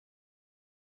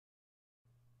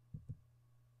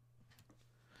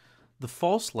The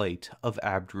false light of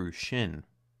Abd-ru-shin.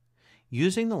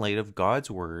 Using the light of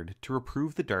God's Word to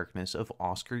reprove the darkness of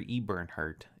Oskar E.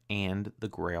 Bernhardt and the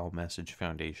Grail Message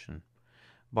Foundation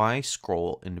by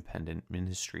Scroll Independent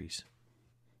Ministries.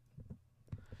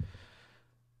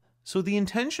 So the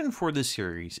intention for this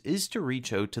series is to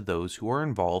reach out to those who are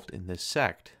involved in this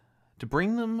sect, to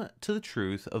bring them to the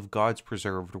truth of God's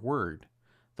preserved Word,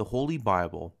 the Holy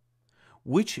Bible,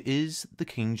 which is the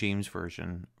King James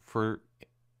Version for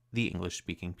the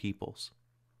English-speaking peoples.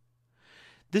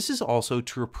 This is also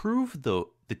to reprove the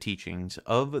teachings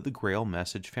of the Grail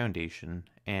Message Foundation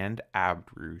and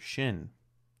Abd-ru-shin.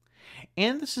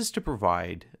 And this is to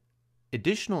provide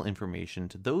additional information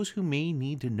to those who may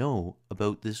need to know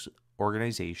about this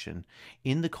organization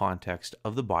in the context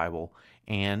of the Bible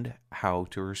and how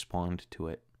to respond to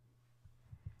it.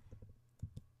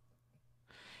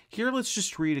 Here, let's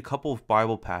just read a couple of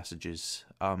Bible passages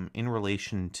in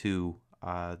relation to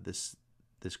this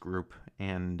group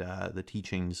and the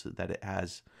teachings that it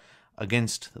has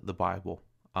against the Bible.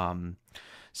 2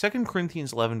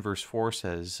 Corinthians 11 verse 4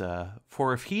 says,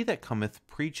 For if he that cometh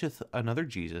preacheth another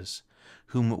Jesus,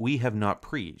 whom we have not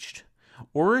preached,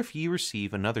 or if ye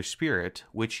receive another Spirit,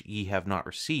 which ye have not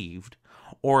received,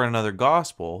 or another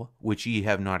gospel, which ye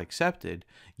have not accepted,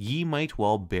 ye might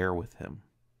well bear with him.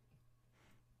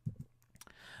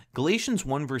 Galatians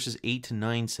 1 verses 8 to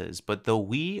 9 says, But though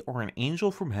we or an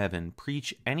angel from heaven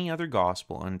preach any other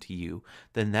gospel unto you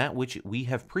than that which we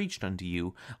have preached unto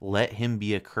you, let him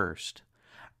be accursed.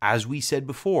 As we said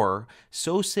before,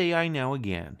 so say I now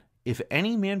again, if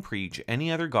any man preach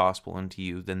any other gospel unto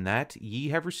you than that ye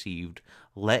have received,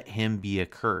 let him be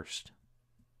accursed.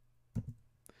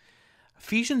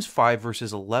 Ephesians 5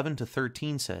 verses 11 to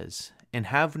 13 says, And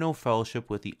have no fellowship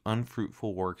with the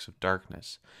unfruitful works of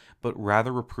darkness, but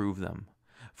rather reprove them.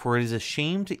 For it is a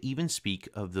shame to even speak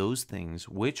of those things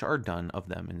which are done of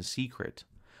them in secret.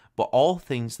 But all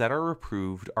things that are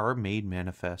reproved are made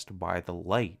manifest by the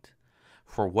light.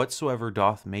 For whatsoever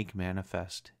doth make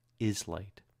manifest is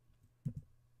light.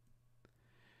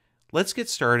 Let's get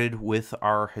started with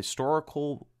our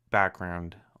historical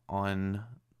background on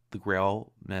the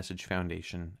Grail Message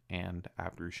Foundation and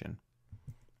Abd-ru-shin.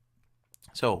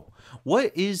 So,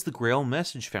 what is the Grail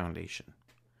Message Foundation?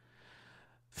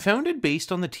 Founded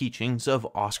based on the teachings of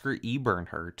Oskar E.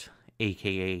 Bernhardt,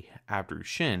 aka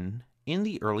Abd-ru-shin, in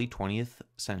the early 20th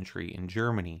century in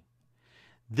Germany.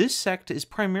 This sect is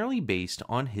primarily based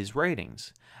on his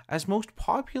writings, as most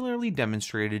popularly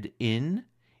demonstrated in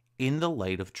the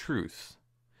Light of Truth,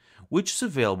 which is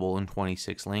available in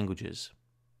 26 languages.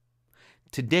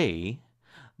 Today,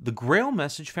 the Grail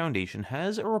Message Foundation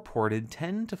has a reported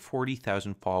 10 to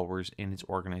 40,000 followers in its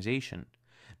organization,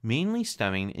 mainly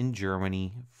stemming in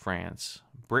Germany, France,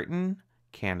 Britain,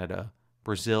 Canada,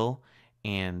 Brazil,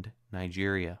 and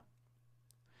Nigeria.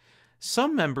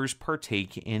 Some members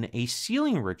partake in a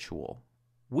sealing ritual,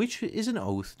 which is an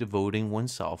oath devoting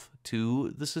oneself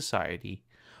to the society,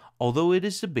 although it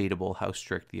is debatable how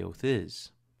strict the oath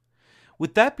is.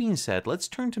 With that being said, let's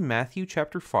turn to Matthew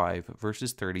chapter 5,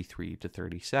 verses 33 to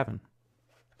 37.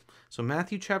 So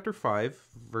Matthew chapter 5,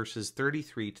 verses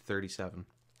 33 to 37.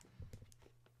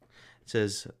 It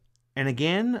says, And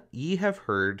again ye have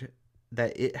heard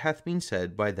that it hath been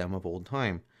said by them of old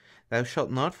time, Thou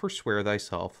shalt not forswear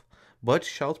thyself, but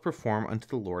shalt perform unto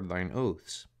the Lord thine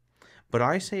oaths. But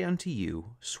I say unto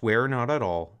you, swear not at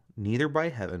all, neither by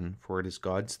heaven, for it is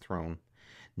God's throne,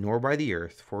 nor by the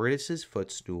earth, for it is his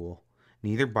footstool,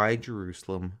 neither by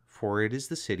Jerusalem, for it is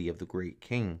the city of the great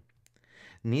King.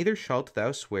 Neither shalt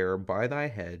thou swear by thy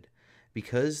head,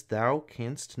 because thou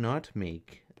canst not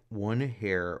make one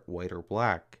hair white or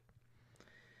black.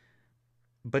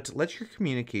 But let your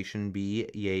communication be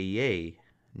yea, yea,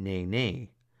 nay,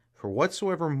 nay, for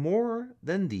whatsoever more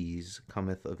than these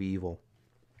cometh of evil.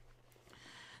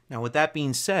 Now, with that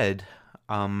being said,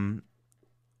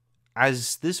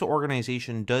 as this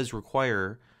organization does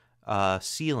require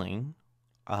sealing,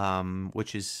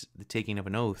 which is the taking of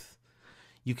an oath,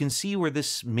 you can see where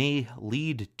this may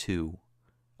lead to,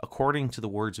 according to the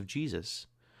words of Jesus.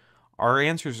 Our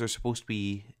answers are supposed to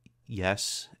be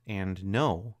yes and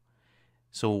no.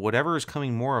 So whatever is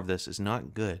coming more of this is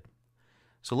not good.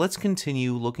 So let's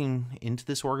continue looking into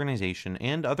this organization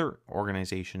and other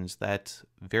organizations that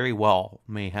very well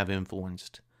may have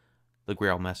influenced the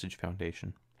Grail Message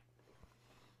Foundation.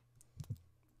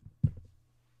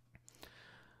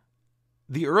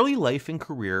 The early life and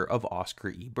career of Oskar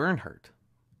E. Bernhardt.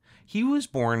 He was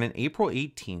born on April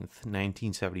 18th,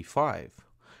 1975,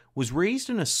 was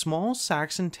raised in a small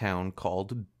Saxon town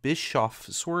called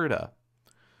Bischofswerda,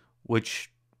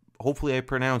 which hopefully I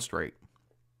pronounced right.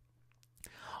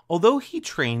 Although he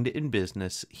trained in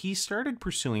business, he started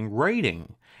pursuing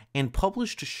writing and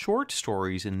published short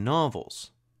stories and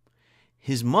novels.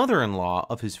 His mother-in-law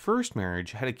of his first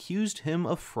marriage had accused him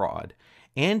of fraud,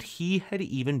 and he had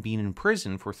even been in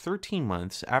prison for 13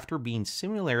 months after being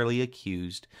similarly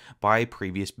accused by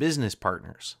previous business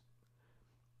partners.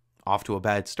 Off to a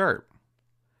bad start.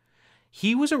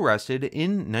 He was arrested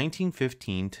in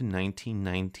 1915 to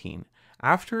 1919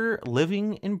 after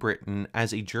living in Britain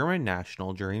as a German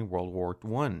national during World War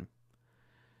I.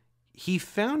 He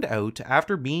found out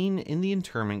after being in the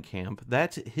internment camp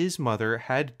that his mother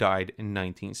had died in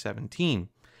 1917,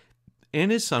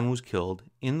 and his son was killed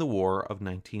in the War of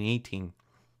 1918.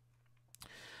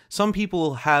 Some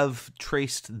people have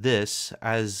traced this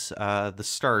as the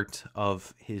start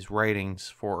of his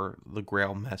writings for the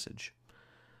Grail Message,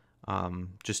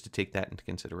 just to take that into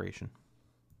consideration.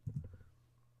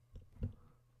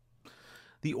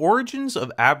 The origins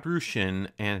of Abd-ru-shin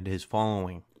and his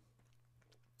following.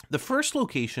 The first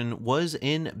location was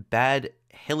in Bad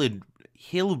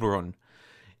Heilbronn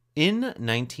in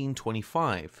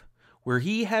 1925, where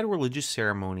he had religious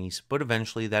ceremonies, but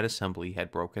eventually that assembly had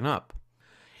broken up.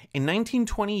 In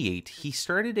 1928, he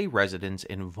started a residence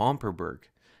in Vomperberg,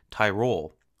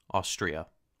 Tyrol, Austria,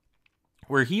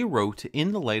 where he wrote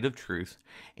In the Light of Truth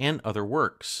and other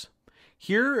works.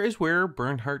 Here is where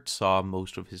Bernhardt saw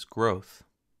most of his growth.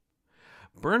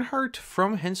 Bernhardt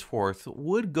from henceforth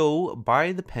would go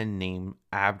by the pen name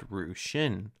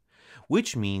Abd-ru-shin,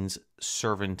 which means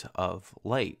servant of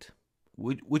light,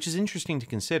 which is interesting to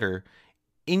consider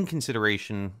in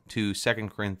consideration to 2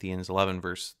 Corinthians 11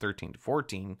 verse 13 to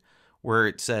 14, where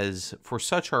it says, "For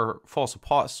such are false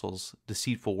apostles,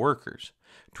 deceitful workers,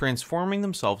 transforming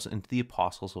themselves into the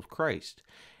apostles of Christ.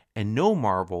 And no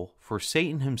marvel, for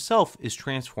Satan himself is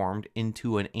transformed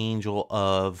into an angel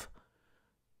of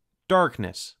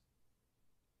darkness."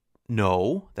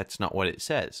 No, that's not what it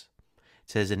says. It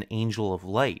says an angel of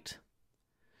light.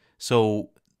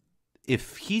 So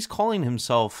if he's calling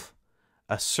himself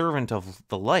a servant of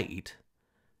the light,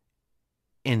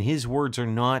 and his words are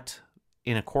not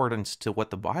in accordance to what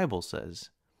the Bible says,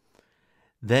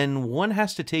 then one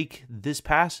has to take this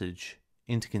passage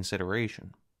into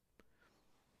consideration.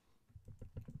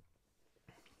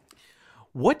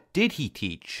 What did he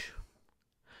teach?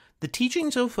 The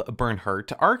teachings of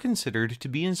Bernhardt are considered to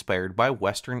be inspired by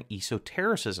Western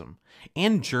esotericism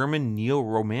and German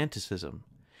neo-romanticism.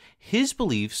 His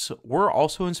beliefs were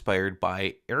also inspired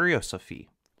by Ariosophy,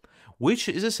 which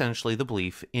is essentially the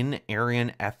belief in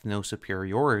Aryan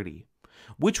ethno-superiority,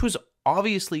 which was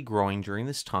obviously growing during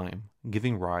this time,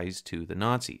 giving rise to the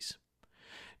Nazis.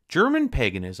 German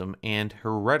paganism and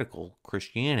heretical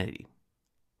Christianity.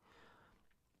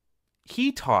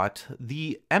 He taught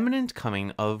the imminent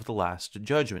coming of the Last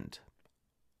Judgment,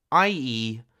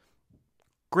 i.e.,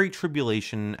 Great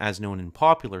Tribulation as known in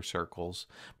popular circles,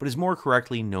 but is more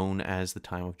correctly known as the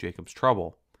time of Jacob's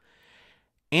trouble,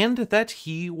 and that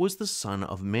he was the Son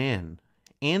of Man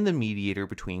and the mediator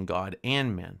between God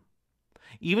and man,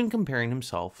 even comparing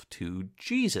himself to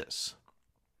Jesus.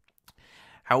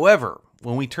 However,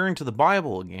 when we turn to the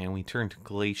Bible again, we turn to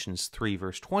Galatians 3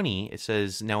 verse 20, it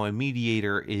says, "Now a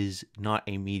mediator is not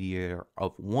a mediator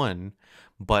of one,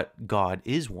 but God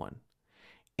is one."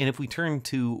 And if we turn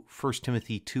to 1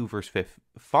 Timothy 2 verse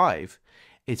 5,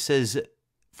 it says,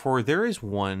 "For there is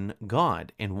one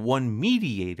God and one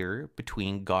mediator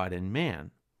between God and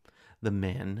man, the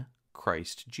man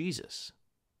Christ Jesus."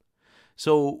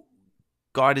 So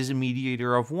God is a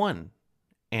mediator of one,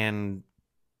 and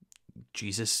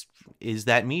Jesus is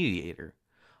that mediator.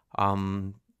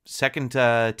 1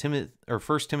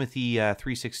 Timothy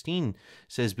 3:16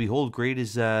 says, "Behold, great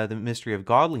is the mystery of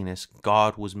godliness.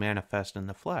 God was manifest in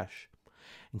the flesh."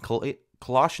 And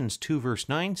Colossians 2 verse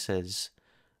 9 says,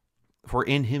 "For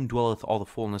in him dwelleth all the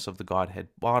fullness of the Godhead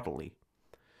bodily."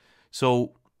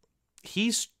 So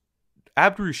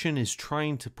Abd-ru-shin is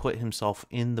trying to put himself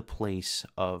in the place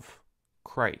of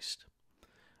Christ.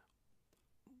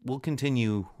 We'll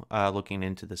continue looking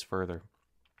into this further.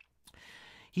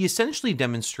 He essentially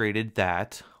demonstrated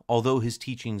that, although his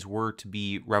teachings were to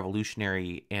be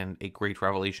revolutionary and a great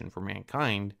revelation for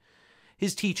mankind,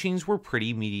 his teachings were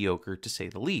pretty mediocre to say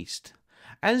the least,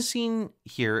 as seen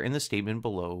here in the statement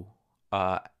below,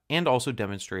 and also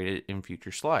demonstrated in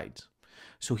future slides.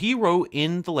 So he wrote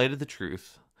in the light of the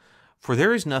truth, "For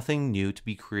there is nothing new to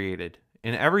be created.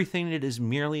 In everything it is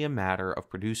merely a matter of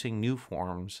producing new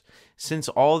forms, since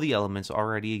all the elements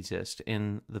already exist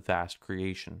in the vast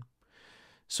creation."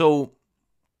 So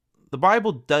the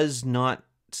Bible does not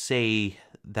say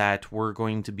that we're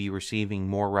going to be receiving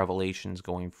more revelations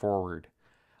going forward.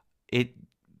 It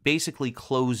basically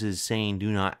closes saying,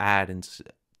 do not add and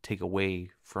take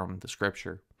away from the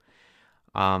scripture.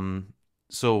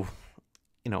 So,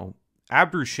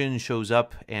 Abd-ru-shin shows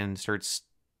up and starts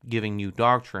giving new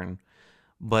doctrine,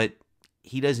 but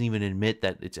he doesn't even admit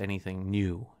that it's anything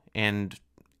new. And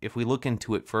if we look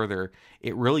into it further,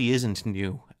 it really isn't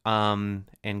new, and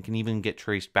can even get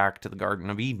traced back to the Garden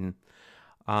of Eden.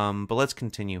 But let's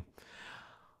continue.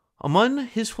 Among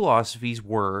his philosophies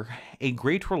were a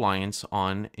great reliance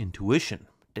on intuition,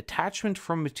 detachment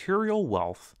from material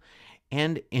wealth,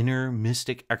 and inner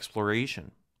mystic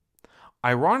exploration.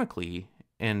 Ironically,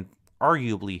 and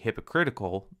arguably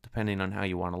hypocritical, depending on how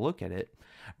you want to look at it,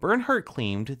 Bernhardt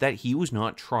claimed that he was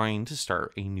not trying to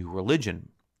start a new religion.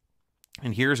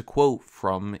 And here's a quote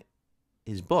from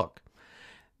his book.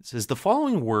 It says, "The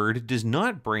following word does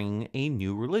not bring a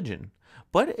new religion,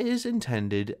 but is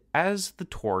intended as the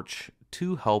torch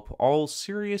to help all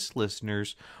serious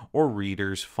listeners or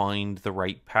readers find the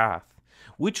right path,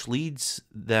 which leads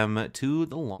them to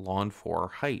the longed-for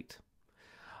height."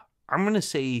 I'm going to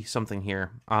say something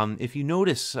here. If you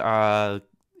notice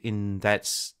in that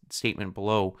statement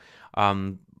below,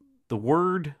 the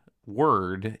word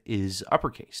is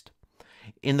uppercased.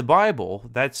 In the Bible,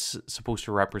 that's supposed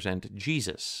to represent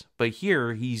Jesus, but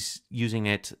here he's using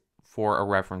it for a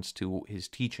reference to his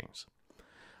teachings.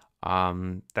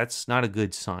 That's not a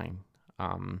good sign.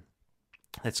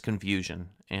 That's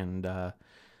confusion, and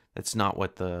that's not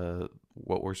what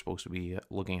we're supposed to be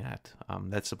looking at.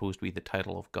 That's supposed to be the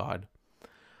title of God.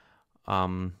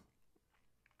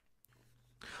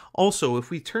 Also, if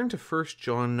we turn to 1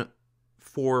 John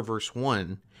 4, verse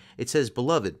 1, it says,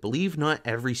 "Beloved, believe not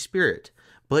every spirit,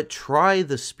 but try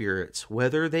the spirits,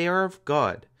 whether they are of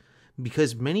God,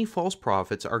 because many false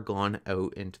prophets are gone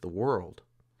out into the world."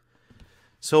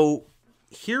 So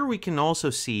here we can also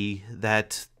see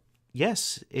that,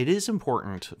 yes, it is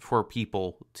important for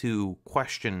people to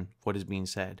question what is being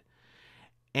said.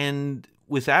 And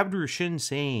with Abd-ru-shin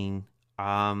saying,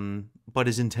 but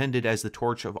is intended as the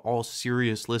torch of all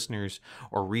serious listeners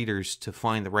or readers to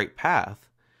find the right path,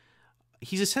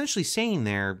 he's essentially saying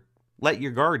there, let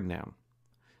your guard down.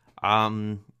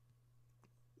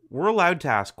 We're allowed to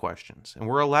ask questions, and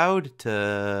we're allowed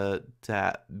to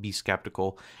be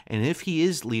skeptical. And if he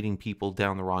is leading people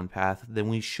down the wrong path, then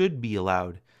we should be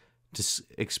allowed to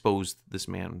expose this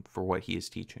man for what he is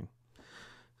teaching.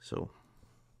 So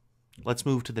let's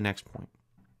move to the next point.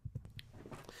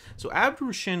 So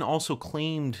Abd-ru-shin also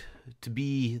claimed to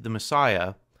be the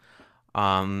Messiah,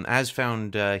 as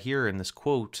found here in this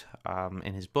quote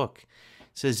in his book.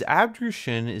 It says,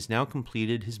 "Abd-ru-shin is now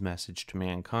completed his message to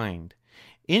mankind.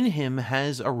 In him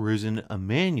has arisen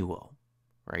Emmanuel,"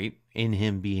 right? In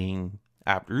him being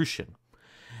Abd-ru-shin,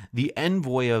 "the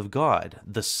envoy of God,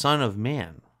 the Son of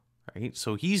Man," right?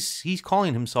 So he's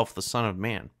calling himself the Son of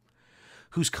Man,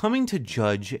 "who's coming to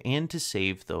judge and to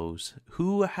save those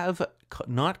who have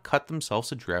not cut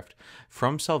themselves adrift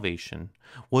from salvation,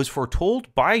 was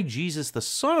foretold by Jesus, the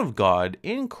Son of God,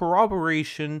 in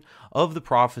corroboration of the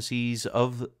prophecies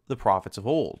of the prophets of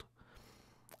old."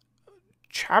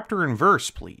 Chapter and verse,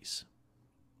 please.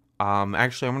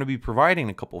 Actually, I'm going to be providing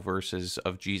a couple verses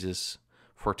of Jesus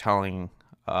foretelling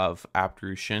of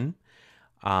Abd-ru-shin,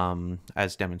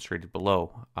 as demonstrated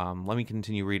below. Let me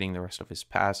continue reading the rest of his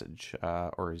passage,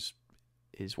 or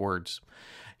his words.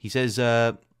 He says,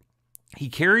 "He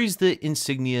carries the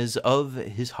insignias of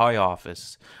his high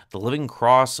office, the living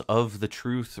cross of the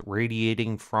truth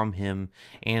radiating from him,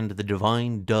 and the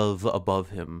divine dove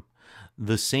above him,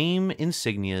 the same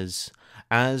insignias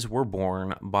as were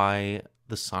borne by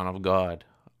the Son of God.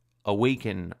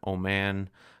 Awaken, O man,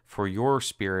 for your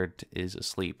spirit is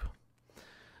asleep."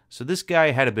 So this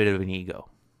guy had a bit of an ego.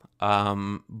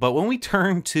 But when we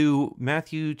turn to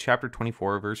Matthew chapter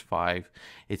 24, verse 5,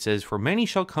 it says, "For many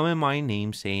shall come in my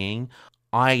name, saying,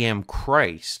 I am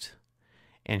Christ,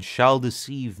 and shall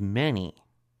deceive many."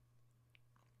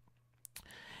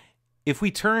 If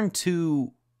we turn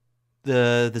to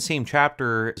the same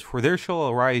chapter, "For there shall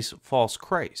arise false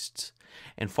Christs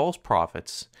and false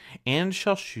prophets, and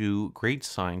shall shew great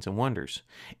signs and wonders,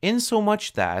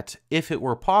 insomuch that, if it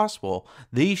were possible,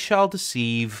 they shall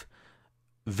deceive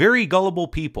very gullible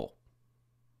people."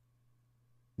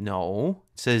 No,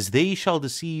 it says they shall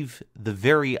deceive the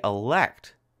very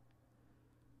elect.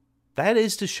 That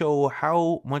is to show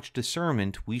how much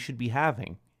discernment we should be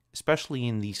having, especially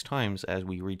in these times as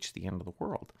we reach the end of the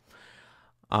world.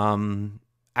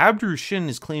 Abd-ru-shin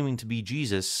is claiming to be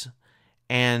Jesus,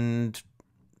 and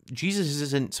Jesus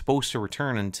isn't supposed to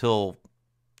return until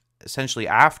essentially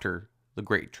after the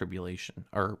Great Tribulation,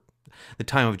 or the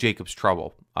time of Jacob's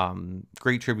trouble.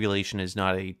 Great Tribulation is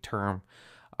not a term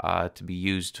to be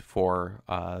used for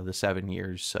the 7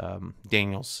 years,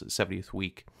 Daniel's 70th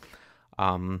week.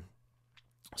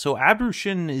 So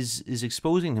Abd-ru-shin is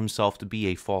exposing himself to be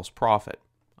a false prophet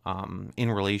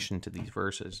in relation to these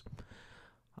verses.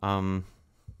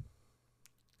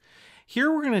 Here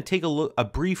we're going to take a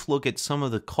brief look at some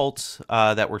of the cults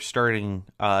that were starting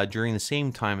during the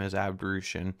same time as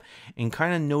Abd-ru-shin, and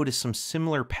kind of notice some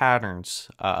similar patterns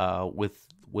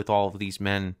with all of these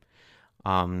men,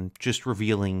 just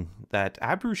revealing that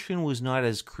Abd-ru-shin was not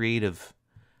as creative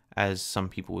as some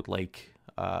people would like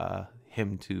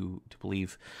him to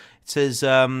believe. It says,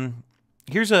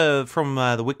 here's from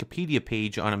the Wikipedia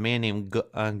page on a man named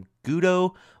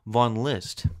Guido von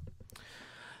List.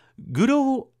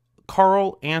 Guido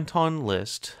Karl Anton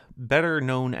List, better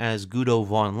known as Guido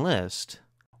von List,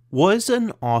 was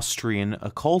an Austrian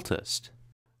occultist,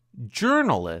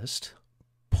 journalist,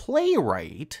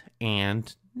 playwright,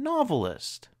 and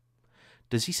novelist.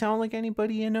 Does he sound like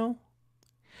anybody you know?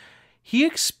 He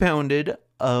expounded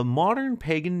a modern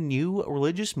pagan new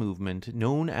religious movement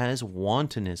known as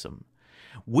wantonism,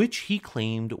 which he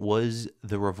claimed was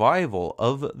the revival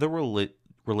of the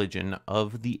religion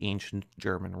of the ancient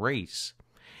German race,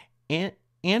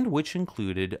 and which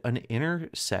included an inner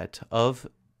set of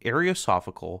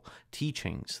Ariosophical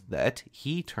teachings that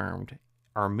he termed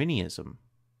Arminianism.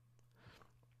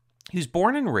 He was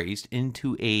born and raised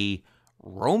into a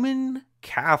Roman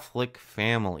Catholic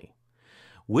family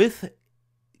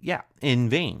in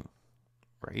vain,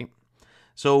 right?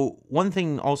 So one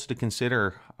thing also to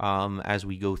consider as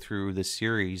we go through this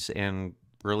series and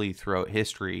really throughout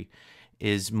history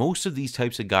is most of these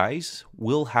types of guys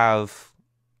will have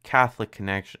Catholic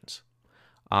connections.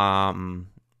 And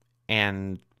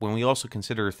when we also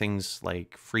consider things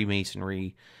like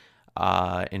Freemasonry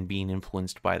and being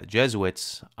influenced by the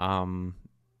Jesuits,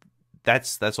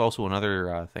 that's also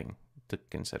another thing to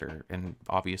consider. And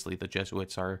obviously the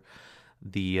Jesuits are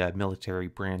the military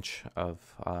branch of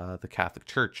the Catholic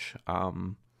Church.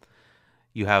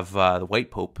 You have the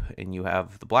White Pope and you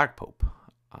have the Black Pope.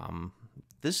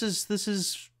 This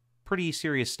is pretty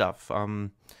serious stuff.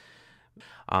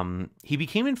 He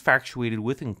became infatuated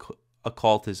with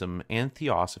occultism and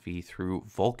theosophy through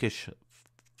Volkish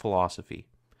philosophy,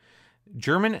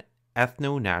 German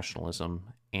ethno-nationalism,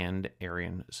 and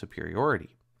Aryan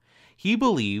superiority. He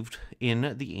believed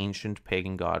in the ancient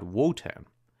pagan god Wotan,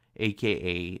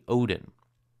 aka Odin,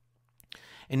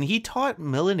 and he taught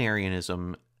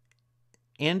millenarianism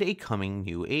and a coming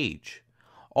new age,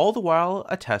 all the while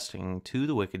attesting to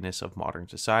the wickedness of modern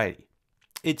society.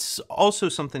 It's also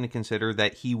something to consider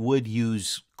that he would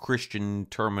use Christian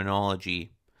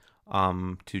terminology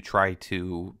to try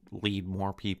to lead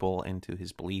more people into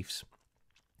his beliefs.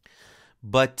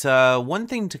 But one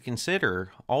thing to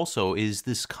consider also is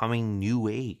this coming new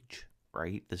age,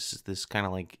 right? This kind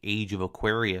of like age of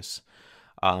Aquarius,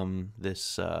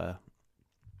 this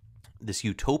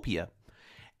utopia.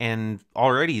 And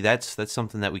already that's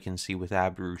something that we can see with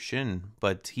Abd-ru-shin,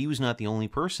 but he was not the only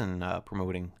person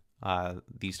promoting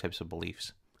these types of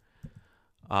beliefs.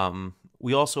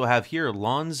 We also have here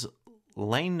Lons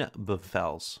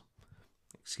Leinbefels.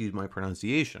 Excuse my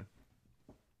pronunciation.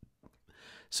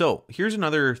 So here's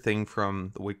another thing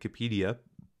from the Wikipedia.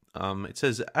 It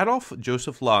says Adolf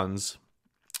Joseph Lons,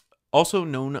 also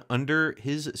known under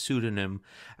his pseudonym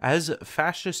as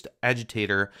fascist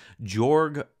agitator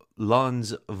Georg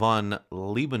Lons von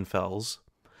Liebenfels,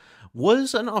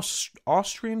 was an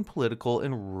Austrian political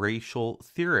and racial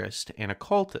theorist and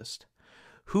occultist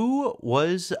who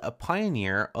was a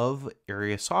pioneer of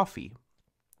Ariosophy.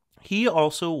 He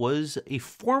also was a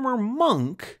former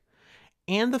monk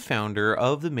and the founder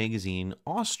of the magazine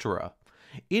Ostra,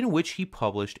 in which he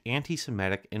published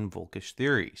anti-Semitic and Volkish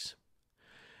theories.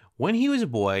 When he was a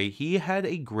boy, he had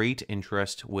a great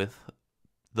interest with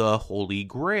the Holy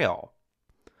Grail,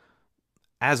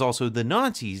 as also the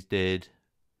Nazis did,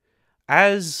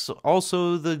 as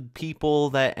also the people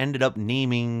that ended up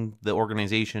naming the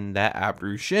organization that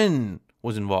Abd-ru-shin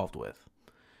was involved with.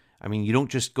 I mean, you don't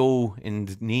just go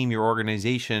and name your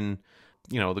organization,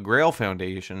 the Grail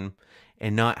Foundation,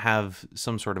 and not have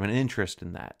some sort of an interest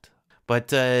in that.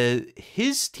 But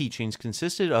his teachings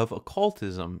consisted of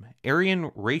occultism,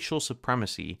 Aryan racial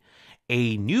supremacy,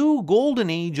 a new golden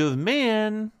age of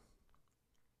man,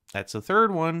 that's the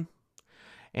third one,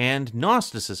 and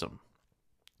Gnosticism.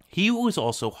 He was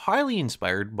also highly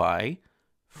inspired by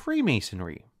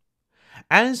Freemasonry,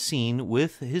 as seen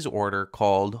with his order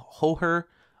called Hoher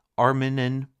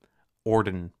Arminen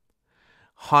Orden,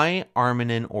 High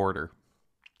Arminen Order.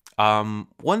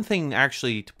 One thing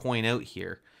actually to point out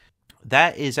here,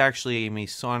 That is actually a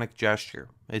Masonic gesture.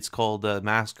 It's called the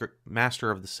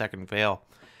Master of the Second Veil,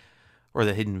 or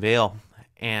the Hidden Veil.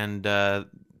 And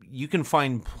you can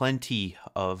find plenty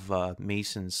of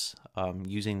Masons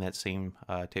using that same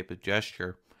type of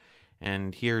gesture.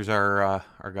 And here's our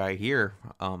guy here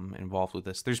involved with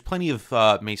this. There's plenty of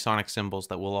Masonic symbols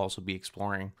that we'll also be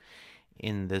exploring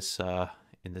in this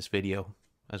video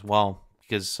as well,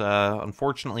 because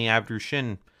unfortunately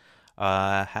Abd-ru-shin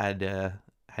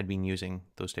had been using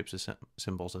those types of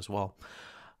symbols as well.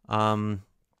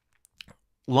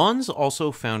 Lons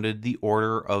also founded the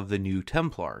Order of the New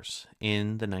Templars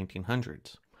in the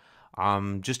 1900s.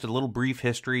 Just a little brief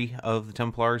history of the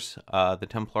Templars. The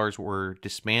Templars were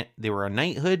they were a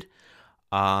knighthood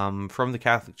from the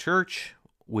Catholic Church,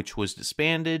 which was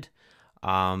disbanded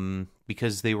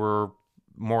because they were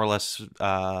more or less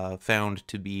found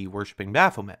to be worshipping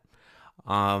Baphomet.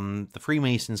 The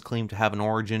Freemasons claim to have an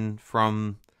origin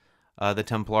from the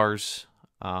Templars.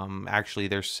 Actually,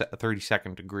 their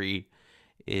 32nd degree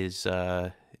is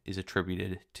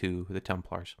attributed to the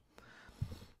Templars.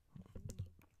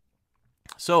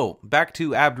 So, back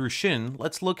to Abd-ru-shin,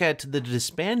 let's look at the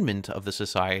disbandment of the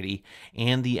society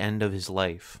and the end of his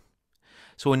life.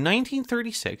 So in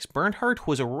 1936, Bernhardt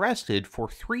was arrested for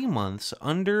 3 months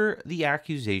under the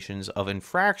accusations of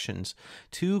infractions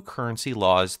to currency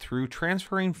laws through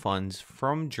transferring funds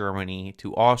from Germany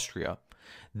to Austria.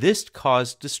 This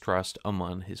caused distrust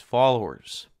among his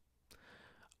followers.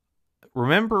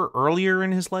 Remember earlier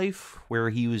in his life where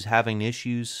he was having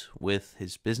issues with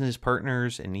his business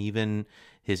partners and even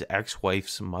his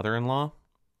ex-wife's mother-in-law?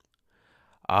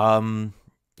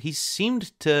 He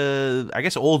seemed to, I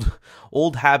guess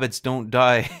old habits don't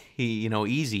die,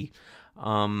 easy.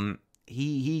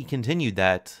 He continued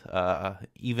that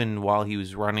even while he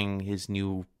was running his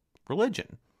new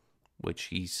religion, which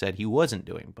he said he wasn't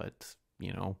doing, but,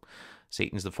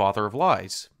 Satan's the father of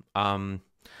lies.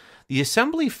 The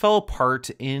assembly fell apart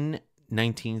in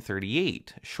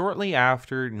 1938, shortly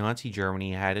after Nazi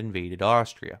Germany had invaded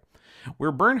Austria,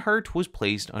 where Bernhardt was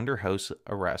placed under house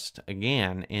arrest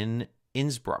again in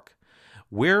Innsbruck,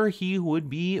 where he would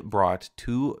be brought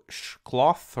to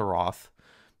Schlotteroth,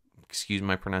 excuse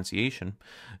my pronunciation,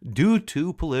 due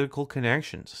to political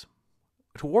connections.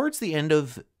 Towards the end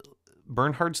of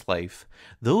Bernhardt's life,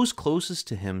 those closest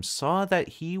to him saw that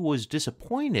he was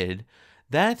disappointed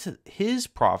that his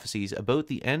prophecies about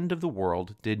the end of the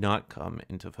world did not come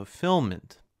into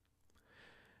fulfillment.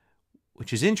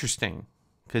 Which is interesting,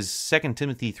 because 2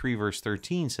 Timothy 3 verse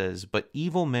 13 says, "But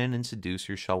evil men and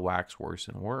seducers shall wax worse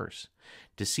and worse,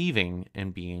 deceiving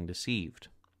and being deceived."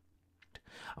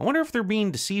 I wonder if they're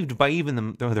being deceived by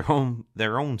even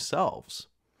their own selves.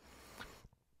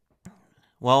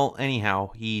 Well,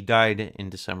 anyhow, he died in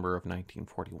December of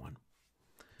 1941.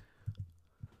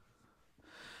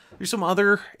 There's some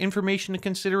other information to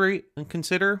consider.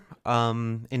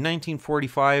 In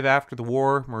 1945, after the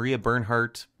war, Maria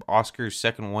Bernhardt, Oskar's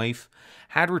second wife,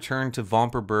 had returned to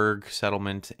Vomperberg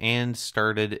settlement and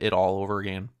started it all over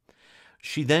again.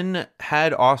 She then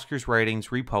had Oskar's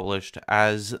writings republished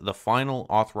as the final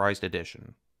authorized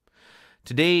edition.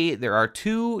 Today, there are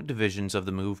 2 divisions of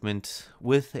the movement,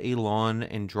 with a long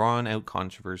and drawn-out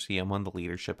controversy among the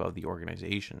leadership of the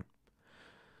organization.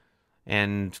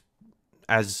 And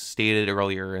as stated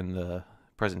earlier in the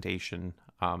presentation,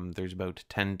 there's about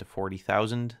 10 to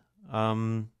 40,000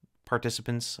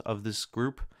 participants of this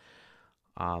group.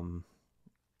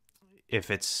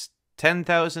 If it's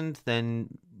 10,000,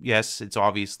 then yes, it's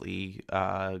obviously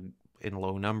in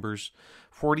low numbers.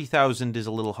 40,000 is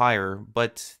a little higher,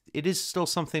 but it is still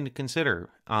something to consider,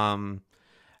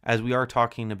 as we are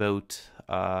talking about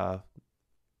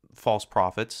false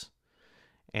prophets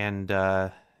and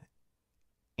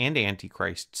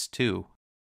antichrists too.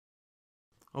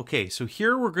 Okay, so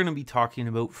here we're going to be talking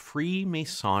about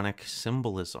Freemasonic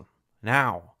symbolism.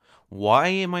 Now, why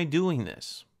am I doing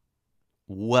this?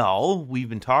 Well, we've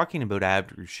been talking about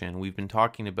Abd-ru-shin. We've been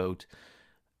talking about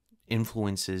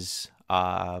influences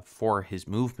for his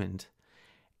movement.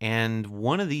 And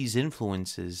one of these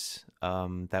influences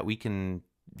that we can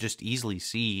just easily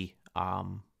see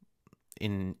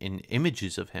in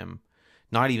images of him,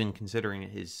 not even considering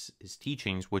his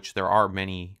teachings, which there are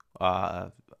many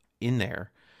in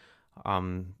there,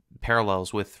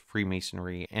 parallels with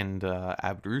Freemasonry and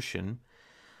Abd-ru-shin.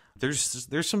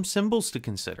 There's some symbols to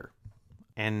consider,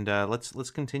 and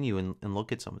let's continue and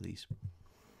look at some of these.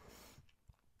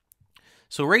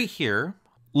 So right here,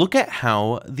 look at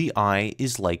how the eye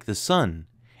is like the sun.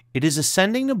 It is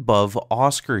ascending above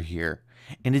Oskar here,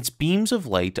 and its beams of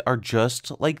light are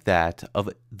just like that of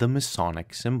the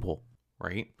Masonic symbol,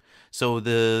 right? So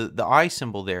the eye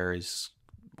symbol there is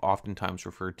oftentimes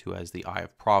referred to as the eye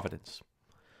of providence,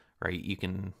 right? You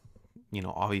can,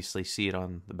 obviously see it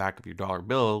on the back of your dollar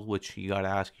bill, which you got to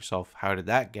ask yourself, how did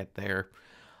that get there?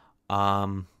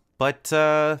 Um, but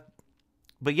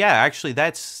yeah, actually,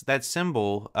 that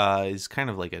symbol is kind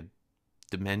of like a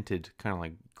demented, kind of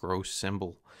like gross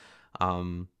symbol.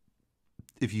 Um,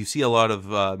 if you see a lot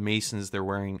of Masons, they're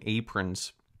wearing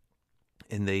aprons,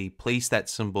 and they place that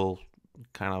symbol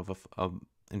kind of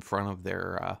in front of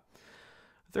their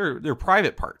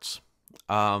private parts.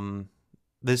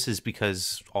 This is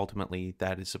because ultimately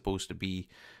that is supposed to be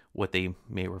what they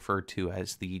may refer to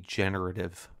as the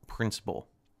generative principle.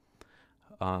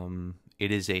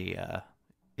 It is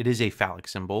a phallic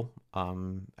symbol,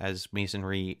 as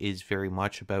Masonry is very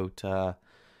much about kind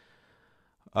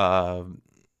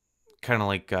of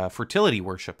like fertility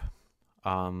worship,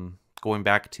 going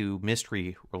back to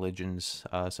mystery religions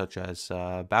such as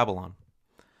Babylon.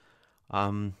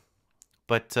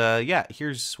 But yeah,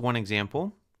 here's one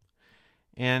example.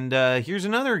 And here's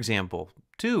another example,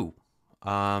 too.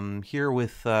 Here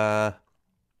with the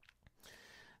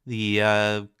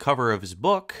cover of his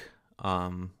book,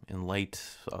 In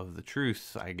Light of the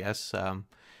Truth, I guess.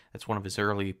 That's one of his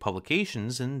early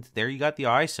publications, and there you got the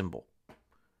eye symbol,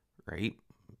 right?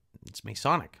 It's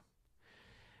Masonic.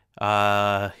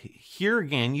 Here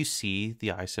again you see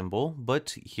the eye symbol,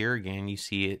 but here again you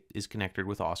see it is connected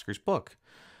with Oskar's book.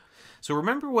 So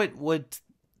remember what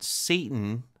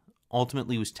Satan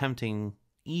ultimately was tempting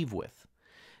Eve with.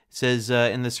 It says,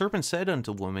 And the serpent said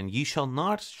unto woman, Ye shall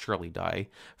not surely die,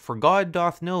 for God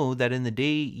doth know that in the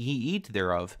day ye eat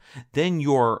thereof, then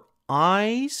your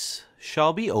eyes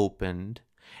shall be opened,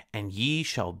 and ye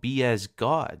shall be as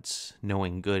gods,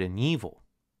 knowing good and evil.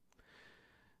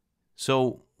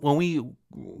 So when we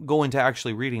go into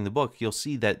actually reading the book, you'll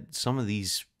see that some of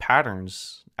these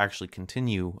patterns actually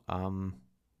continue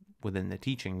within the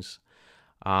teachings.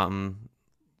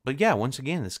 But yeah, once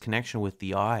again, this connection with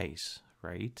the eyes,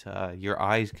 right? Your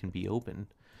eyes can be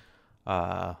opened.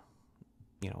 And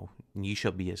ye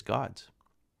shall be as gods.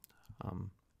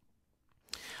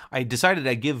 I decided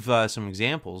I'd give some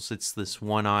examples. It's this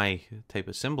one eye type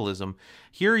of symbolism.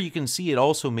 Here you can see it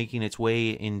also making its way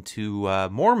into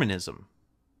Mormonism.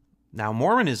 Now,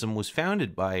 Mormonism was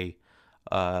founded by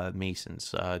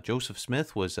Masons. Joseph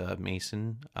Smith was a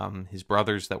Mason. His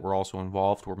brothers that were also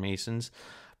involved were Masons.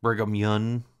 Brigham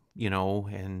Young,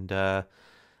 and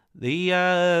they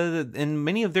and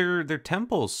many of their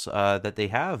temples that they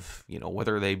have,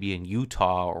 whether they be in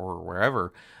Utah or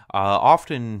wherever,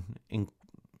 often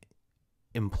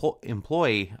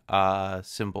employ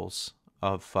symbols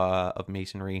of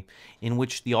Masonry, in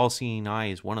which the all-seeing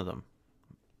eye is one of them.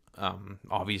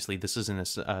 Obviously, this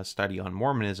isn't a study on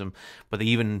Mormonism, but they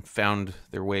even found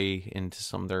their way into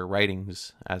some of their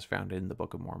writings as found in the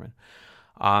Book of Mormon.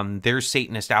 There's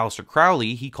Satanist Aleister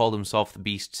Crowley. He called himself the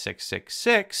Beast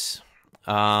 666,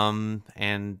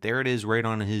 and there it is right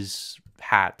on his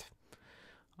hat.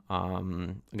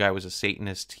 The guy was a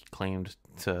Satanist. He claimed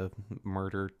to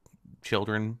murder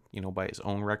children, by his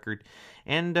own record,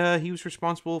 and he was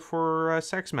responsible for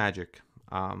sex magic,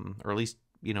 or at least,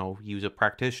 he was a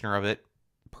practitioner of it,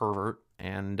 pervert,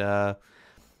 and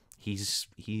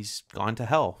he's gone to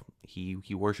hell.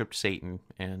 He worshipped Satan,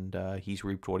 and he's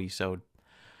reaped what he sowed.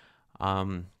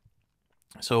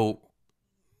 So,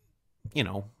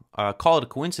 call it a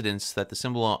coincidence that the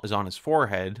symbol is on his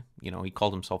forehead. He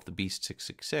called himself the Beast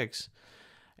 666.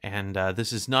 And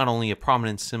this is not only a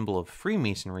prominent symbol of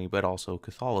Freemasonry, but also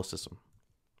Catholicism.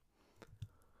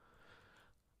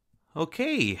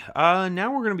 Okay,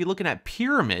 now we're going to be looking at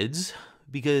pyramids,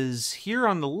 because here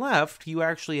on the left, you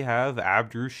actually have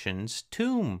Abd-ru-shin's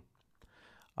tomb.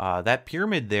 That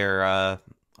pyramid there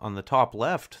on the top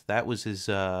left, that was his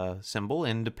symbol,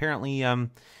 and apparently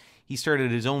he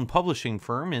started his own publishing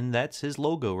firm, and that's his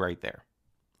logo right there.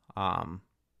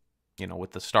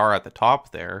 With the star at the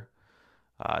top there,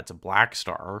 it's a black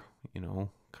star,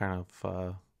 kind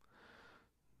of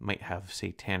might have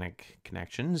satanic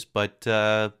connections, but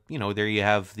there you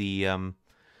have the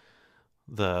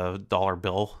dollar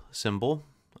bill symbol,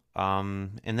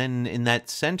 and then in that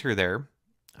center there,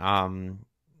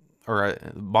 or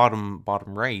bottom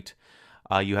right,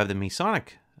 you have the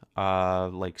Masonic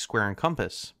like square and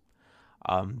compass.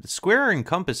 The square and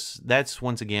compass, that's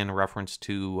once again a reference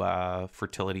to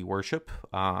fertility worship.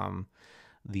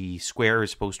 The square is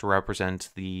supposed to represent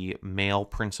the male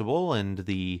principle, and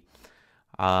the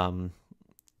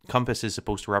compass is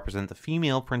supposed to represent the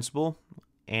female principle.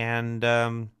 And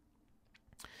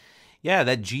yeah,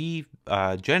 that G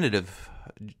genitive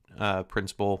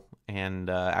principle, and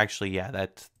actually, yeah,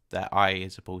 that That eye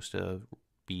is supposed to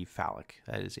be phallic.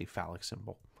 That is a phallic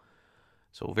symbol.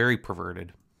 So very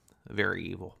perverted, very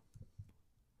evil.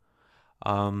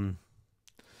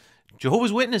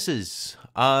 Jehovah's Witnesses.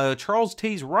 Charles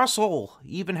Taze Russell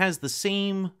even has the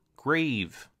same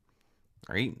grave.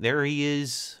 Right there he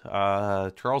is.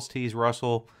 Charles Taze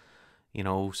Russell, you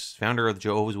know, founder of the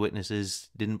Jehovah's Witnesses,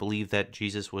 didn't believe that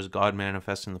Jesus was God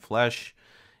manifest in the flesh.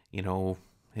 You know,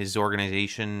 his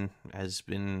organization has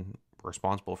been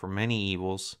responsible for many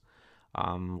evils,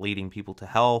 leading people to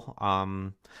hell.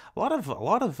 A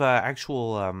lot of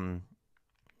actual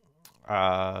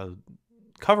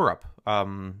cover up,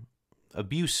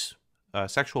 abuse,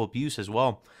 sexual abuse as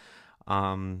well.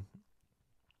 I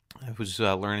was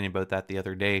learning about that the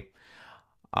other day.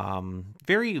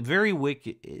 Very, very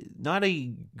wicked, not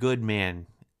a good man,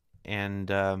 and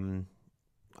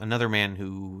another man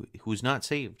who's not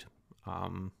saved.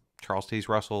 Charles Taze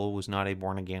Russell was not a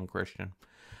born-again Christian.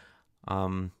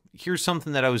 Here's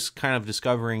something that I was kind of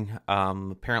discovering.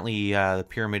 Apparently, the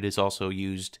pyramid is also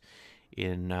used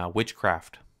in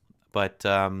witchcraft, but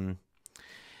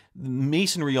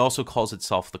Masonry also calls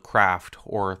itself the craft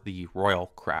or the royal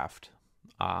craft.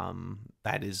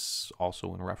 That is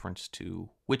also in reference to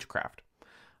witchcraft.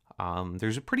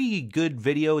 There's a pretty good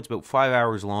video. It's about 5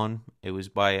 hours long. It was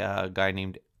by a guy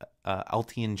named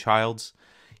Altian Childs.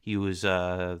 He was,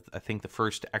 I think, the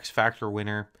first X Factor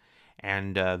winner,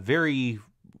 and very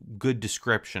good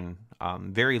description.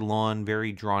 Very long,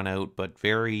 very drawn out, but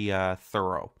very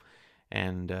thorough.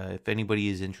 And if anybody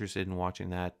is interested in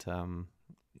watching that,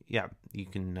 yeah, you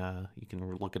can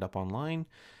look it up online,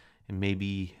 and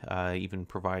maybe I'll even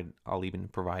provide a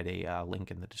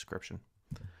link in the description.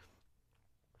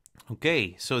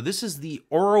 Okay, so this is the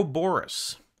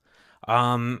Ouroboros.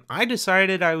 I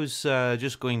decided I was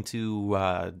just going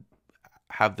to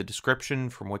have the description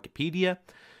from Wikipedia,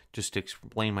 just to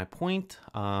explain my point.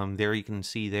 There you can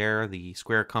see there the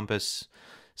square compass,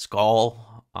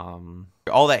 skull.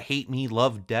 All that hate me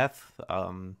love death.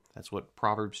 That's what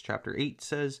Proverbs chapter 8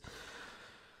 says.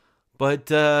 But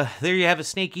there you have a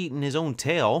snake eating his own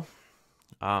tail.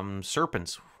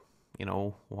 Serpents. You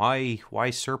know, why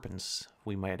serpents,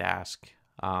 we might ask.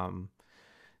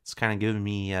 It's kind of giving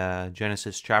me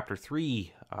Genesis chapter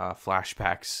 3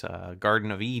 flashbacks,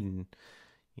 Garden of Eden,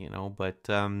 you know. But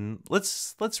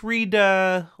let's read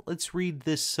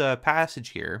this passage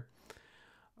here,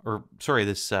 or sorry,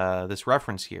 this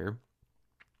reference here,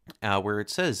 where it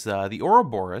says the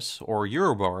Ouroboros or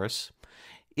Ouroboros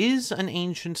is an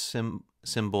ancient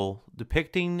symbol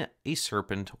depicting a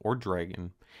serpent or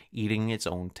dragon eating its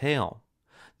own tail.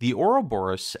 The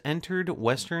Ouroboros entered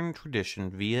Western tradition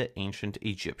via ancient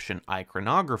Egyptian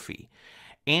iconography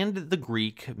and the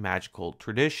Greek magical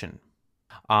tradition.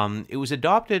 It was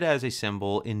adopted as a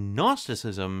symbol in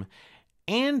Gnosticism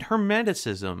and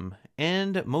Hermeticism,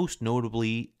 and most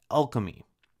notably alchemy.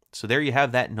 So there you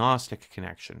have that Gnostic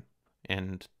connection.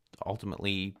 And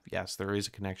ultimately, yes, there is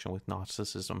a connection with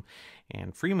Gnosticism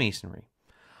and Freemasonry.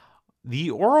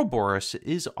 The Ouroboros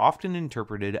is often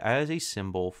interpreted as a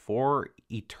symbol for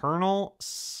eternal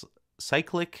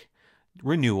cyclic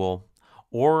renewal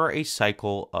or a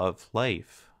cycle of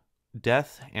life,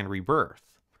 death, and rebirth.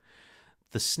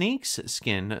 The snake's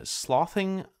skin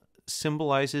slothing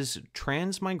symbolizes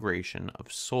transmigration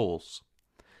of souls.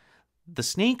 The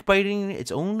snake biting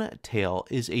its own tail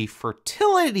is a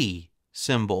fertility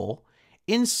symbol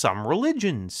in some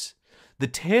religions. The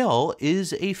tail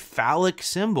is a phallic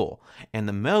symbol, and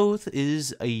the mouth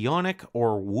is a yonic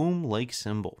or womb-like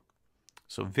symbol.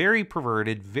 So very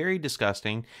perverted, very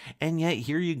disgusting, and yet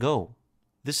here you go.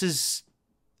 This is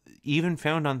even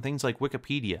found on things like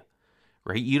Wikipedia,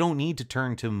 right? You don't need to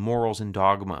turn to Morals and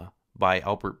Dogma by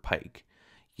Albert Pike,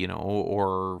 you know,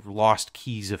 or Lost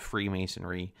Keys of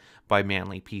Freemasonry by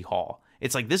Manly P. Hall.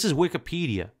 It's like, this is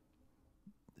Wikipedia.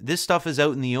 This stuff is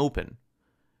out in the open.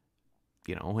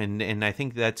 You know, and I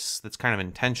think that's kind of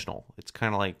intentional. It's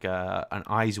kind of like an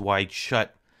eyes wide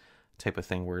shut type of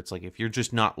thing, where it's like, if you're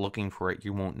just not looking for it,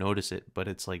 you won't notice it. But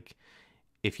it's like,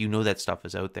 if you know that stuff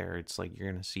is out there, it's like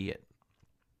you're gonna see it,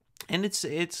 and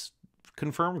it's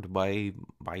confirmed by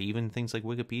even things like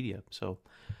Wikipedia. So,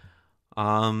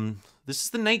 this is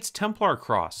the Knights Templar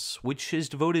cross, which is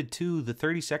devoted to the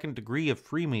 32nd degree of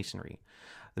Freemasonry.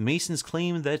 The Masons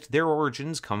claim that their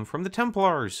origins come from the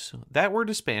Templars that were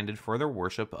disbanded for their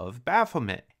worship of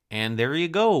Baphomet. And there you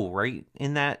go, right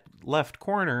in that left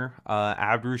corner,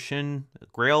 Abd-ru-shin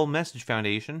Grail Message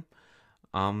Foundation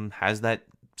has that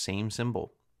same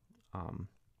symbol. All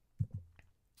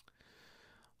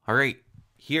right,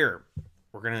 here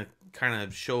we're going to kind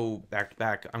of show back to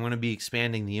back. I'm going to be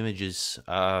expanding the images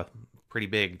pretty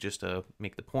big just to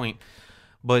make the point.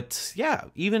 But yeah,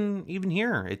 even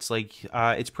here, it's like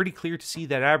it's pretty clear to see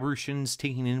that Abd-ru-shin's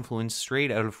taking influence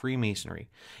straight out of Freemasonry,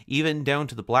 even down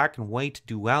to the black and white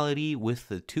duality with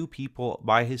the two people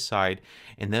by his side,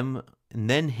 and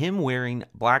then him wearing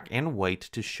black and white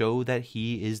to show that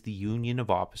he is the union of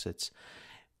opposites,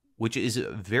 which is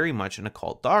very much an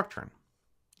occult doctrine.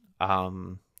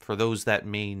 For those that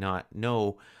may not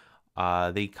know,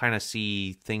 they kind of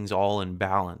see things all in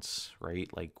balance, right?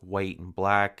 Like white and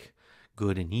black,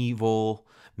 good and evil,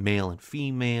 male and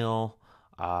female,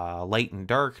 light and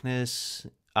darkness.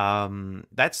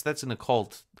 That's an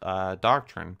occult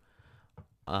doctrine.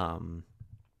 And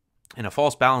a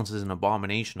false balance is an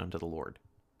abomination unto the Lord,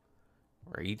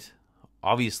 right?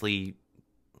 Obviously,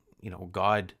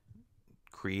 God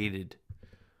created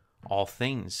all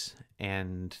things,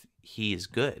 and he is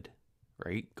good,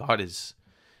 right? God is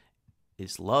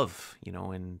love,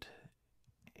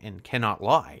 and cannot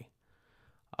lie.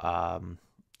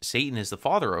 Satan is the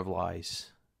father of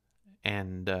lies,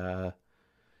 and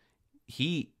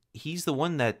he's the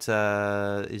one that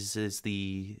is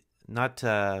the not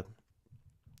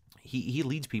he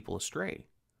leads people astray.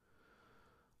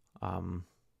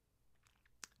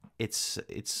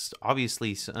 It's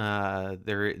obviously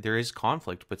there is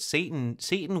conflict, but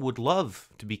Satan would love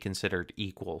to be considered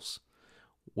equals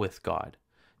with God.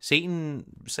 Satan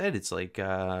said it's like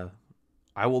I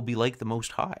will be like the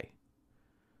Most High,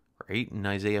 right, in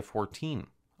Isaiah 14.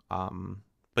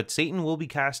 But Satan will be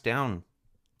cast down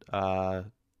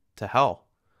to hell,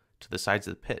 to the sides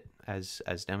of the pit, as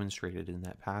demonstrated in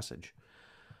that passage.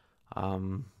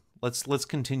 Let's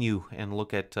continue and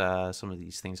look at some of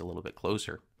these things a little bit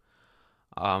closer.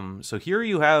 So here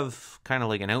you have kind of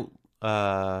like an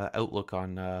outlook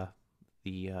on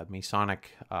the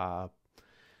Masonic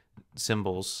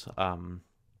symbols.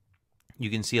 You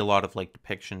can see a lot of like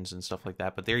depictions and stuff like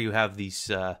that, but there you have these,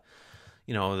 the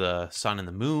sun and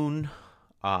the moon.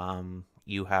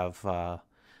 You have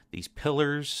these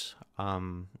pillars,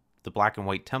 the black and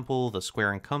white temple, the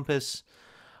square and compass.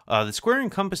 The square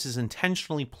and compass is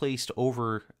intentionally placed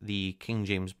over the King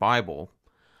James Bible,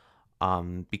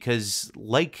 because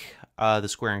like the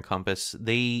square and compass,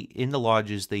 in the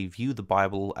lodges, they view the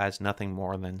Bible as nothing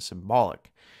more than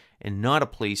symbolic, and not a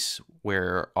place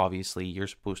where obviously you're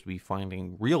supposed to be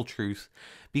finding real truth,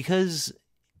 because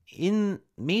in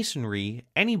Masonry,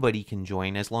 anybody can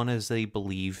join as long as they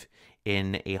believe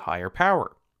in a higher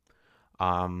power.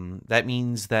 That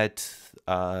means that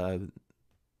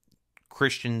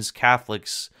Christians,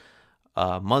 Catholics,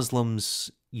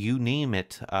 Muslims, you name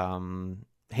it,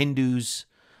 Hindus,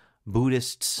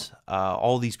 Buddhists,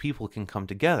 all these people can come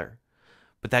together.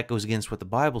 But that goes against what the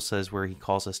Bible says, where he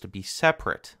calls us to be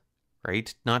separate,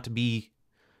 right? Not to be,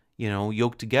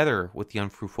 yoked together with the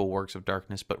unfruitful works of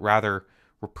darkness, but rather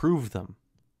reprove them,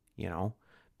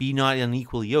 Be not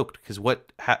unequally yoked, because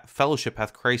what fellowship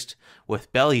hath Christ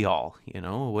with Belial?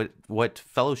 What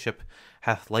fellowship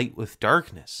hath light with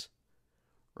darkness?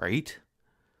 Right?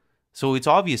 So it's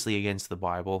obviously against the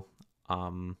Bible.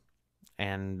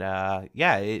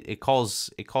 It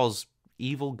calls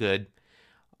evil good,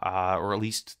 or at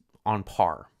least on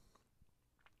par,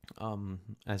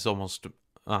 as almost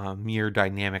mere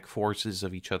dynamic forces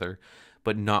of each other,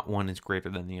 but not one is greater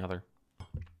than the other.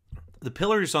 The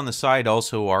pillars on the side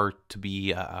also are to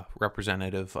be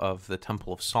representative of the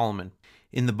Temple of Solomon.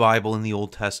 In the Bible, in the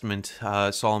Old Testament,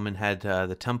 Solomon had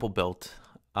the temple built,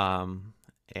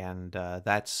 and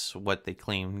that's what they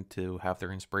claim to have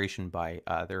their inspiration by.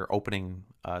 Their opening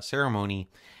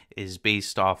ceremony is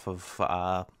based off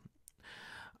of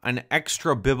an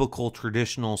extra biblical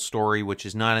traditional story, which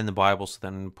is not in the Bible, so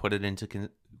then put it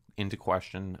into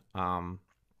question.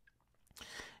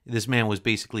 This man was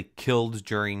basically killed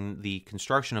during the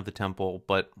construction of the temple,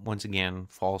 but once again,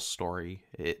 false story.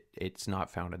 It's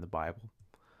not found in the Bible.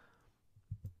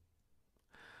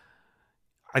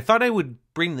 I thought I would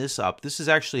bring this up. This is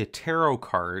actually a tarot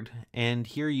card, and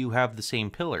here you have the same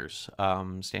pillars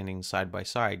standing side by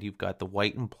side. You've got the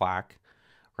white and black,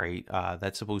 right?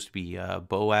 That's supposed to be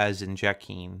Boaz and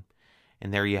Jachin,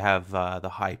 and there you have the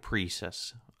high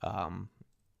priestess.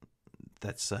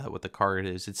 That's what the card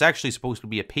is. It's actually supposed to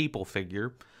be a papal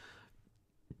figure.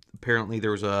 Apparently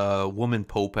there was a woman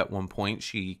pope at one point.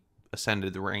 She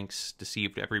ascended the ranks,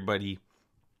 deceived everybody.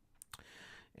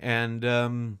 And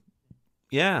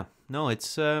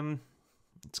it's kind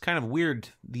of weird.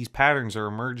 These patterns are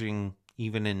emerging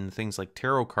even in things like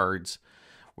tarot cards,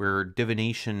 where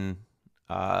divination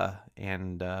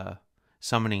and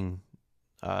summoning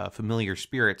familiar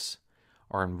spirits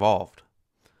are involved.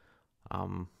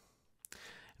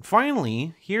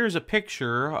 Finally, here's a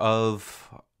picture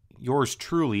of, yours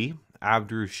truly,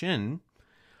 Abd-ru-shin,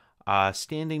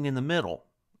 standing in the middle.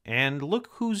 And look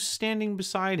who's standing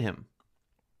beside him.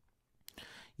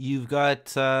 You've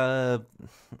got,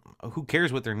 who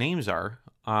cares what their names are?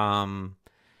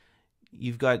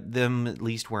 You've got them at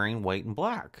least wearing white and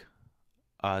black,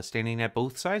 standing at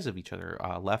both sides of each other,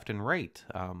 left and right.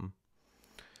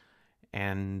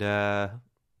 And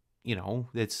you know,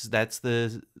 that's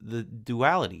the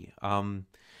duality.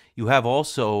 You have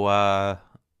also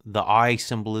the eye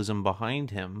symbolism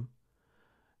behind him.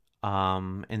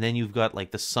 And then you've got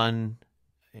like the sun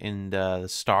and the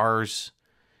stars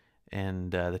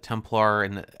and the Templar,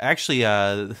 and actually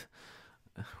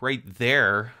right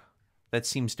there, that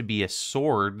seems to be a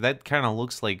sword. That kind of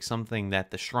looks like something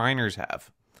that the Shriners have.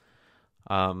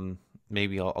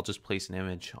 Maybe I'll just place an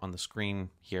image on the screen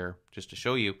here just to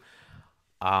show you.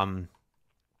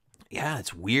 Yeah,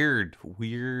 it's weird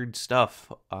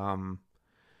stuff.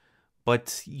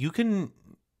 But you can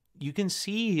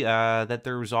see that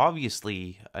there was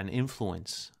obviously an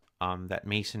influence that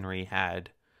Masonry had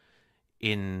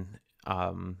in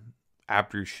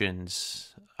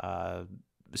Abd-ru-shin's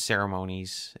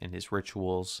ceremonies and his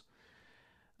rituals,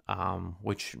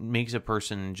 which makes a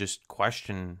person just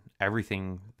question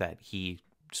everything that he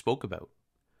spoke about.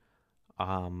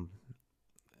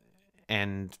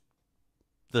 And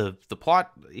the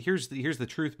plot, here's the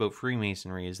truth about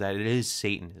Freemasonry, is that it is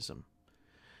Satanism.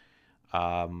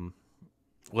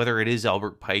 Whether it is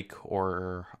Albert Pike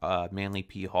or Manly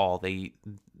P. Hall,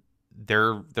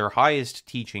 their highest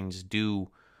teachings do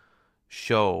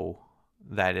show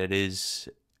that it is,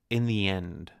 in the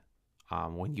end,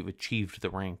 when you've achieved the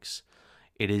ranks,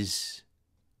 it is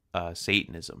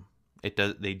Satanism. It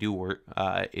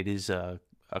is a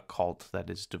cult that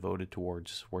is devoted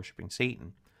towards worshiping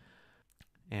Satan.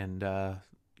 And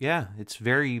yeah, it's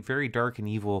very, very dark and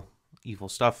evil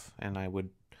stuff, and I would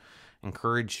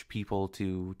encourage people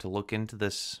to look into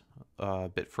this a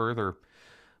bit further.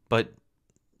 But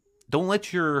don't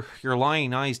let your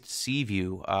lying eyes deceive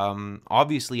you.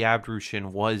 Obviously,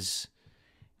 Abd-ru-shin was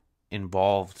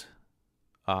involved,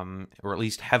 or at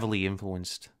least heavily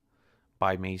influenced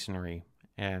by Masonry.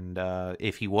 And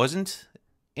if he wasn't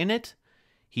in it,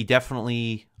 he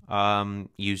definitely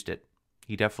used it.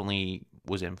 He definitely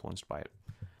was influenced by it.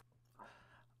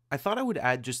 I thought I would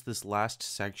add just this last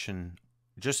section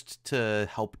just to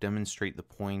help demonstrate the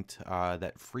point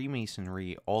that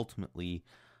Freemasonry ultimately,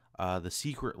 the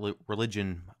secret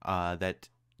religion that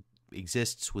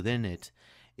exists within it,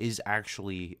 is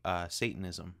actually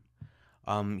Satanism.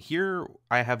 Here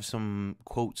I have some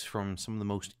quotes from some of the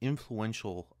most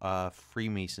influential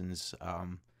Freemasons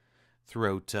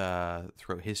throughout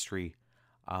history.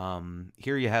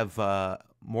 Here you have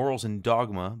Morals and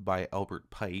Dogma by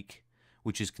Albert Pike,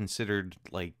 which is considered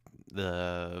like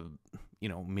the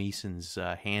Mason's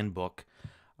handbook.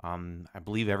 I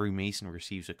believe every Mason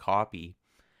receives a copy,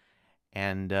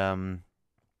 and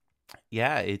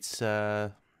yeah, it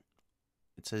says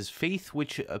faith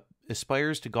which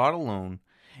aspires to God alone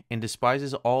and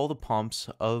despises all the pomps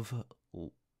of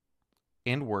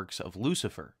and works of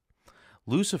Lucifer.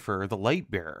 Lucifer, the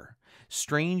light bearer,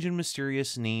 strange and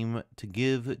mysterious name to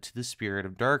give to the spirit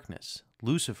of darkness.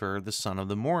 Lucifer, the son of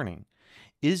the morning.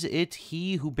 Is it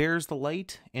he who bears the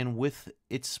light, and with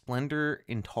its splendor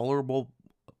intolerable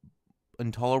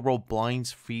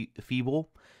blinds feeble,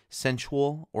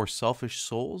 sensual, or selfish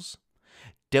souls?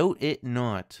 Doubt it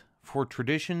not, for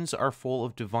traditions are full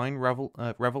of divine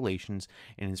revelations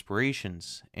and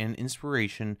inspirations, and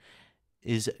inspiration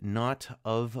is not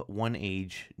of one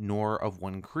age nor of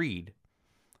one creed.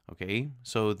 Okay,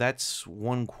 so that's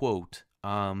one quote.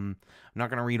 I'm not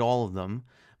going to read all of them,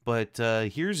 but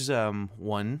here's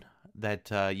one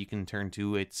that you can turn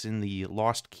to. It's in the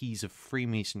Lost Keys of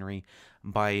Freemasonry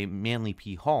by Manly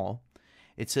P. Hall.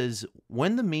 It says,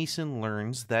 when the Mason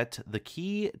learns that the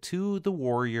key to the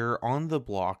warrior on the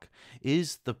block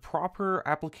is the proper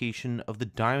application of the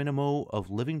dynamo of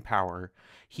living power,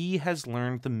 he has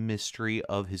learned the mystery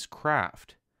of his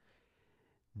craft.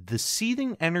 The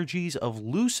seething energies of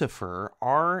Lucifer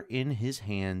are in his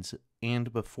hands,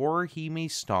 and before he may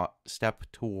step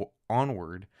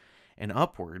onward and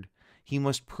upward, he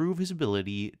must prove his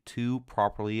ability to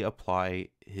properly apply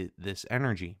this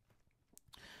energy.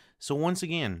 So once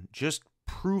again, just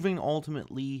proving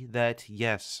ultimately that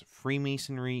yes,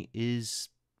 Freemasonry is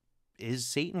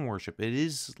Satan worship. It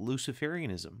is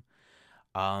Luciferianism.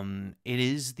 It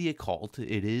is the occult.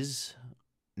 It is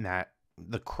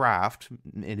the craft.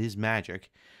 It is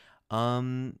magic.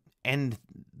 And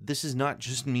this is not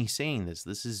just me saying this.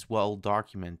 This is well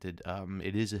documented.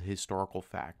 It is a historical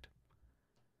fact.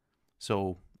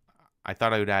 So I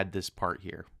thought I would add this part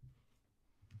here.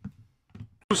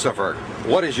 Lucifer,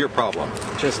 what is your problem?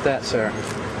 Just that, sir.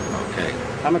 Okay.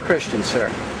 I'm a Christian,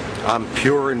 sir. I'm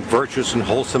pure and virtuous and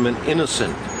wholesome and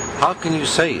innocent. How can you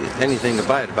say anything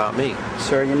about me?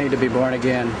 Sir, you need to be born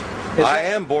again. I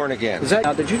am born again.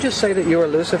 Now, did you just say that you are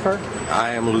Lucifer?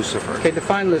 I am Lucifer. Okay,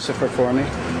 define Lucifer for me.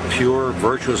 Pure,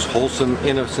 virtuous, wholesome,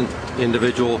 innocent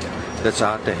individual that's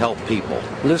out to help people.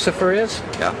 Lucifer is?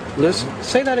 Yeah.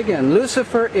 Say that again.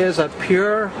 Lucifer is a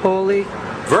pure, holy...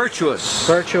 Virtuous.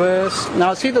 Virtuous.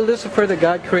 Now, is he the Lucifer that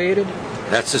God created?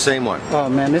 That's the same one. Oh,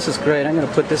 man, this is great. I'm going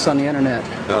to put this on the internet.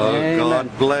 Oh, Amen.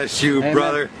 God bless you, Amen.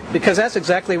 brother. Because that's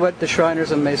exactly what the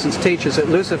Shriners and Masons teach, is that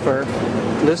Lucifer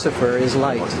is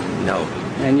light. No.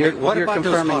 And you're, what you're about those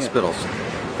confirming hospitals?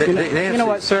 You know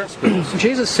what, sir?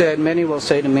 Jesus said, many will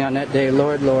say to me on that day,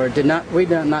 Lord, Lord, did we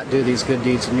not do these good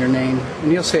deeds in your name?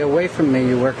 And you'll say, away from me,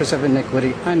 you workers of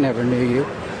iniquity. I never knew you.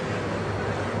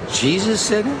 Jesus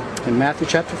said it? In Matthew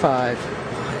chapter 5.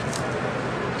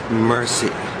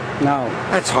 Mercy. No.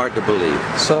 That's hard to believe.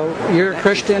 So you're a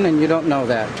Christian and you don't know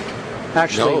that.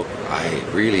 Actually, no, I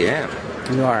really am.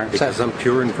 You are. Because I'm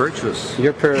pure and virtuous.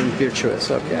 You're pure and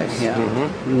virtuous, okay. Yeah.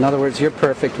 Mm-hmm. In other words, you're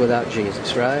perfect without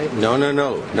Jesus, right? No.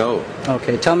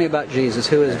 Okay, tell me about Jesus.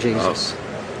 Who is Jesus?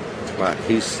 Well,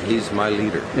 he's my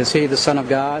leader. Is he the Son of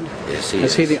God? Yes, he is.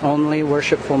 Is he the only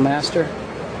worshipful master?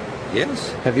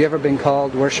 Yes. Have you ever been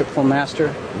called worshipful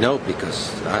master? No, because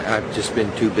I've just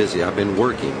been too busy. I've been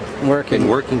working. Been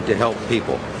working to help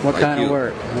people. What like kind you. of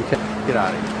work? Okay. Get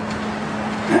out of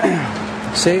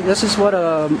here. See, this is what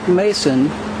a Mason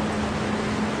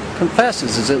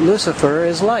confesses, is that Lucifer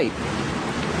is light.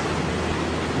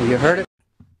 You heard it?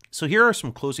 So here are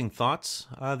some closing thoughts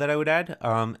that I would add.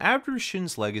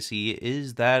 Abd-ru-shin's legacy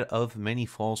is that of many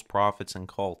false prophets and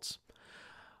cults.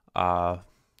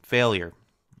 Failure.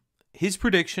 His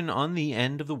prediction on the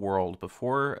end of the world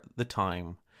before the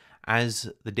time,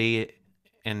 as the day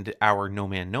and hour no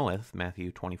man knoweth, Matthew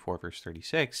 24, verse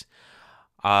 36,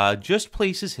 just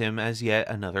places him as yet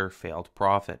another failed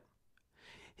prophet.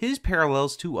 His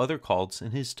parallels to other cults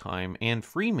in his time and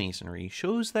Freemasonry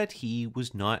shows that he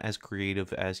was not as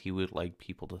creative as he would like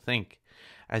people to think,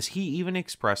 as he even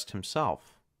expressed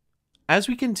himself. As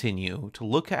we continue to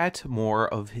look at more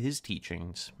of his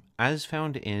teachings, as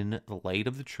found in the light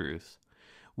of the truth,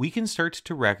 we can start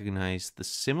to recognize the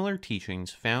similar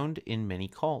teachings found in many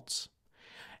cults,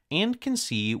 and can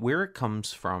see where it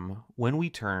comes from when we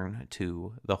turn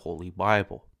to the Holy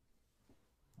Bible.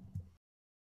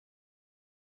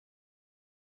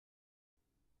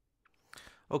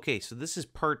 Okay, so this is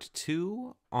part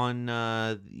 2 on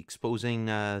exposing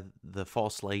the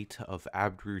false light of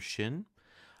Abd-ru-shin.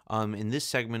 In this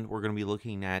segment, we're going to be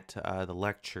looking at the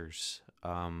lectures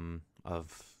of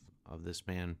this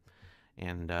man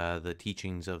and the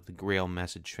teachings of the Grail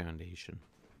Message Foundation.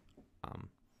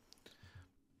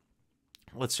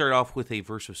 Let's start off with a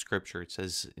verse of Scripture. It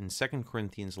says in 2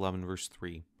 Corinthians 11, verse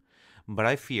 3, "But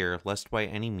I fear, lest by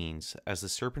any means, as the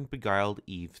serpent beguiled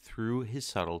Eve through his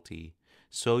subtlety,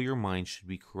 so your mind should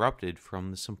be corrupted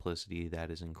from the simplicity that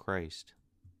is in Christ."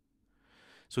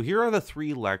 So here are the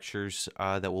 3 lectures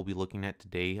that we'll be looking at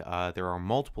today. There are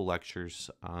multiple lectures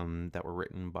that were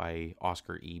written by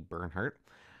Oskar E. Bernhardt.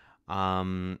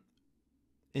 In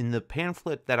the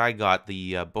pamphlet that I got,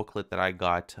 the booklet that I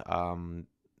got,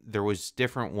 there was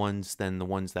different ones than the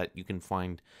ones that you can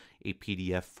find a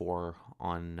PDF for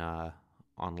on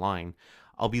online.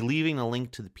 I'll be leaving a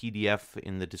link to the PDF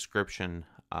in the description,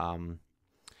 and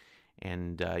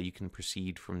you can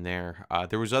proceed from there.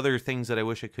 There was other things that I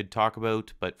wish I could talk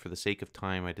about, but for the sake of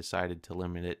time, I decided to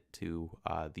limit it to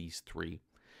these 3.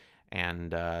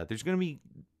 And there's going to be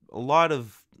a lot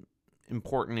of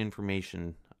important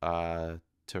information to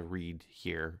read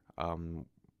here.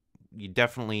 You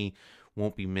definitely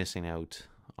won't be missing out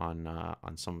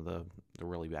on some of the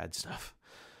really bad stuff.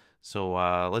 So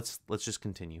let's just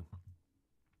continue.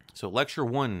 So lecture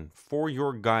 1, for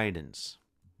your guidance.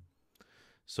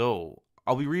 So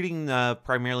I'll be reading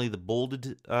primarily the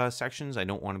bolded sections. I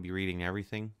don't want to be reading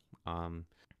everything. I'm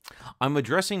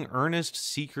addressing earnest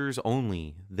seekers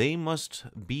only. They must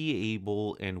be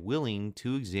able and willing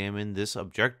to examine this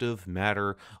objective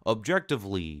matter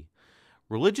objectively.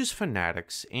 Religious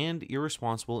fanatics and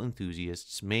irresponsible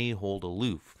enthusiasts may hold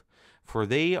aloof, for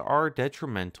they are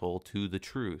detrimental to the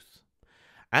truth.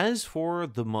 As for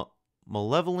the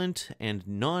malevolent and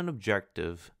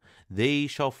non-objective, they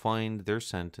shall find their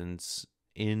sentence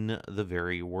in the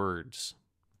very words.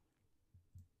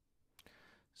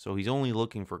 So he's only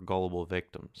looking for gullible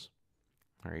victims.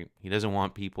 All right? He doesn't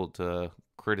want people to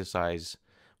criticize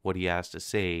what he has to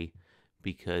say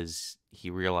because he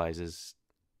realizes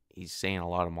he's saying a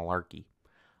lot of malarkey.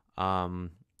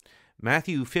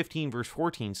 Matthew 15 verse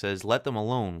 14 says, "Let them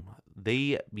alone.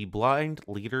 They be blind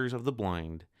leaders of the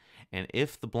blind. And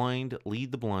if the blind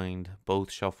lead the blind,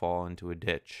 both shall fall into a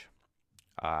ditch."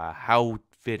 How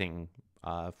fitting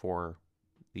for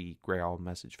the Grail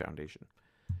Message Foundation.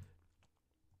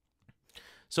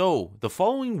 So, the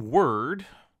following word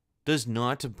does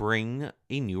not bring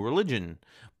a new religion,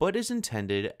 but is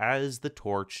intended as the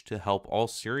torch to help all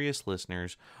serious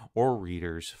listeners or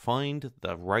readers find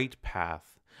the right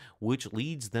path, which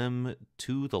leads them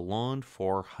to the longed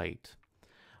for height.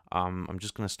 I'm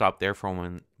just going to stop there for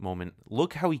a moment.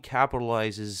 Look how he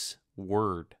capitalizes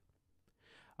word.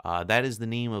 That is the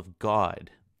name of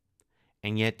God,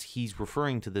 and yet he's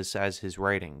referring to this as his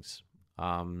writings.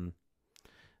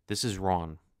 This is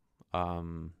wrong,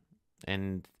 and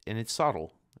it's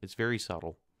subtle. It's very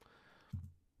subtle.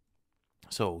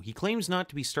 So he claims not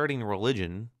to be starting a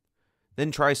religion,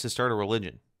 then tries to start a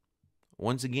religion.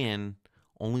 Once again,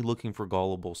 only looking for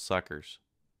gullible suckers.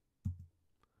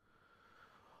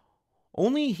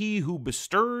 Only he who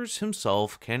bestirs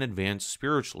himself can advance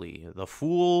spiritually. The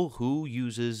fool who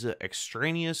uses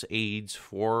extraneous aids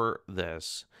for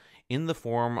this, in the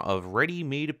form of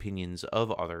ready-made opinions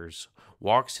of others,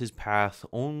 walks his path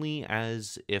only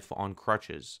as if on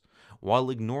crutches, while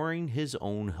ignoring his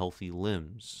own healthy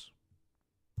limbs.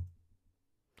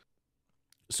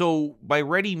 So, by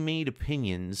ready-made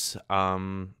opinions,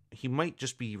 he might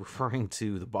just be referring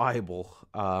to the Bible,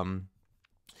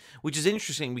 which is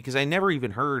interesting because I never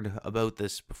even heard about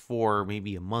this before,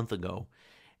 maybe a month ago.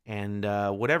 And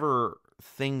whatever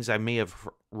things I may have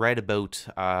read about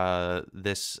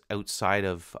this outside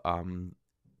of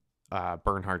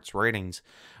Bernhardt's writings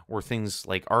were things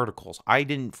like articles. I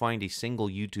didn't find a single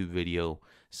YouTube video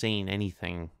saying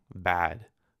anything bad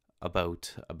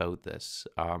about this.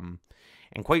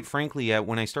 And quite frankly,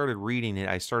 when I started reading it,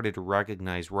 I started to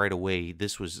recognize right away there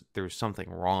was something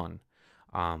wrong.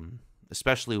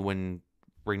 Especially when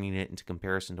bringing it into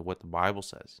comparison to what the Bible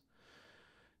says.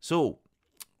 So,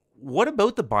 what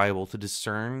about the Bible to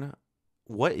discern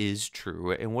what is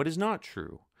true and what is not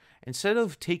true? Instead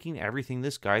of taking everything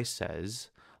this guy says,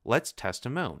 let's test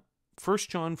him out. 1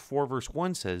 John 4 verse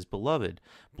 1 says, "Beloved,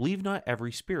 believe not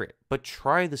every spirit, but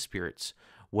try the spirits,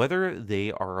 whether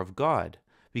they are of God,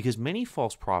 because many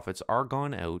false prophets are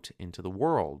gone out into the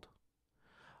world."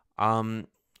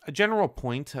 A general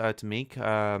point to make,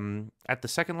 at the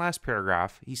second last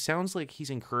paragraph, he sounds like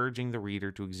he's encouraging the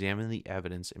reader to examine the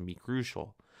evidence and be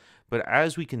crucial. But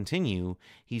as we continue,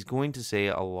 he's going to say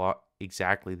a lot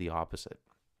exactly the opposite.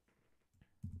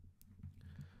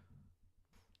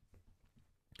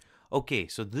 Okay,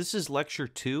 so this is lecture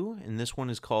 2, and this one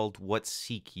is called "What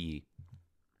Seek Ye?"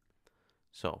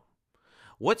 So,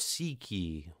 what seek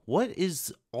ye? What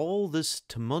is all this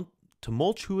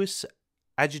tumultuous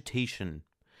agitation?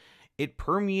 It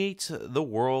permeates the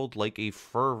world like a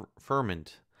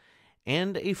ferment,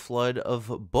 and a flood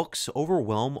of books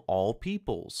overwhelm all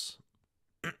peoples.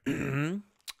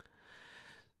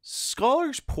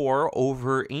 Scholars pore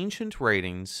over ancient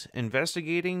writings,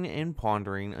 investigating and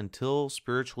pondering until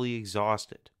spiritually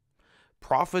exhausted.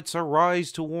 Prophets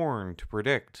arise to warn, to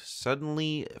predict.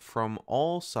 Suddenly, from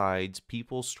all sides,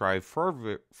 people strive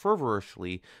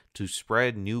fervorously to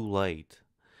spread new light.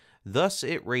 Thus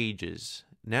it rages,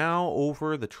 now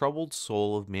over the troubled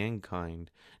soul of mankind,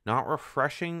 not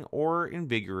refreshing or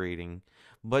invigorating,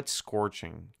 but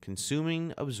scorching,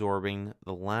 consuming, absorbing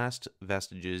the last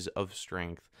vestiges of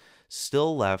strength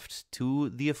still left to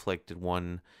the afflicted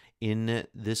one in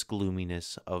this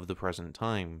gloominess of the present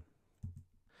time.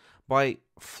 By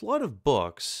flood of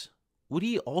books, would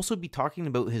he also be talking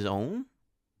about his own?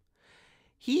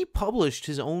 He published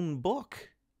his own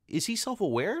book. Is he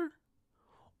self-aware?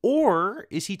 Or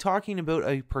is he talking about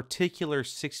a particular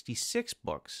 66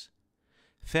 books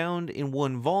found in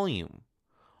one volume,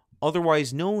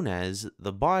 otherwise known as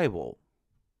the Bible,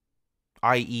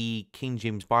 i.e. King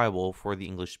James Bible for the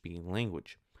English-speaking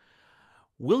language?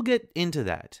 We'll get into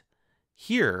that.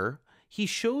 Here, he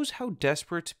shows how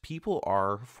desperate people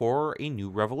are for a new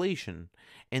revelation,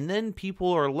 and then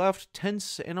people are left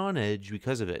tense and on edge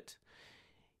because of it.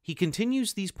 He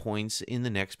continues these points in the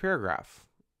next paragraph.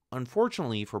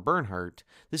 Unfortunately for Bernhardt,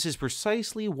 this is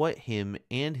precisely what him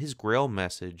and his Grail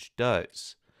message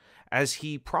does. As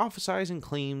he prophesies and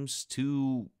claims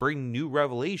to bring new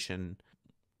revelation,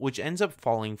 which ends up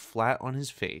falling flat on his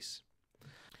face.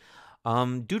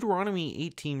 Deuteronomy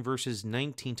 18 verses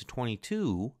 19 to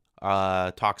 22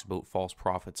 talks about false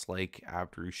prophets like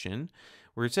Abd-ru-shin,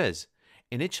 where it says,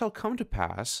 "And it shall come to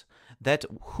pass that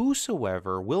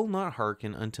whosoever will not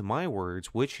hearken unto my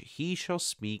words which he shall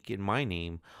speak in my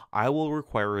name, I will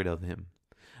require it of him.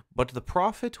 But the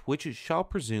prophet which shall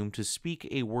presume to speak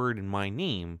a word in my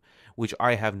name, which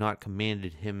I have not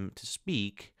commanded him to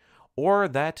speak, or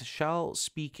that shall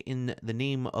speak in the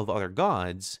name of other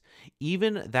gods,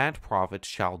 even that prophet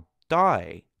shall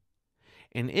die.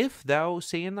 And if thou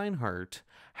say in thine heart,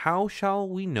 how shall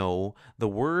we know the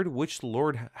word which the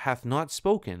Lord hath not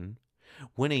spoken?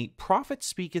 When a prophet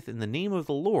speaketh in the name of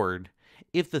the Lord,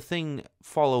 if the thing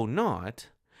follow not,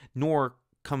 nor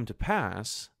come to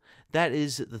pass, that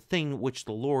is the thing which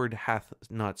the Lord hath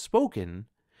not spoken,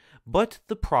 but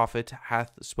the prophet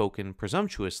hath spoken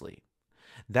presumptuously.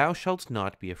 Thou shalt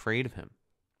not be afraid of him.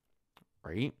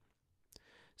 Right?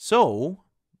 So,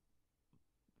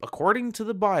 according to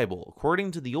the Bible,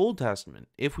 according to the Old Testament,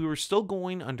 if we were still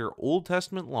going under Old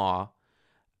Testament law,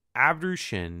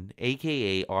 Abd-ru-shin,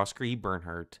 a.k.a. Oskar E.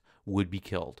 Bernhardt, would be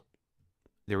killed.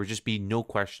 There would just be no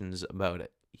questions about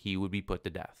it. He would be put to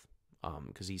death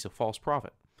because he's a false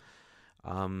prophet.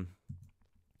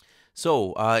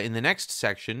 So, in the next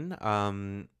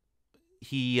section,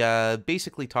 he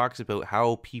basically talks about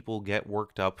how people get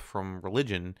worked up from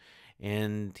religion,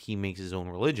 and he makes his own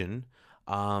religion.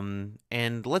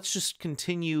 And let's just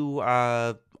continue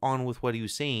on with what he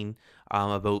was saying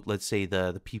about, let's say,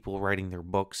 the people writing their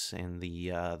books and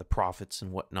the prophets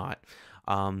and whatnot.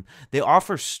 They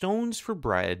offer stones for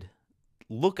bread.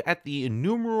 Look at the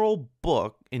innumerable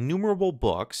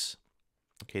books.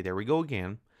 Okay, there we go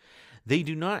again. They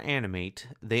do not animate,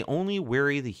 they only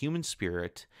weary the human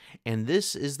spirit, and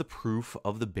this is the proof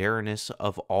of the barrenness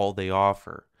of all they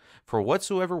offer. For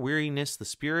whatsoever weariness the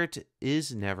spirit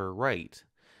is never right.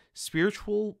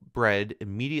 Spiritual bread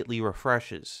immediately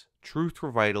refreshes, truth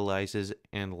revitalizes,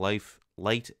 and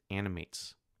light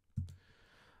animates.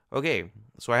 Okay,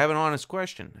 so I have an honest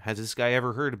question. Has this guy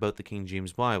ever heard about the King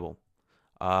James Bible?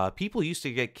 People used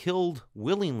to get killed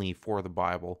willingly for the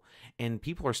Bible, and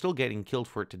people are still getting killed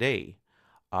for it today.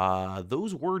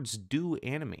 Those words do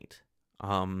animate.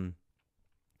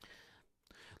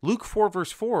 Luke 4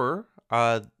 verse 4,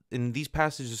 and these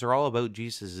passages are all about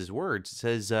Jesus' words. It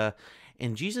says,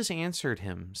 and Jesus answered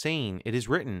him, saying, it is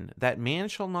written, that man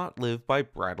shall not live by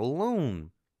bread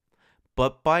alone,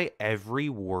 but by every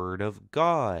word of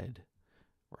God.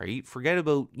 Right? Forget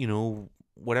about,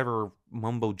 whatever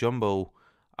mumbo-jumbo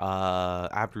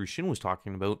Abd-ru-shin was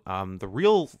talking about. The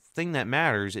real thing that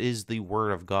matters is the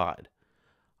word of God.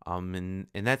 And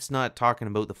that's not talking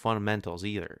about the fundamentals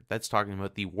either. That's talking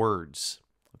about the words.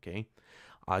 Okay?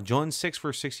 John 6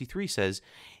 verse 63 says,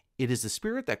 it is the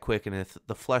spirit that quickeneth,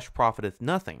 the flesh profiteth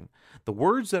nothing. The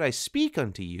words that I speak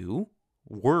unto you,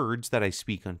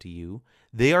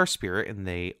 they are spirit and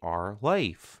they are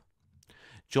life.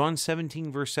 John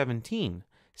 17 verse 17,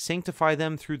 sanctify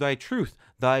them through thy truth.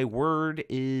 Thy word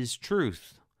is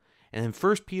truth. And then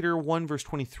 1 Peter 1 verse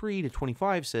 23 to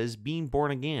 25 says, being born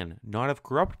again, not of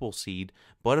corruptible seed,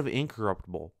 but of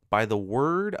incorruptible, by the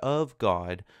word of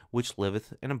God, which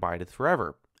liveth and abideth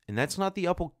forever. And that's not the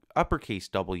uppercase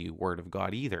W word of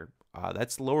God either.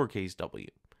 That's lowercase w.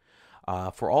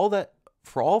 For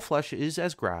all flesh is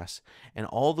as grass, and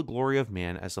all the glory of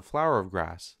man as the flower of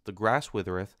grass. The grass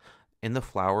withereth, and the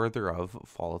flower thereof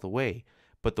falleth away.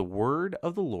 But the word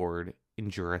of the Lord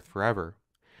endureth forever.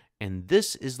 And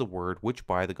this is the word which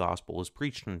by the gospel is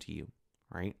preached unto you.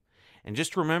 Right? And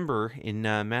just remember, in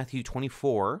Matthew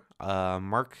 24,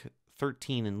 Mark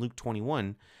 13, and Luke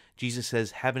 21, Jesus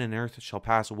says, heaven and earth shall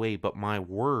pass away, but my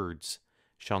words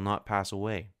shall not pass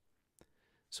away.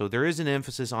 So there is an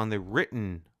emphasis on the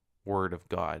written word of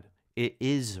God. It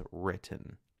is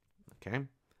written. Okay?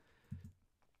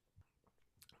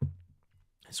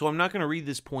 So I'm not going to read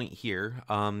this point here.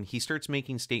 He starts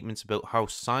making statements about how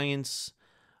science,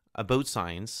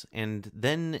 and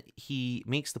then he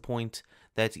makes the point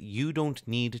that you don't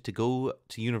need to go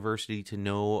to university to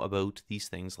know about these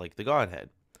things like the Godhead.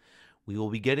 We will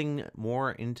be getting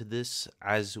more into this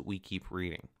as we keep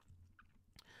reading.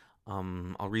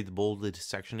 I'll read the bolded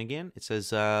section again. It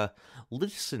says,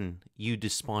 listen, you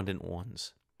despondent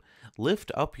ones.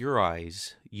 Lift up your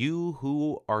eyes, you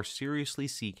who are seriously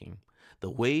seeking. The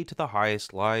way to the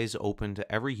highest lies open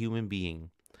to every human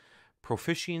being.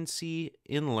 Proficiency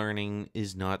in learning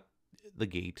is not the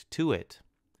gate to it.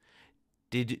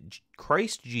 Did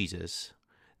Christ Jesus,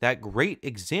 that great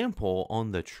example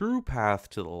on the true path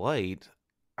to the light,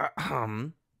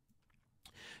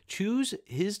 choose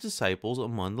his disciples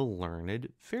among the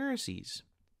learned Pharisees?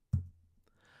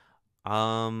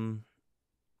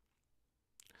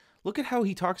 Look at how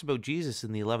he talks about Jesus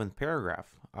in the 11th paragraph,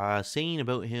 saying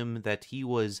about him that he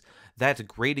was that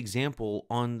great example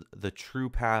on the true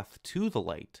path to the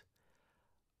light.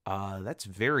 That's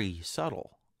very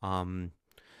subtle.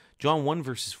 John 1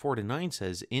 verses 4 to 9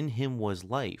 says, "In him was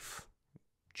life,"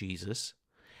 Jesus,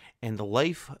 "and the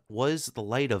life was the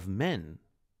light of men.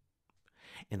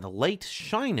 And the light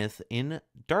shineth in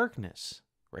darkness,"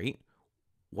 right?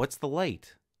 What's the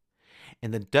light?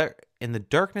 "And the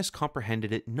darkness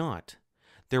comprehended it not.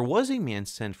 There was a man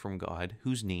sent from God,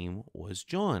 whose name was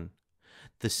John.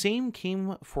 The same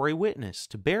came for a witness,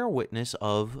 to bear witness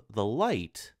of the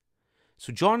light."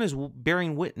 So John is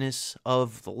bearing witness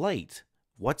of the light.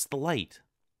 What's the light?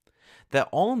 "That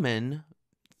all men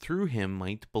through him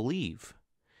might believe.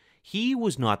 He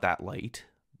was not that light,"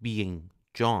 being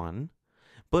John,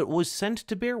 "but was sent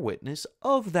to bear witness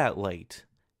of that light,"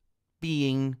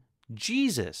 being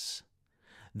Jesus.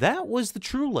 "That was the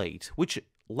true light, which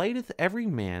lighteth every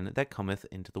man that cometh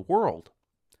into the world."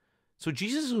 So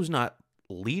Jesus was not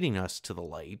leading us to the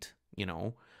light,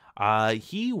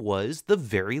 he was the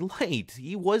very light.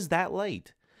 He was that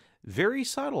light. Very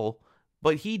subtle,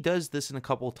 but he does this in a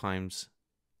couple times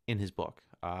in his book.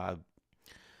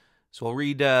 So I'll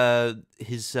read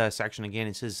his section again.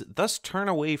 It says, "Thus turn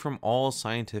away from all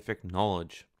scientific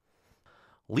knowledge.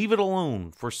 Leave it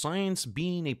alone, for science,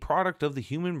 being a product of the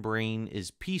human brain,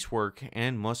 is piecework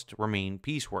and must remain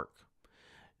piecework.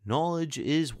 Knowledge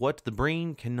is what the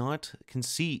brain can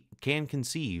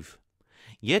conceive.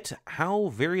 Yet how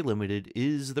very limited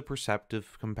is the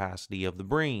perceptive capacity of the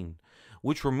brain,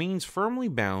 which remains firmly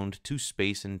bound to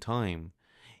space and time.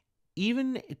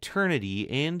 Even eternity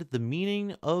and the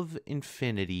meaning of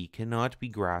infinity cannot be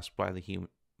grasped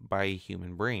by a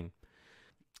human brain.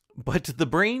 But the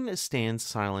brain stands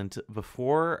silent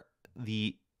before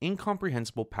the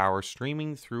incomprehensible power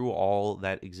streaming through all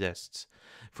that exists,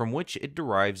 from which it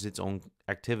derives its own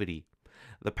activity.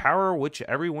 The power which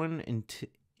everyone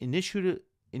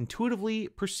intuitively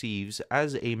perceives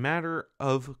as a matter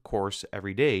of course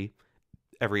every day,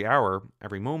 every hour,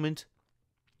 every moment,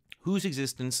 whose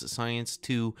existence science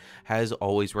too has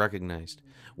always recognized.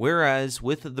 Whereas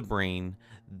with the brain,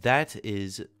 that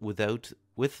is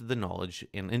with the knowledge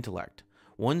and intellect,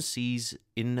 one sees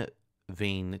in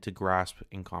vain to grasp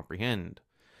and comprehend.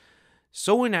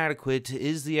 So inadequate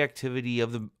is the activity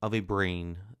of a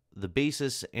brain, the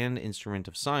basis and instrument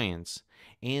of science,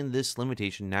 and this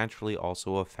limitation naturally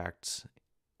also affects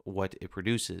what it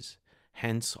produces,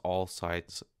 hence all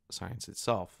science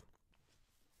itself."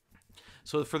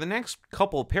 So for the next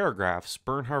couple of paragraphs,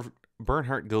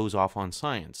 Bernhardt goes off on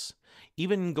science,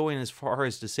 even going as far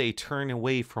as to say, turn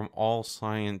away from all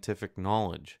scientific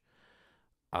knowledge.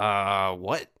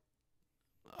 What?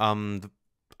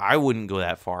 I wouldn't go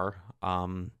that far,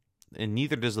 and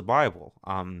neither does the Bible.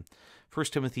 1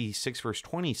 Timothy 6 verse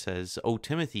 20 says, "O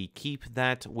Timothy, keep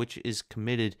that which is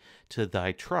committed to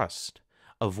thy trust.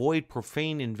 Avoid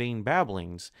profane and vain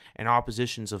babblings, and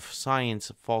oppositions of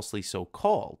science falsely so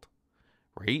called."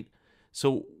 Right?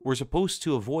 So we're supposed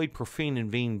to avoid profane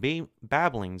and vain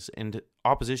babblings and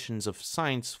oppositions of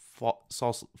science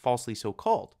falsely so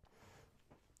called.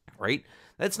 Right?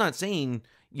 That's not saying,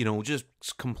 just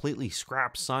completely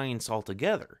scrap science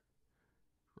altogether.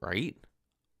 Right?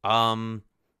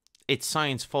 It's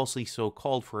science falsely so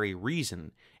called for a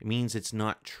reason. It means it's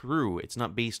not true. It's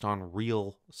not based on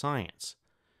real science.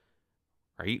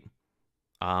 Right?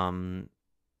 On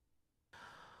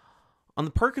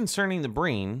the part concerning the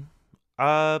brain,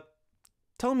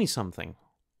 tell me something.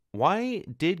 Why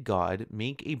did God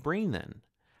make a brain then?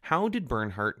 How did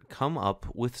Bernhardt come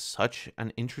up with such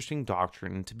an interesting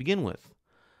doctrine to begin with?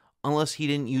 Unless he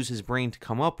didn't use his brain to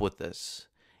come up with this,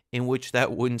 in which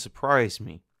that wouldn't surprise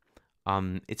me.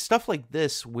 It's stuff like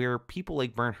this where people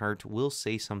like Bernhardt will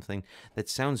say something that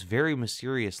sounds very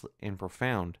mysterious and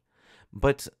profound,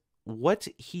 but what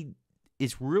he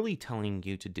is really telling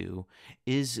you to do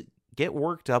is get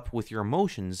worked up with your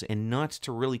emotions and not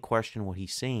to really question what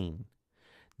he's saying.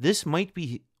 This might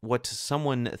be what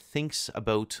someone thinks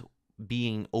about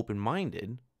being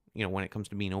open-minded, when it comes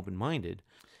to being open-minded.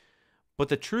 But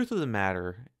the truth of the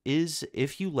matter is,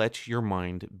 if you let your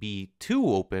mind be too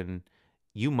open,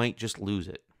 you might just lose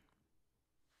it.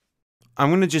 I'm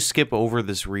going to just skip over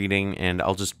this reading and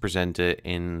I'll just present it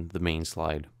in the main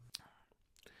slide.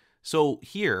 So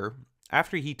here,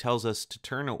 after he tells us to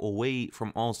turn away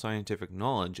from all scientific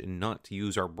knowledge and not to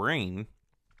use our brain,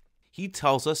 he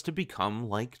tells us to become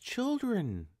like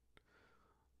children.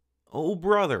 Oh,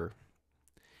 brother.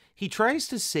 He tries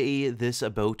to say this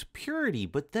about purity,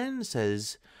 but then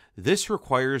says, this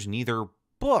requires neither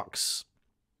books,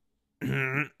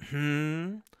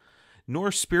 nor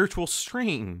spiritual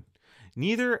strain,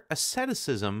 neither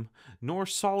asceticism nor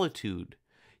solitude.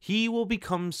 He will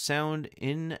become sound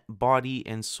in body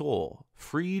and soul,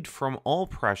 freed from all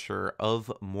pressure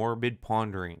of morbid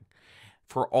pondering,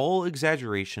 for all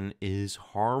exaggeration is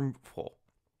harmful.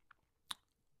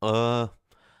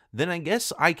 Then I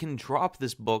guess I can drop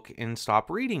this book and stop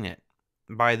reading it.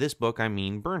 By this book, I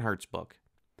mean Bernhardt's book.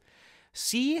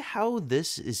 See how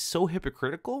this is so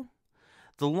hypocritical?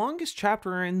 The longest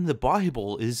chapter in the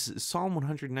Bible is Psalm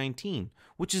 119,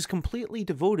 which is completely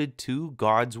devoted to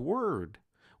God's Word,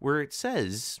 where it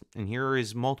says, and here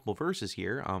is multiple verses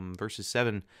here, verses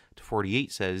 7 to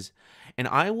 48 says, "And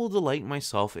I will delight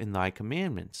myself in thy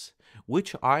commandments,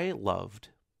 which I loved.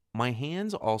 My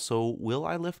hands also will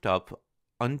I lift up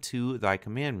unto thy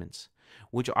commandments,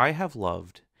 which I have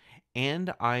loved,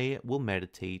 and I will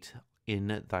meditate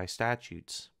in thy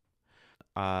statutes."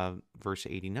 Verse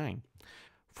 89.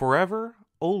 "Forever,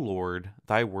 O Lord,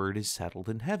 thy word is settled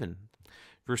in heaven."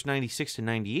 Verse 96 to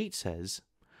 98 says,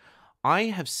 "I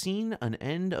have seen an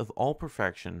end of all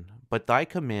perfection, but thy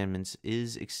commandments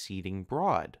is exceeding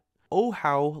broad. O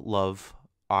how love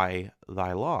I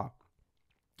thy law!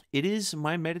 It is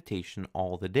my meditation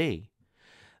all the day.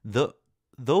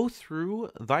 Though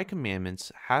through thy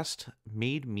commandments hast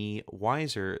made me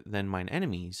wiser than mine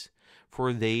enemies,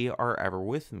 for they are ever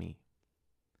with me."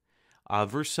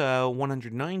 Verse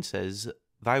 109 says,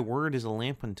 "Thy word is a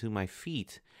lamp unto my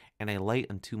feet, and a light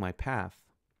unto my path."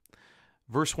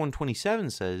 Verse 127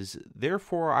 says,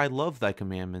 "Therefore I love thy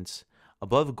commandments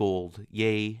above gold,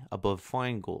 yea, above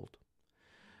fine gold."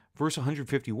 Verse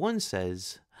 151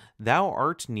 says, "Thou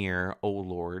art near, O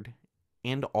Lord,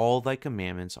 and all thy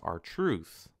commandments are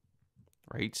truth."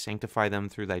 Right? "Sanctify them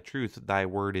through thy truth, thy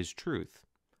word is truth."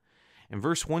 And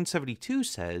verse 172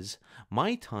 says,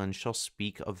 "My tongue shall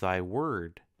speak of thy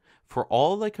word, for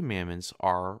all thy commandments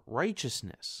are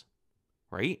righteousness."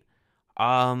 Right?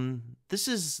 This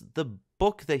is the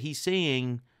book that he's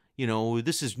saying,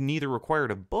 this is neither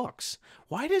required of books.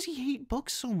 Why does he hate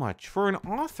books so much? For an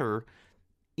author,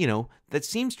 that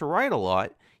seems to write a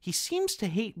lot, he seems to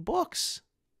hate books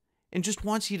and just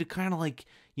wants you to kind of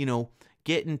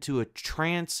get into a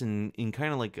trance and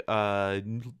kind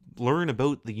of learn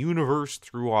about the universe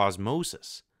through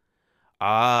osmosis.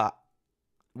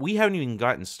 We haven't even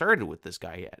gotten started with this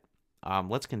guy yet.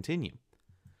 Let's continue.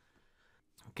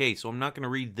 Okay, so I'm not going to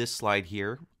read this slide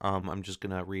here. I'm just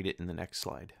going to read it in the next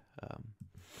slide.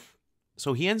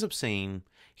 So he ends up saying,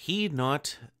 "Heed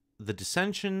not the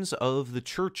dissensions of the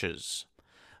churches.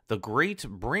 The great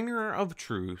bringer of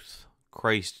truth,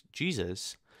 Christ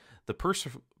Jesus, the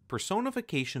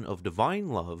personification of divine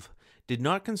love, did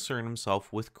not concern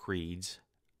himself with creeds.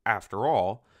 After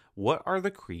all, what are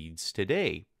the creeds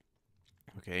today?"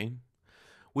 Okay,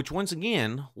 which once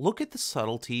again, look at the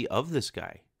subtlety of this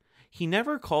guy. He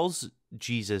never calls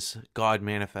Jesus God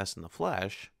manifest in the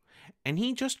flesh, and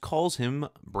he just calls him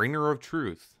bringer of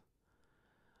truth.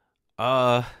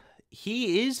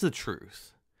 He is the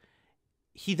truth.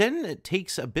 He then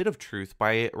takes a bit of truth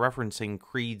by referencing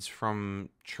creeds from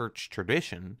church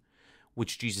tradition,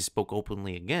 which Jesus spoke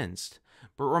openly against.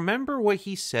 But remember what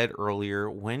he said earlier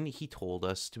when he told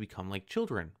us to become like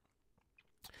children.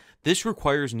 This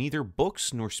requires neither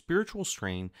books nor spiritual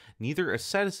strain, neither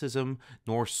asceticism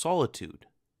nor solitude.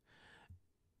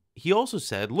 He also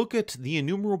said, "Look at the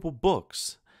innumerable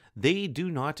books. They do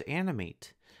not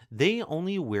animate. They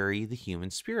only weary the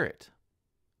human spirit."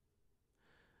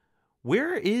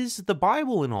 Where is the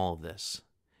Bible in all of this?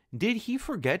 Did he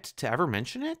forget to ever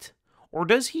mention it? Or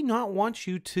does he not want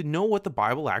you to know what the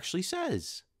Bible actually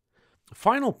says?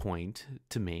 Final point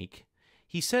to make,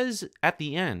 he says at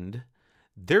the end,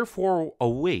 "Therefore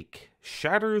awake,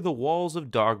 shatter the walls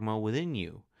of dogma within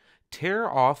you, tear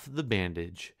off the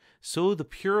bandage, so the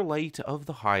pure light of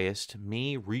the highest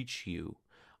may reach you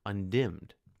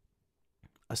undimmed."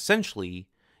 Essentially,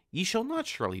 "Ye shall not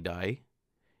surely die,"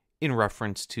 in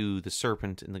reference to the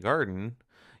serpent in the garden,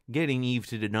 getting Eve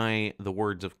to deny the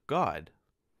words of God.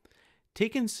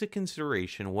 Take into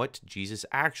consideration what Jesus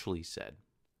actually said.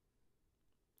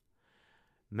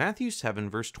 Matthew 7,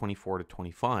 verse 24 to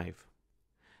 25.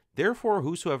 "Therefore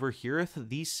whosoever heareth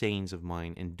these sayings of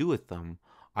mine, and doeth them,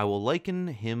 I will liken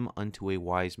him unto a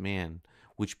wise man,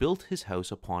 which built his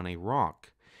house upon a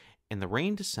rock. And the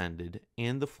rain descended,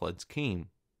 and the floods came.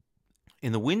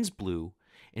 And the winds blew,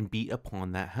 and beat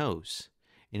upon that house.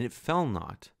 And it fell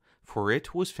not, for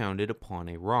it was founded upon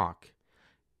a rock.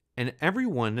 And every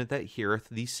one that heareth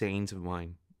these sayings of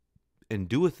mine, and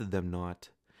doeth them not,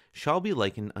 shall be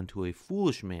likened unto a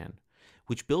foolish man,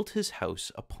 which built his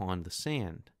house upon the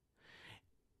sand.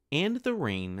 And the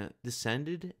rain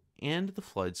descended, and the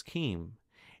floods came,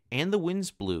 and the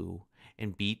winds blew,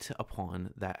 and beat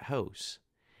upon that house.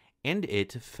 And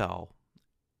it fell,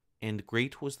 and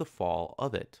great was the fall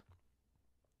of it."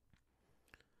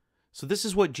 So this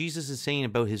is what Jesus is saying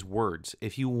about his words.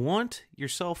 If you want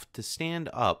yourself to stand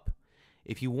up,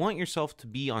 if you want yourself to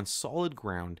be on solid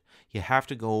ground, you have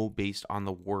to go based on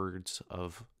the words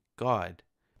of God.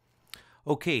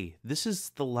 Okay, this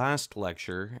is the last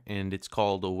lecture, and it's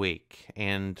called Awake.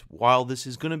 And while this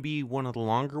is going to be one of the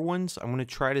longer ones, I'm going to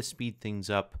try to speed things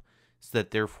up so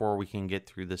that therefore we can get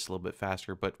through this a little bit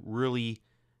faster. But really,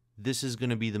 this is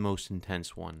going to be the most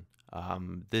intense one.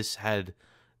 This had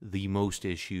the most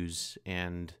issues,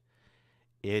 and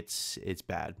it's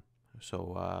bad.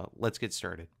 So let's get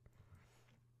started.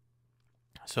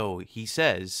 So he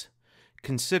says,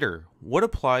 consider what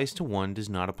applies to one does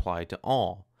not apply to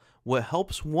all. What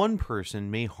helps one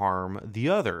person may harm the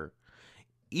other.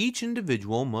 Each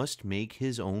individual must make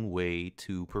his own way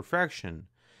to perfection.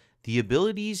 The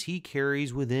abilities he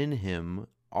carries within him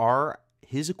are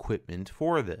his equipment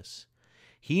for this.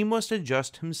 He must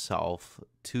adjust himself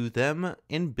to them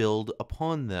and build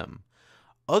upon them.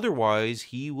 Otherwise,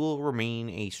 he will remain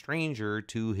a stranger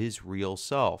to his real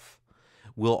self,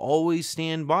 will always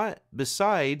stand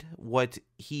beside what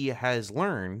he has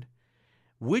learned,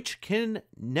 which can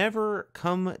never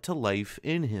come to life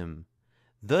in him.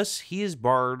 Thus he is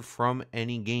barred from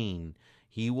any gain.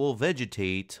 He will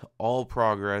vegetate, all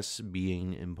progress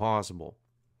being impossible.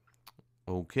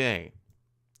 Okay.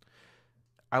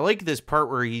 I like this part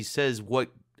where he says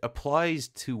what applies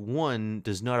to one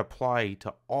does not apply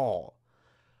to all.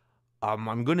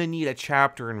 I'm going to need a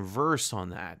chapter and verse on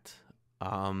that.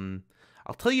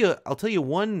 I'll tell you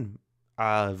one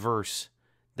verse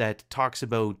that talks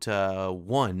about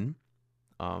one,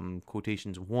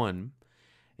 quotations 1.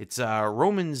 It's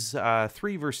Romans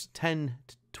 3, verse 10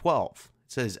 to 12.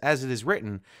 It says, as it is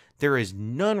written, there is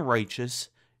none righteous,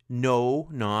 no,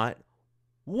 not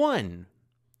one.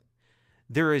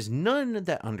 There is none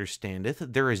that understandeth,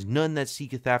 there is none that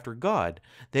seeketh after God.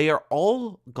 They are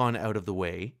all gone out of the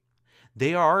way,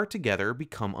 they are together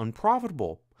become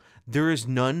unprofitable. There is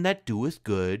none that doeth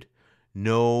good,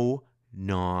 no,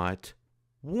 not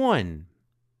one.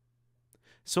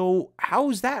 So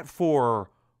how's that for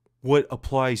what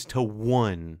applies to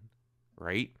one,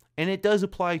 right? And it does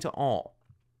apply to all.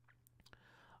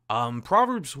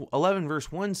 Proverbs 11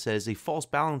 verse 1 says, a false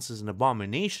balance is an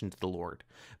abomination to the Lord,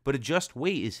 but a just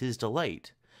weight is his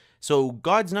delight. So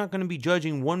God's not going to be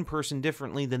judging one person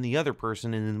differently than the other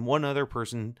person, and then one other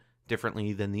person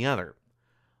differently than the other.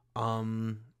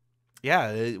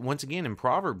 Yeah, once again in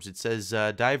Proverbs it says,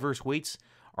 diverse weights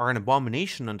are an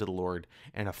abomination unto the Lord,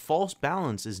 and a false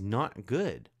balance is not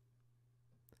good.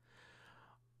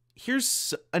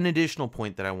 Here's an additional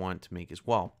point that I want to make as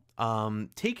well.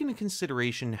 Take into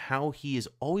consideration how he is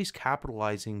always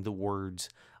capitalizing the words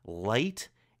light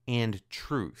and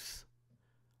truth.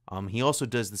 He also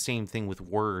does the same thing with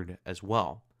word as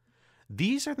well.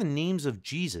 These are the names of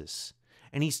Jesus,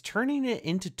 and he's turning it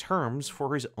into terms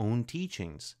for his own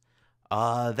teachings.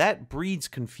 That breeds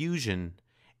confusion,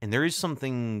 and there is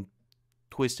something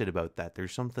twisted about that.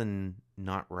 There's something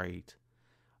not right.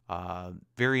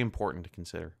 Very important to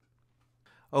consider.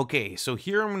 Okay, so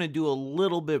here I'm going to do a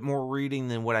little bit more reading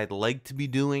than what I'd like to be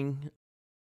doing.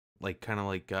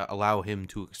 Allow him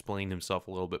to explain himself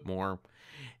a little bit more.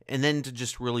 And then to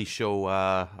just really show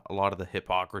a lot of the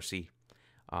hypocrisy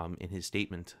in his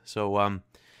statement. So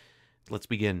let's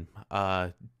begin.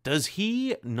 Does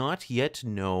he not yet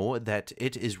know that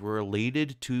it is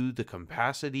related to the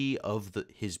capacity of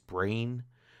his brain,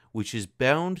 which is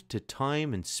bound to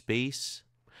time and space?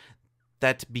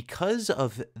 That because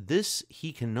of this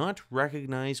he cannot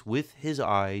recognize with his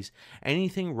eyes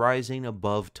anything rising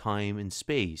above time and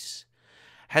space?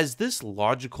 Has this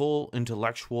logical,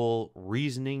 intellectual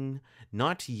reasoning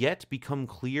not yet become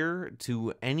clear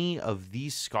to any of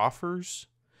these scoffers?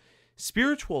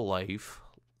 Spiritual life,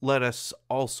 let us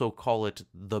also call it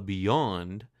the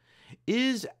beyond,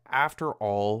 is, after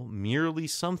all, merely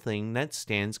something that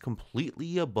stands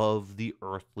completely above the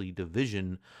earthly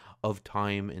division of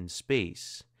time and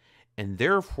space, and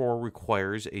therefore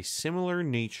requires a similar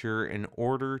nature in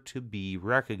order to be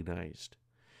recognized.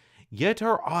 Yet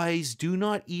our eyes do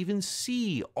not even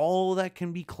see all that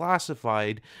can be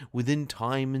classified within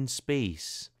time and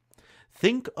space.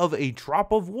 Think of a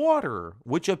drop of water,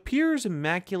 which appears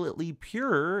immaculately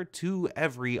pure to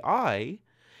every eye,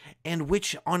 and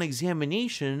which on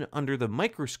examination under the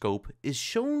microscope is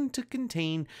shown to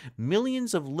contain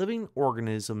millions of living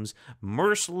organisms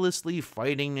mercilessly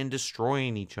fighting and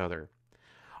destroying each other.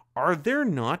 Are there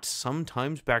not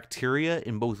sometimes bacteria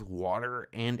in both water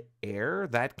and air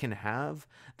that can have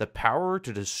the power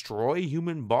to destroy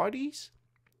human bodies,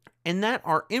 and that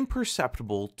are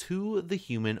imperceptible to the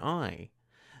human eye?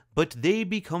 but they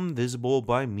become visible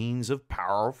by means of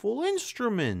powerful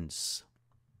instruments.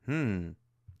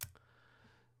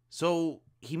 So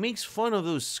he makes fun of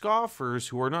those scoffers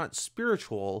who are not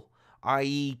spiritual,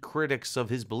 i.e. critics of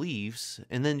his beliefs,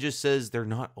 and then just says they're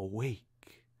not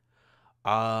awake.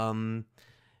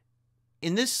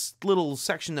 In this little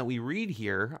section that we read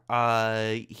here,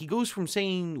 he goes from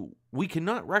saying we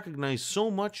cannot recognize so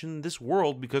much in this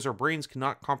world because our brains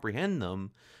cannot comprehend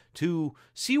them, to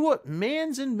see what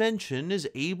man's invention is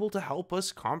able to help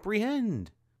us comprehend.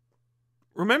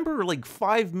 Remember, like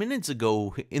 5 minutes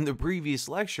ago in the previous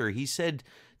lecture, he said,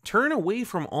 turn away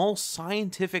from all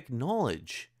scientific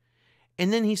knowledge.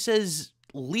 And then he says,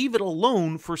 leave it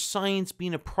alone, for science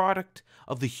being a product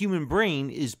of the human brain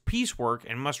is piecework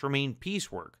and must remain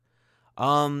piecework.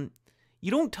 You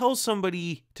don't tell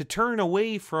somebody to turn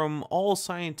away from all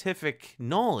scientific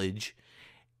knowledge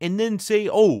and then say,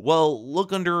 oh, well,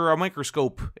 look under a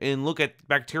microscope and look at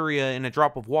bacteria in a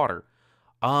drop of water.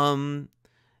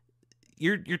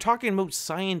 You're talking about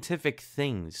scientific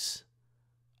things.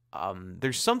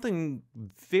 There's something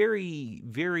very,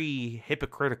 very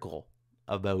hypocritical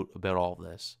about all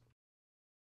this.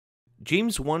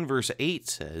 James 1 verse 8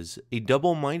 says, a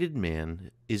double-minded man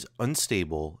is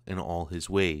unstable in all his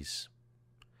ways.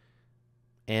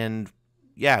 And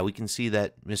yeah, we can see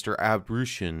that Mr.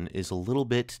 Abd-ru-shin is a little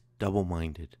bit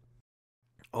double-minded.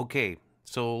 Okay,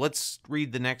 so let's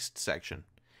read the next section.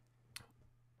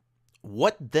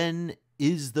 What then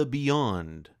is the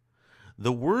beyond?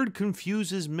 The word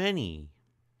confuses many.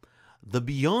 The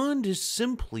beyond is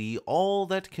simply all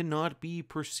that cannot be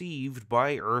perceived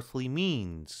by earthly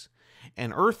means.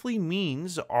 And earthly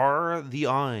means are the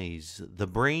eyes, the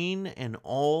brain, and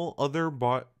all other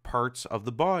parts of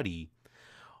the body.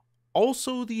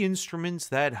 Also the instruments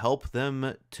that help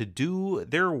them to do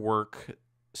their work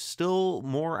still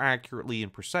more accurately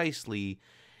and precisely,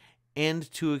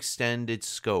 and to extend its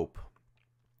scope.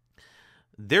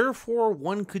 Therefore,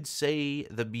 one could say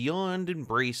the beyond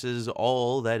embraces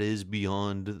all that is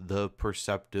beyond the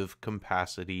perceptive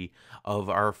capacity of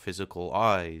our physical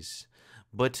eyes.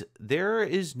 But there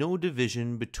is no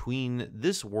division between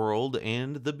this world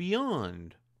and the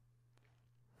beyond.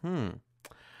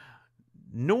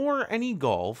 Nor any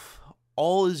gulf,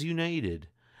 all is united,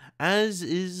 as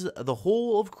is the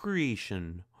whole of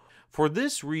creation. For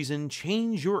this reason,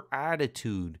 change your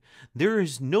attitude. There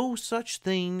is no such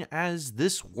thing as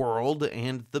this world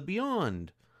and the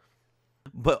beyond,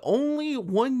 but only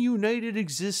one united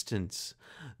existence.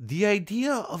 The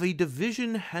idea of a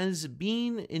division has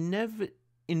been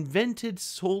invented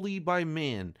solely by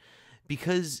man,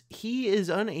 because he is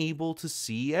unable to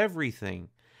see everything,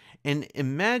 and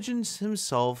imagines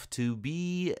himself to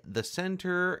be the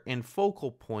center and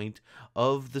focal point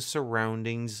of the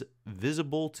surroundings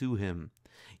visible to him.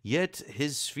 Yet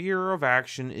his sphere of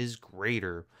action is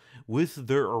greater. With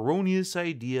the erroneous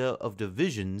idea of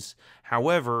divisions,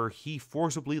 however, he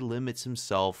forcibly limits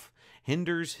himself,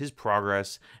 hinders his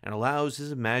progress, and allows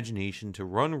his imagination to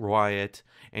run riot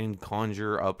and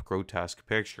conjure up grotesque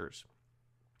pictures.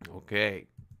 Okay.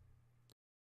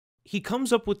 He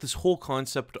comes up with this whole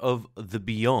concept of the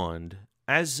beyond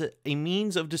as a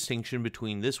means of distinction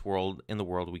between this world and the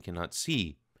world we cannot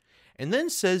see, and then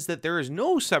says that there is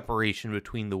no separation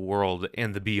between the world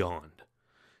and the beyond.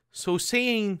 So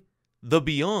saying the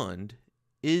beyond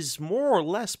is more or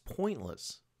less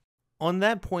pointless. On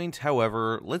that point,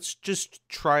 however, let's just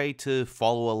try to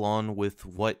follow along with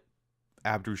what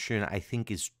Abd-ru-shin, I think,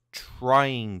 is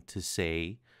trying to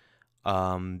say,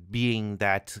 being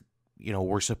that, you know,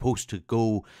 we're supposed to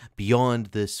go beyond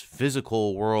this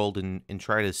physical world and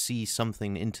try to see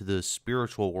something into the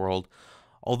spiritual world,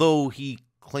 although he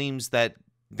claims that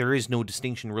there is no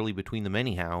distinction really between them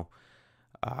anyhow.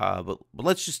 But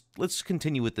let's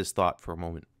continue with this thought for a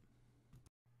moment.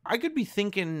 I could be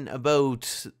thinking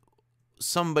about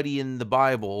somebody in the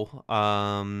Bible,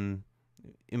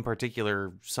 in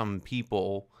particular, some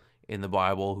people in the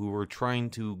Bible who were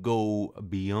trying to go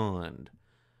beyond.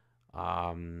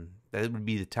 That would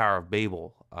be the Tower of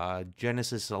Babel.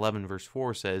 Genesis 11 verse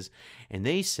 4 says, "And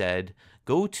they said,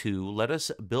 Go to, let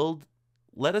us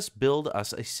build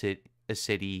us a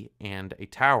city and a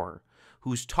tower,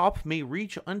 whose top may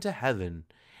reach unto heaven,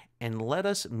 and let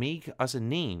us make us a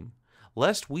name,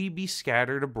 lest we be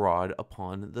scattered abroad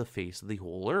upon the face of the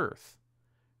whole earth."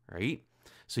 Right?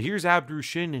 So here's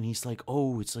Abd-ru-shin, and he's like,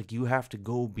 oh, it's like you have to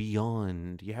go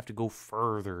beyond. You have to go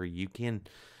further. You can,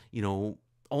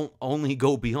 only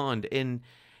go beyond. And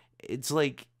it's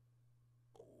like,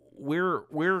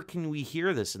 where can we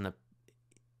hear this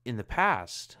in the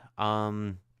past?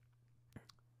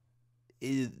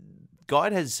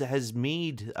 God has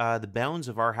made the bounds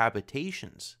of our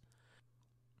habitations.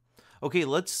 Okay,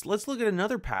 let's look at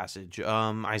another passage,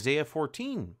 Isaiah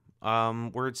 14,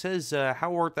 where it says,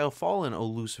 "How art thou fallen, O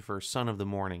Lucifer, son of the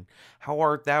morning? How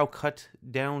art thou cut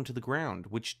down to the ground,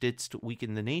 which didst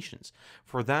weaken the nations?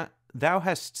 For that thou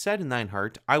hast said in thine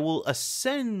heart, I will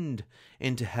ascend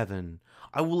into heaven.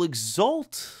 I will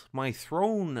exalt my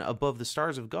throne above the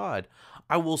stars of God.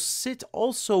 I will sit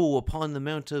also upon the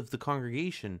mount of the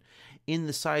congregation in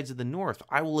the sides of the north.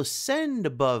 I will ascend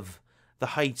above the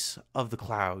heights of the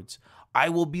clouds. I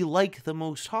will be like the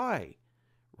Most High,"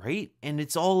 right? And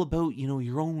it's all about,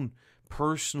 your own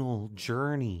personal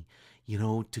journey,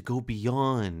 to go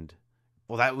beyond.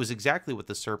 Well, that was exactly what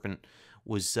the serpent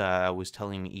was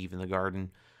telling Eve in the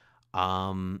garden.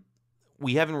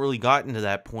 We haven't really gotten to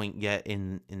that point yet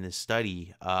in this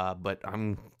study, but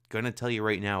I'm going to tell you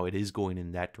right now, it is going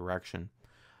in that direction.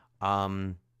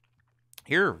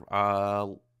 Here,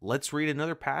 let's read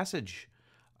another passage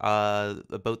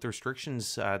about the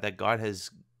restrictions that God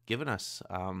has given us.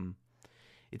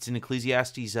 It's in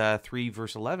Ecclesiastes 3,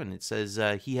 verse 11. It says,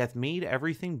 "He hath made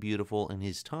everything beautiful in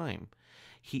his time.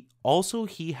 He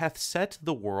hath set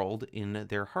the world in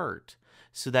their heart,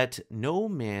 so that no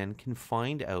man can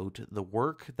find out the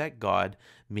work that God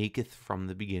maketh from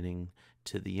the beginning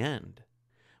to the end."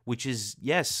 Which is,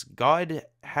 yes, God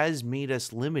has made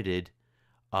us limited,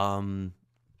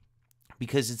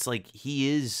 because it's like he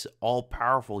is all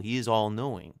powerful, he is all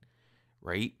knowing,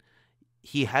 right?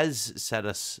 He has set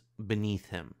us beneath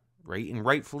him, right? And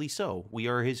rightfully so. We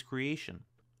are his creation.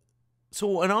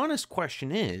 So an honest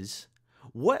question is,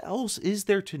 what else is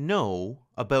there to know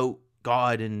about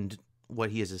God and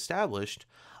what he has established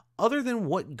other than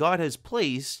what God has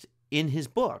placed in his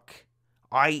book,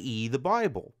 i.e. the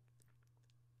Bible?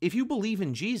 If you believe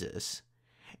in Jesus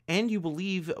and you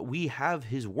believe we have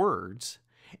his words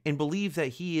and believe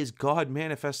that he is God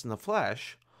manifest in the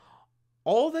flesh,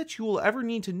 all that you will ever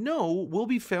need to know will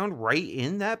be found right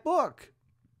in that book.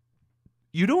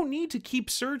 You don't need to keep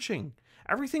searching.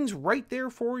 Everything's right there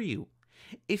for you.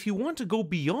 If you want to go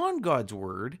beyond God's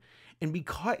word and be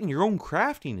caught in your own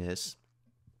craftiness,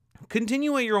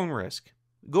 continue at your own risk.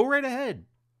 Go right ahead.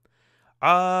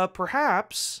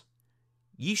 Perhaps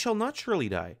ye shall not surely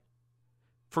die.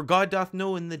 For God doth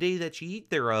know in the day that ye eat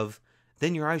thereof,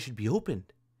 then your eyes should be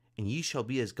opened, and ye shall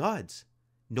be as gods,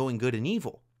 knowing good and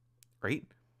evil. Right?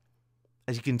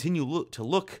 As you continue to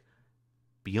look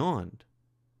beyond.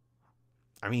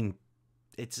 I mean,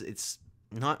 it's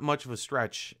not much of a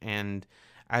stretch, and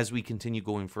as we continue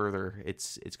going further,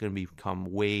 it's going to become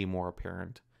way more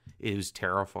apparent. It is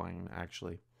terrifying,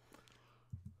 actually.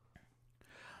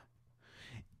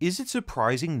 Is it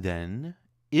surprising then,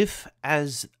 if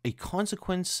as a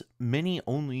consequence many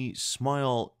only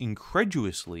smile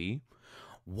incredulously,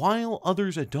 while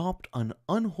others adopt an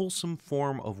unwholesome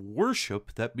form of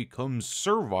worship that becomes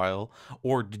servile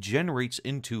or degenerates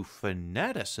into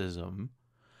fanaticism?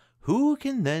 Who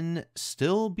can then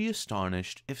still be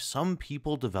astonished if some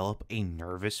people develop a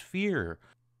nervous fear,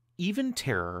 even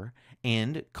terror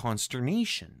and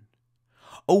consternation?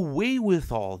 Away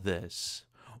with all this!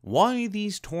 Why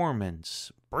these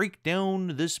torments? Break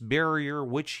down this barrier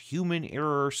which human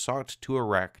error sought to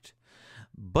erect,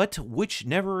 but which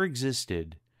never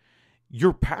existed.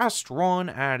 Your past-drawn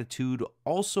attitude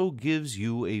also gives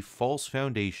you a false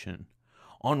foundation,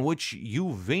 on which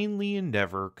you vainly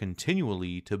endeavor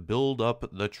continually to build up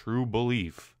the true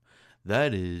belief,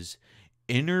 that is,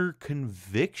 inner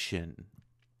conviction.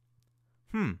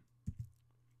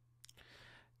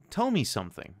 Tell me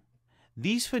something.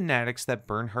 These fanatics that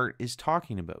Bernhardt is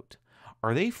talking about,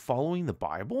 are they following the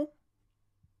Bible?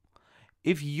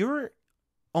 If your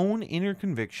own inner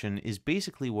conviction is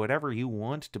basically whatever you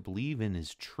want to believe in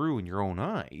is true in your own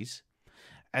eyes,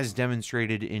 as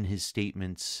demonstrated in his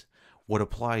statements, what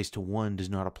applies to one does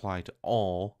not apply to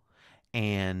all,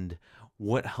 and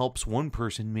what helps one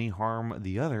person may harm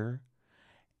the other,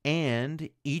 and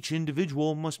each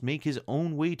individual must make his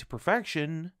own way to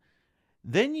perfection,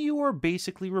 then you are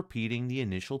basically repeating the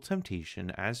initial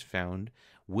temptation as found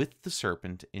with the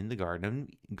serpent in the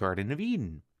Garden of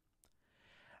Eden.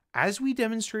 As we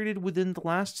demonstrated within the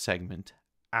last segment,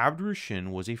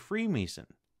 Abd-ru-shin was a Freemason,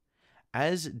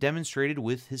 as demonstrated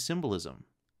with his symbolism.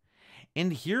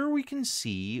 And here we can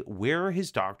see where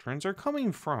his doctrines are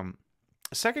coming from.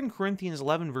 2 Corinthians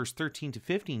 11 verse 13 to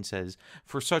 15 says,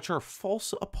 "For such are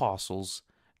false apostles,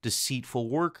 deceitful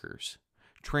workers,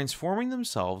 transforming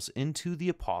themselves into the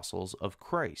apostles of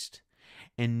Christ.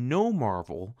 And no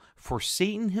marvel, for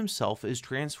Satan himself is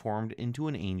transformed into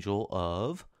an angel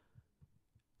of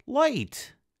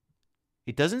light."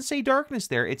 It doesn't say darkness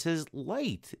there. It says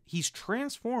light. He's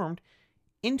transformed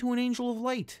into an angel of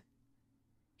light.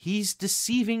 He's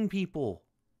deceiving people.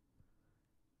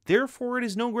 Therefore, it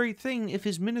is no great thing if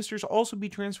his ministers also be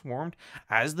transformed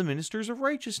as the ministers of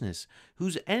righteousness,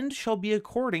 whose end shall be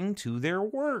according to their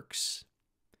works.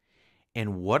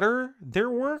 And what are their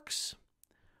works?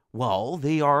 Well,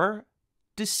 they are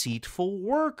deceitful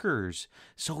workers.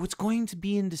 So it's going to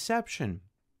be in deception.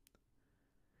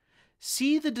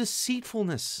 See the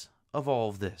deceitfulness of all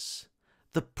of this.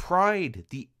 The pride,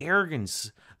 the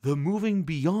arrogance, the moving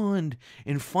beyond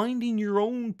and finding your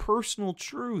own personal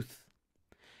truth.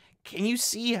 Can you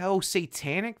see how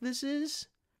satanic this is?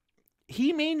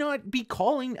 He may not be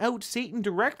calling out Satan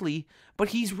directly, but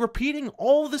he's repeating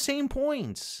all the same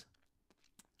points.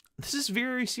 This is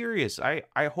very serious. I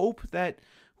hope that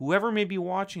whoever may be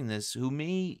watching this, who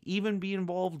may even be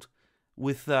involved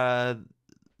with the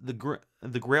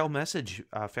Grail Message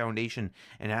Foundation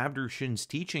and Abd-ru-shin's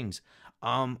teachings,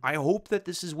 I hope that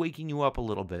this is waking you up a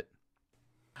little bit.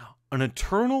 An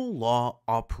eternal law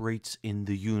operates in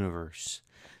the universe,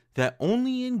 that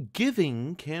only in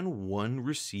giving can one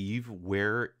receive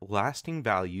where lasting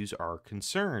values are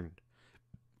concerned.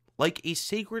 Like a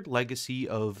sacred legacy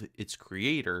of its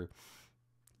creator,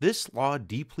 this law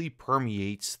deeply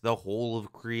permeates the whole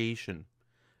of creation.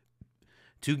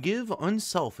 To give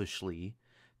unselfishly,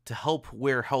 to help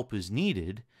where help is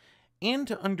needed, and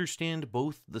to understand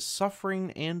both the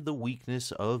suffering and the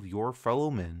weakness of your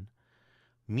fellow men,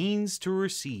 means to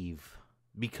receive,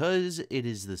 because it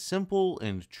is the simple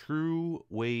and true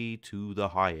way to the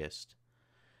highest.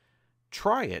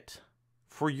 Try it,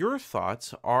 for your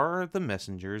thoughts are the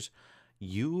messengers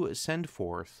you send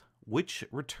forth, which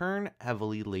return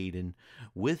heavily laden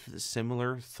with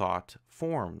similar thought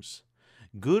forms,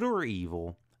 good or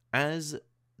evil, as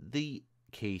the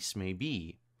case may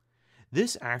be.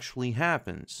 This actually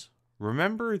happens.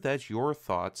 Remember that your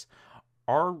thoughts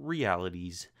are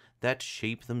realities that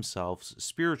shape themselves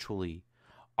spiritually,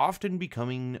 often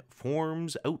becoming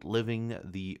forms outliving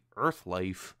the earth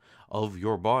life of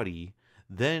your body.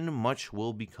 Then much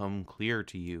will become clear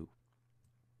to you.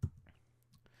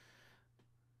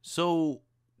 So,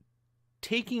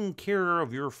 taking care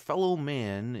of your fellow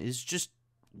man is just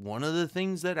one of the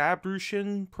things that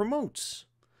Abd-ru-shin promotes.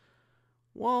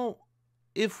 Well,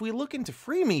 if we look into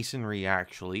Freemasonry,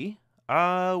 actually,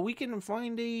 we can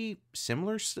find a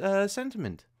similar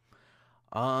sentiment.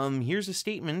 Here's a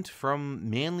statement from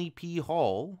Manly P.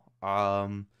 Hall,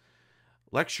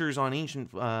 Lectures on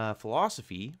Ancient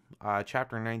Philosophy,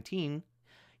 chapter 19.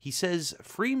 He says,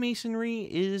 Freemasonry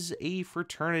is a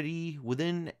fraternity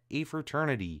within a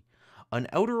fraternity, an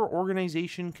outer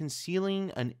organization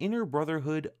concealing an inner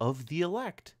brotherhood of the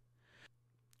elect.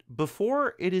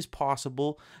 Before it is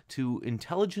possible to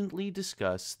intelligently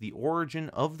discuss the origin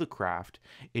of the craft,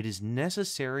 it is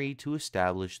necessary to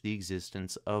establish the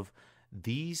existence of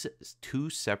these two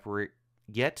separate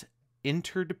yet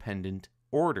interdependent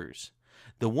orders,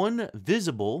 the one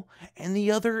visible and the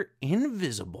other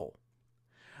invisible.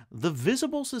 The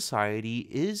visible society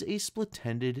is a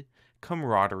splendid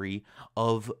camaraderie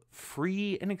of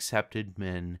free and accepted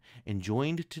men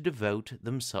enjoined to devote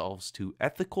themselves to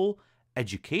ethical,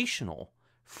 educational,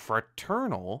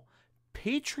 fraternal,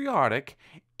 patriotic,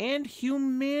 and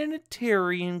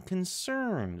humanitarian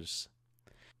concerns.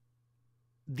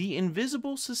 The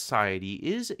invisible society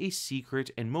is a secret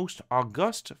and most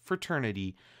august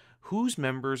fraternity whose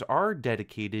members are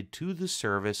dedicated to the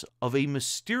service of a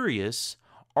mysterious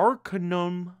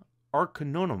arcanum,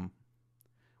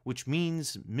 which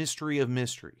means mystery of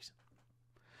mysteries.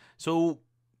 So,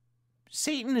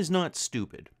 Satan is not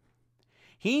stupid.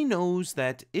 He knows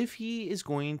that if he is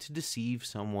going to deceive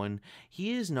someone,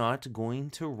 he is not going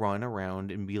to run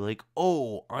around and be like,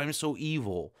 oh, I'm so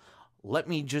evil. Let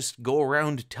me just go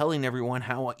around telling everyone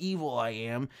how evil I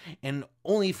am and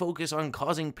only focus on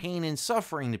causing pain and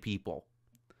suffering to people.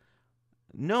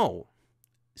 No.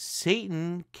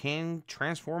 Satan can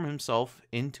transform himself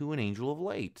into an angel of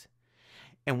light.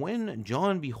 And when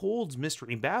John beholds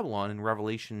Mystery Babylon in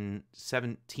Revelation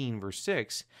 17, verse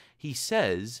 6, he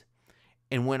says,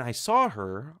 and when I saw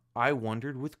her, I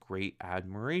wondered with great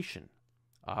admiration.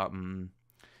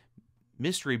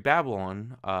 Mystery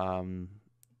Babylon,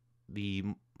 the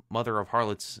mother of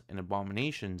harlots and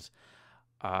abominations,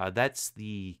 that's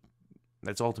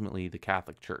ultimately the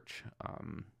Catholic Church.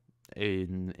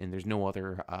 And there's no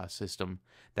other system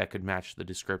that could match the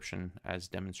description as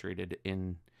demonstrated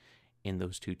in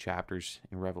those two chapters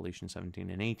in Revelation 17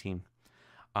 and 18.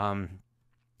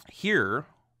 Here,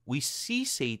 we see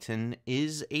Satan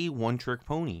is a one-trick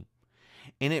pony.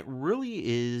 And it really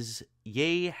is,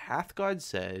 yea, hath God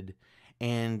said,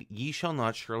 and ye shall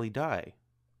not surely die.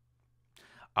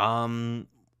 One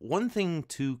thing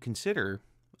to consider,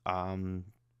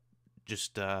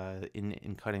 just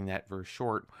in cutting that verse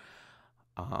short,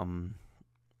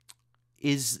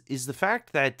 is the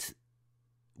fact that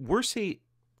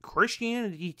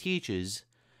Christianity teaches,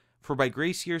 for by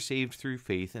grace ye are saved through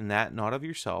faith, and that not of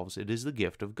yourselves, it is the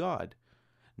gift of God,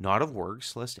 not of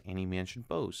works, lest any man should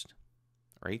boast.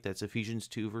 Right? That's Ephesians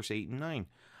 2, verse 8 and 9.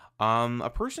 A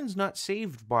person's not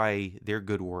saved by their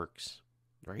good works,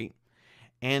 right?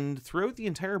 And throughout the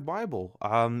entire Bible,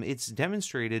 it's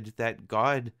demonstrated that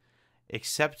God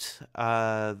accepts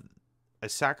a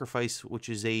sacrifice which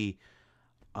is a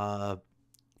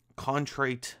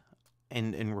contrite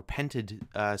and repented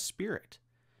spirit,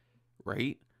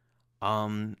 right?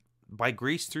 By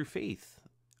grace through faith.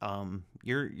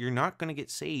 You're not going to get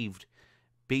saved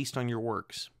based on your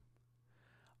works.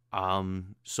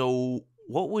 So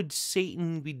what would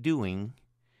Satan be doing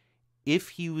if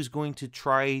he was going to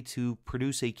try to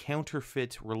produce a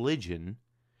counterfeit religion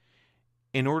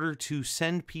in order to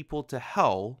send people to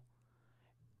hell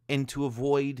and to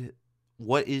avoid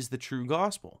what is the true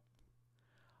gospel?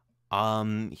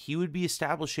 He would be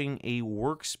establishing a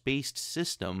works-based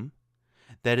system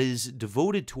that is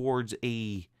devoted towards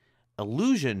a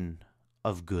illusion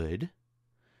of good,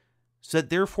 so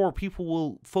that therefore people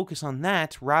will focus on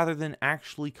that rather than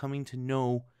actually coming to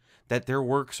know that their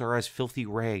works are as filthy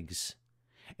rags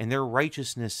and their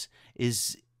righteousness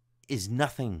is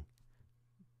nothing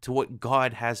to what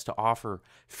God has to offer,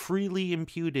 freely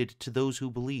imputed to those who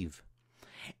believe.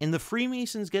 And the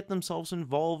Freemasons get themselves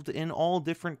involved in all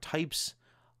different types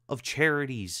of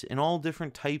charities, in all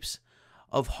different types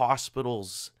of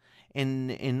hospitals, and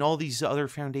in all these other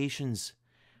foundations.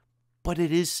 But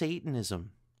it is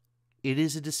Satanism. It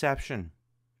is a deception.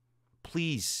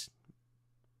 Please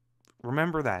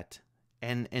remember that.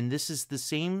 And this is the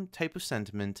same type of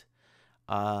sentiment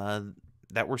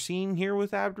that we're seeing here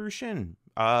with Abd-ru-shin.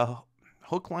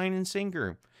 Hook, line, and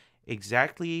sinker.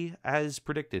 Exactly as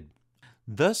predicted.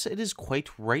 Thus it is quite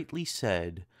rightly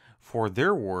said, for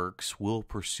their works will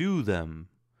pursue them.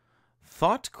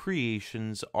 Thought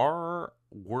creations are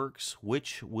works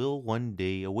which will one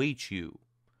day await you.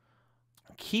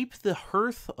 Keep the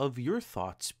hearth of your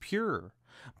thoughts pure.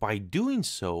 By doing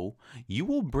so, you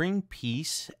will bring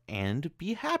peace and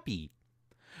be happy.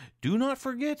 Do not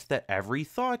forget that every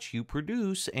thought you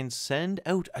produce and send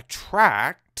out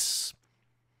attracts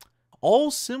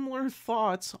all similar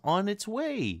thoughts on its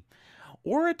way,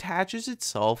 or attaches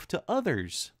itself to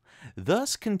others,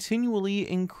 thus continually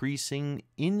increasing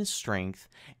in strength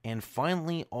and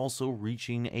finally also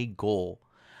reaching a goal,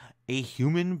 a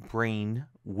human brain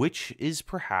which is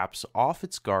perhaps off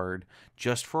its guard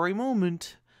just for a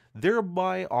moment,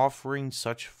 thereby offering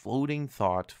such floating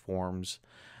thought forms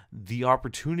the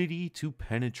opportunity to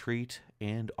penetrate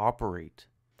and operate.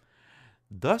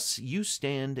 Thus you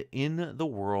stand in the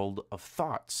world of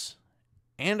thoughts,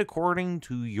 and according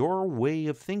to your way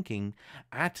of thinking,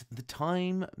 at the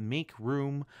time make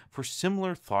room for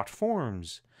similar thought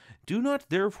forms. Do not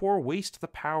therefore waste the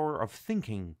power of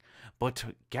thinking, but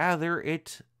gather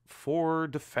it for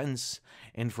defense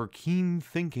and for keen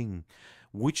thinking,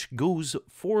 which goes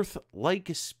forth like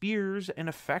spears and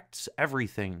affects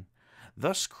everything.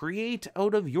 Thus create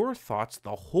out of your thoughts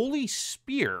the holy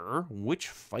spear which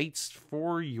fights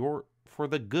for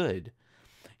the good,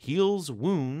 heals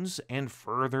wounds, and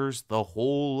furthers the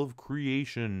whole of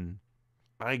creation.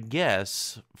 I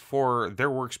guess for their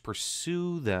works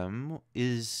pursue them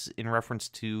is in reference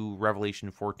to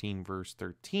Revelation 14 verse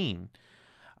 13,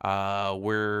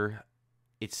 where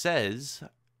it says,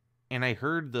 "And I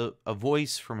heard a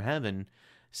voice from heaven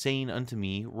saying unto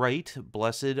me, Write,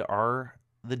 blessed are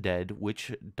the dead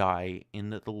which die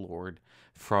in the Lord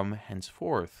from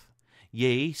henceforth.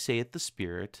 Yea, saith the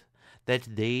Spirit,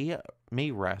 that they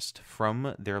may rest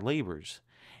from their labors,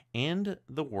 and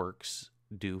the works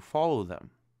do follow them."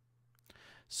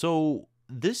 So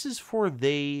this is for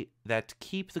they that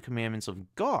keep the commandments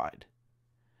of God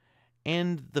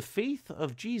and the faith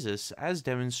of Jesus as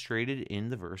demonstrated in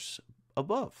the verse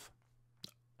above.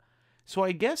 So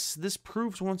I guess this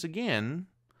proves once again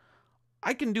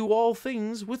I can do all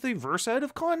things with a verse out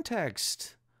of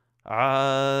context.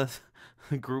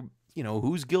 Group,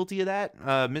 who's guilty of that?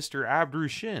 Mr.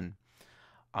 Abd-ru-shin.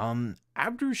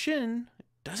 Abd-ru-shin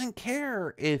doesn't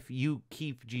care if you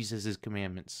keep Jesus'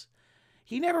 commandments.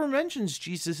 He never mentions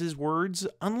Jesus' words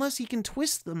unless he can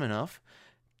twist them enough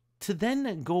to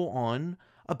then go on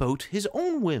about his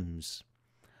own whims.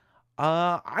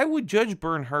 I would judge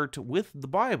Bernhardt with the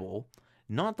Bible,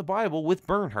 not the Bible with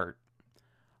Bernhardt.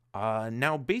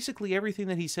 Now, basically everything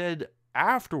that he said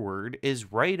afterward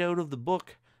is right out of the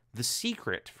book The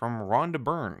Secret from Rhonda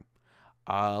Byrne.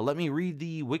 Let me read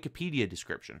the Wikipedia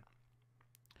description.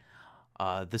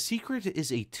 The Secret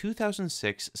is a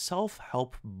 2006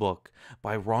 self-help book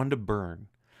by Rhonda Byrne,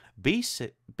 based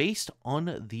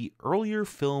on the earlier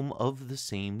film of the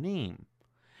same name.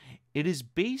 It is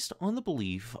based on the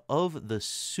belief of the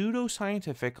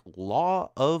pseudoscientific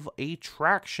law of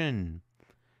attraction.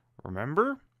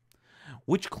 Remember?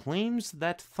 Which claims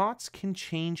that thoughts can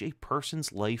change a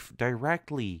person's life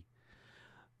directly.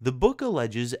 The book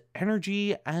alleges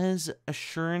energy as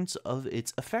assurance of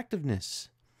its effectiveness.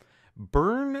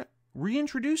 Byrne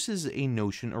reintroduces a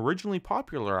notion originally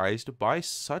popularized by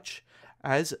such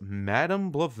as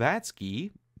Madame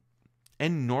Blavatsky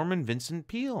and Norman Vincent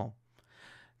Peale,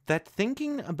 that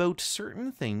thinking about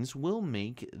certain things will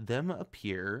make them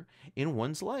appear in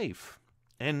one's life.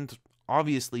 And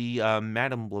obviously,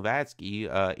 Madame Blavatsky,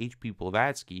 H.P.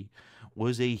 Blavatsky,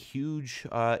 was a huge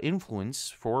influence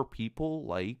for people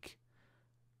like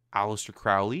Aleister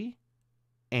Crowley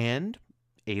and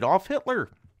Adolf Hitler.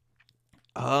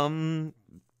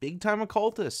 Big time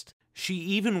occultist. She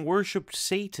even worshipped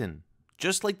Satan,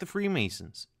 just like the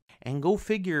Freemasons. And go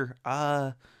figure,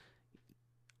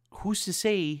 who's to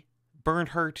say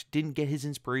Bernhardt didn't get his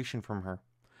inspiration from her?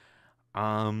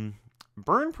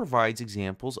 Byrne provides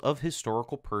examples of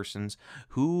historical persons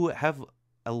who have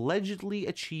allegedly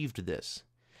achieved this.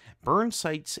 Byrne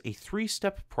cites a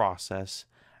 3-step process: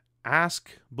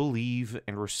 ask, believe,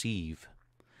 and receive.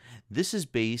 This is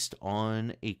based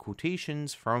on a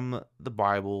quotations from the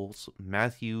Bible's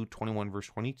Matthew 21 verse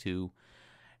 22,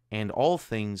 and all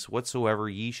things whatsoever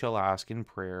ye shall ask in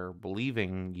prayer,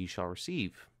 believing ye shall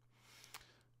receive.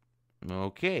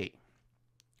 Okay,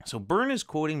 so Byrne is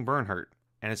quoting Bernhardt,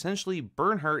 and essentially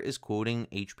Bernhardt is quoting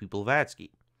H.P.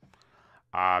 Blavatsky.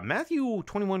 Matthew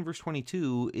 21 verse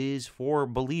 22 is for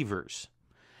believers,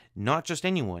 not just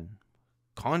anyone,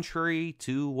 contrary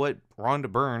to what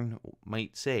Rhonda Byrne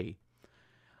might say.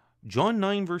 John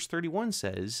 9 verse 31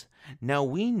 says, "Now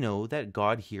we know that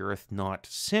God heareth not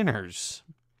sinners.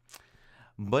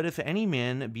 But if any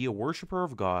man be a worshipper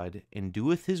of God, and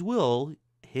doeth his will,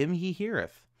 him he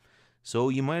heareth." So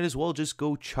you might as well just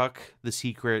go chuck The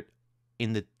Secret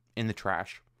in the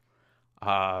trash.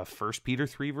 1 Peter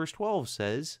 3 verse 12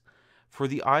 says, "For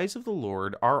the eyes of the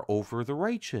Lord are over the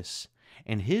righteous,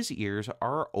 and his ears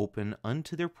are open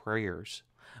unto their prayers.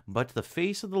 But the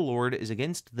face of the Lord is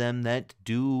against them that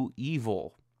do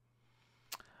evil."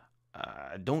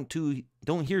 Don't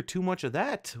hear too much of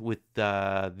that with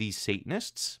these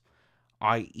Satanists,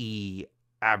 i.e.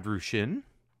 Abd-ru-shin.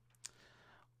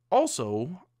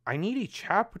 Also, I need a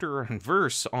chapter and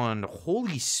verse on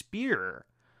Holy Spear.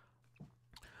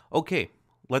 Okay,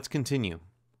 let's continue.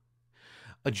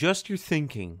 "Adjust your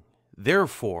thinking,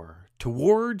 therefore,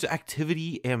 towards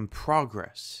activity and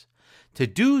progress. To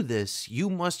do this, you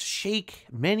must shake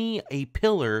many a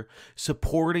pillar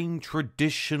supporting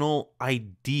traditional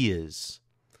ideas."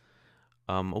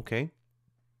 Okay.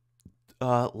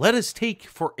 Let us take,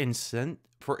 for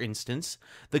instance,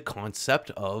 the concept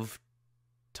of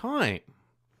time.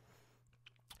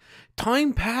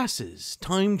 Time passes,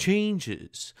 time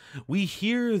changes. We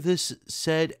hear this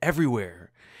said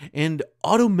everywhere, and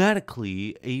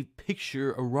automatically a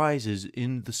picture arises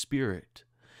in the spirit.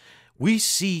 We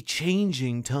see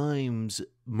changing times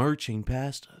marching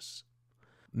past us.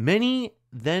 Many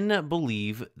then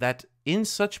believe that in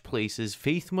such places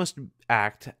faith must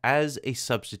act as a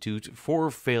substitute for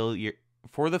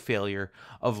the failure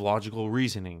of logical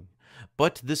reasoning.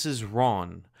 But this is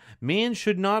wrong. Man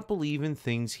should not believe in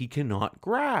things he cannot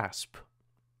grasp.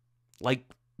 Like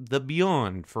the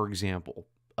beyond, for example.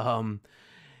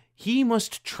 He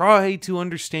must try to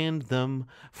understand them,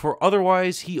 for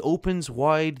otherwise he opens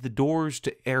wide the doors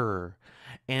to error,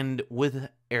 and with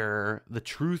error the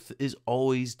truth is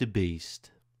always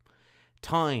debased.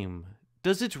 Time,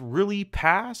 does it really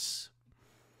pass?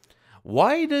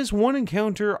 Why does one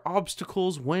encounter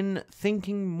obstacles when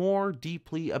thinking more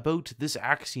deeply about this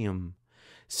axiom?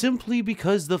 Simply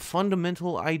because the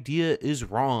fundamental idea is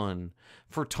wrong,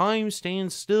 for time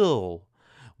stands still.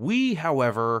 We,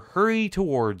 however, hurry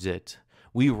towards it.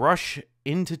 We rush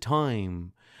into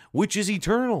time, which is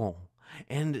eternal,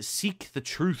 and seek the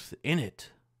truth in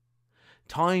it.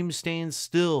 Time stands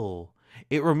still.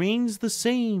 It remains the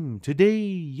same today,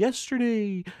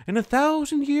 yesterday, and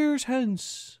 1,000 years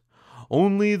hence.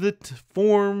 Only the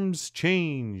forms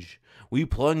change. We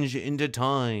plunge into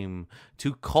time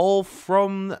to cull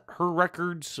from her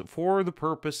records for the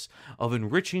purpose of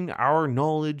enriching our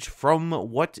knowledge from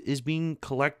what is being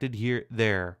collected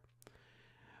there.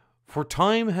 For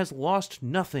time has lost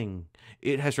nothing.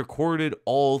 It has recorded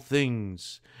all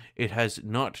things. It has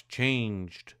not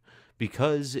changed,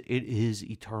 because it is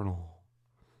eternal.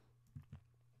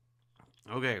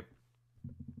 Okay.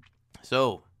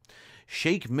 So,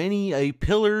 shake many a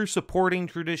pillar supporting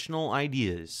traditional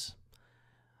ideas.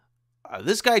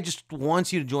 This guy just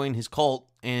wants you to join his cult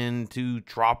and to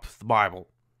drop the Bible.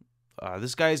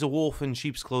 This guy is a wolf in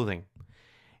sheep's clothing.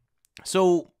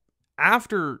 So,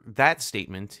 after that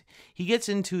statement, he gets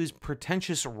into his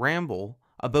pretentious ramble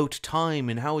about time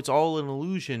and how it's all an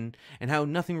illusion and how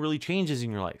nothing really changes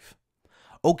in your life.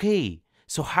 Okay,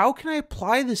 so how can I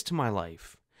apply this to my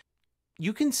life?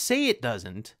 You can say it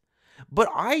doesn't, but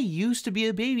I used to be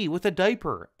a baby with a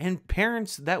diaper and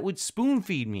parents that would spoon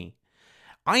feed me.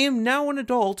 I am now an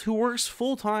adult who works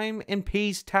full-time and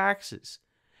pays taxes.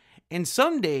 And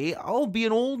someday I'll be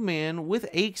an old man with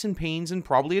aches and pains and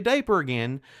probably a diaper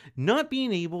again, not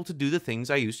being able to do the things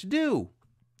I used to do.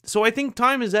 So I think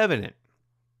time is evident.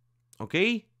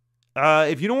 Okay?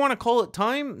 If you don't want to call it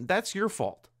time, that's your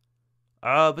fault.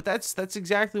 But that's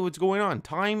exactly what's going on.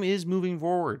 Time is moving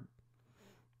forward.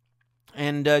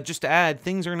 And just to add,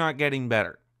 things are not getting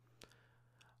better.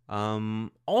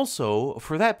 Also,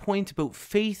 for that point about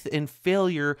faith and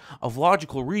failure of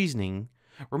logical reasoning,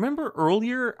 remember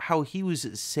earlier how he was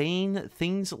saying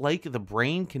things like the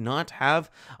brain cannot have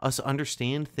us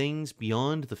understand things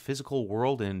beyond the physical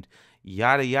world and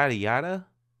yada yada yada?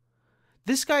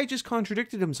 This guy just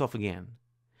contradicted himself again.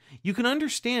 You can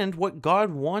understand what God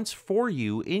wants for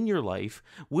you in your life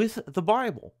with the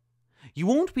Bible. You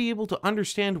won't be able to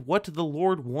understand what the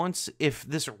Lord wants if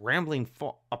this rambling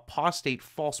apostate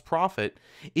false prophet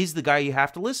is the guy you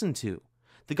have to listen to.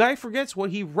 The guy forgets what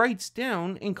he writes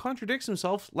down and contradicts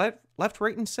himself left,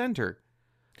 right, and center.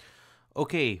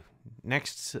 Okay,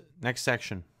 next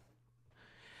section.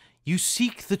 You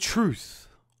seek the truth.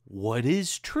 What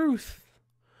is truth?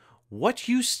 What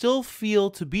you still feel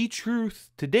to be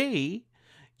truth today,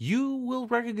 you will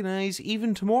recognize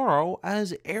even tomorrow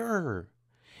as error,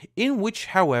 in which,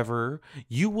 however,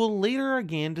 you will later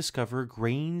again discover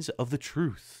grains of the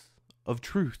truth.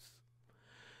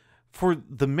 For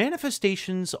the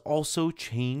manifestations also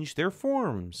change their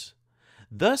forms.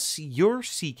 Thus your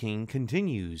seeking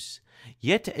continues,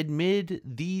 yet amid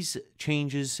these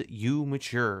changes you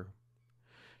mature.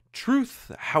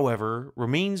 Truth, however,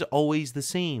 remains always the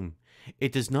same.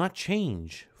 It does not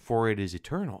change, for it is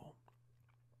eternal.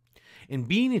 In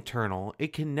being eternal,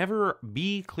 it can never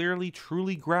be clearly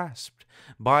truly grasped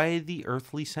by the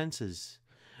earthly senses,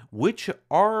 which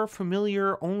are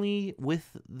familiar only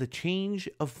with the change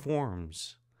of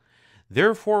forms.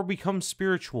 Therefore become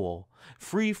spiritual,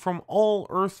 free from all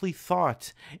earthly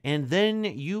thought, and then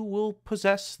you will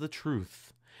possess the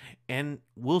truth, and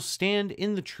will stand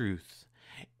in the truth,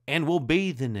 and will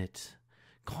bathe in it,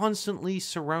 constantly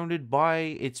surrounded by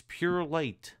its pure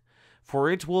light, for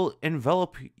it will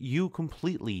envelop you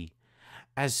completely.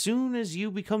 As soon as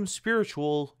you become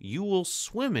spiritual, you will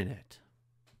swim in it.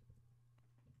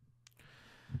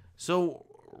 So,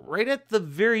 right at the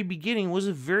very beginning was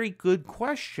a very good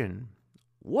question.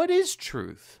 What is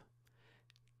truth?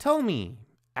 Tell me,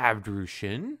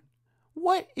 Abd-ru-shin,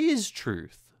 what is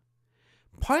truth?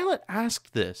 Pilate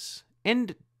asked this,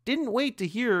 and didn't wait to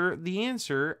hear the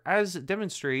answer as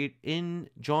demonstrated in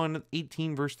John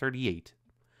 18, verse 38.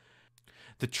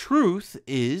 The truth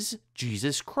is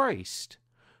Jesus Christ,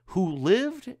 who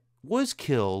lived, was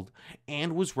killed,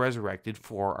 and was resurrected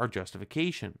for our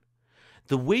justification.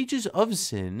 The wages of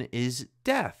sin is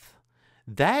death.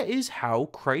 That is how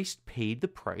Christ paid the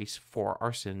price for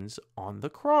our sins on the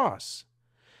cross.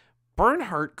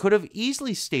 Bernhardt could have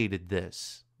easily stated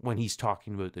this when he's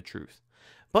talking about the truth,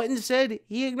 but instead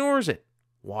he ignores it.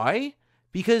 Why?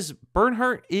 Because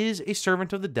Bernhardt is a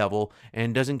servant of the devil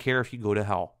and doesn't care if you go to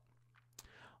hell.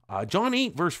 John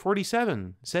 8, verse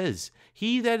 47 says,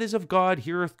 He that is of God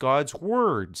heareth God's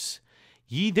words.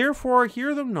 Ye therefore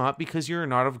hear them not, because ye are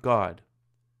not of God.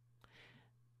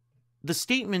 The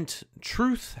statement,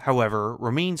 truth, however,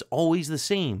 remains always the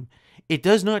same. It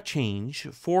does not change,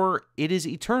 for it is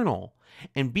eternal.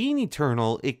 And being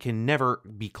eternal, it can never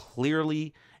be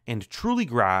clearly and truly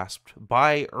grasped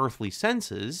by earthly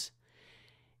senses,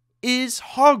 is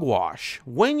hogwash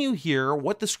when you hear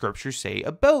what the scriptures say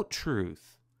about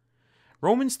truth.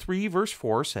 Romans 3 verse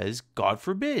 4 says, God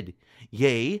forbid.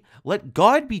 Yea, let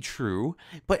God be true,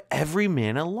 but every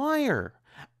man a liar.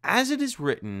 As it is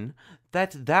written,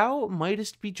 that thou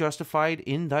mightest be justified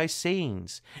in thy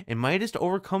sayings, and mightest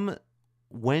overcome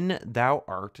when thou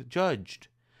art judged.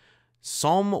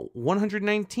 Psalm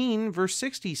 119 verse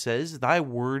 60 says, "Thy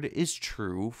word is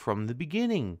true from the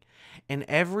beginning, and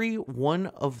every one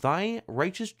of thy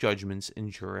righteous judgments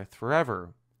endureth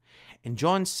forever." And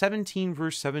John 17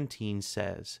 verse 17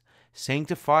 says,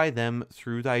 "Sanctify them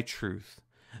through thy truth.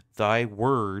 Thy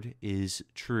word is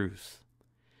truth."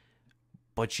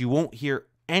 But you won't hear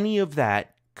any of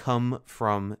that come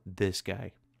from this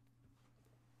guy.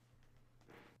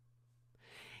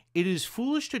 It is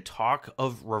foolish to talk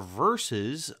of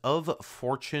reverses of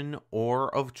fortune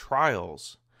or of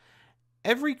trials.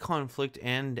 Every conflict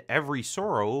and every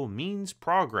sorrow means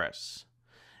progress.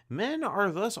 Men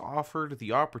are thus offered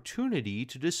the opportunity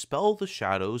to dispel the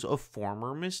shadows of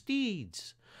former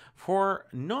misdeeds, for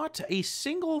not a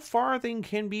single farthing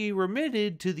can be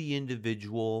remitted to the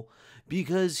individual,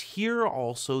 because here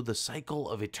also the cycle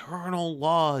of eternal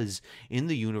laws in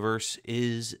the universe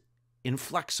is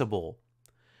inflexible.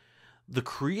 The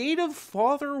creative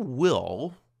Father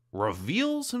will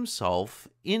reveals himself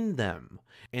in them,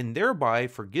 and thereby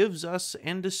forgives us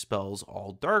and dispels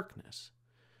all darkness.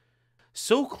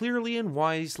 So clearly and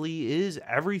wisely is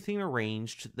everything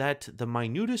arranged that the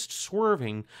minutest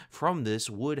swerving from this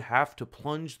would have to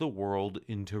plunge the world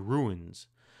into ruins.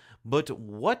 But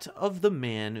what of the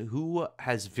man who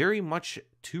has very much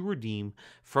to redeem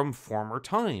from former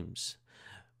times?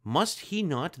 Must he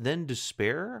not then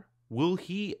despair? Will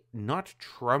he not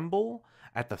tremble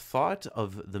at the thought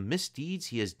of the misdeeds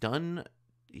he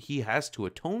has to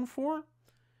atone for?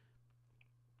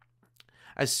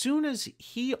 As soon as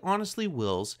he honestly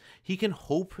wills, he can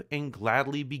hope and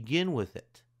gladly begin with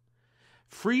it.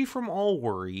 Free from all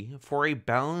worry, for a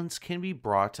balance can be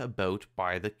brought about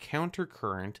by the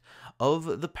countercurrent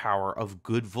of the power of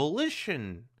good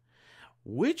volition,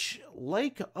 which,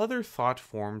 like other thought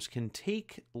forms,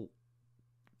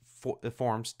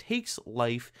 takes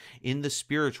life in the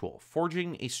spiritual,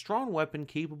 forging a strong weapon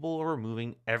capable of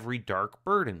removing every dark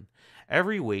burden,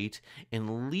 every weight,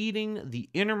 and leading the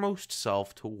innermost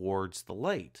self towards the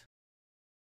light.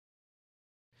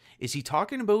 Is he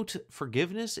talking about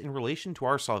forgiveness in relation to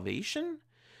our salvation?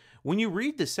 When you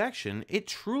read the section, it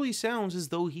truly sounds as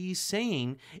though he's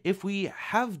saying if we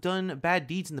have done bad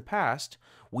deeds in the past,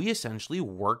 we essentially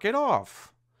work it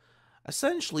off.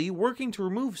 Essentially working to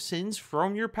remove sins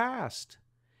from your past.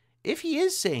 If he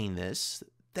is saying this,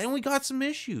 then we got some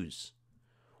issues.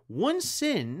 One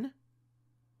sin,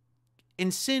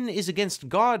 and sin is against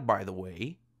God, by the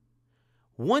way,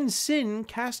 one sin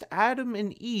cast Adam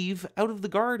and Eve out of the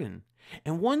garden,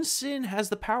 and one sin has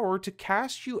the power to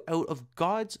cast you out of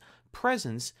God's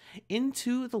presence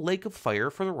into the lake of fire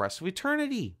for the rest of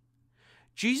eternity.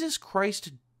 Jesus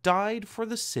Christ died for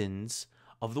the sins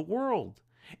of the world.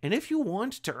 And if you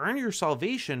want to earn your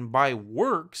salvation by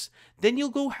works, then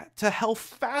you'll go to hell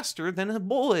faster than a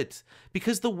bullet,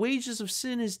 because the wages of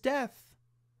sin is death.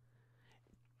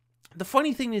 The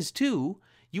funny thing is, too,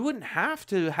 you wouldn't have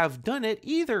to have done it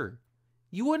either.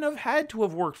 You wouldn't have had to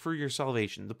have worked for your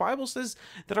salvation. The Bible says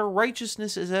that our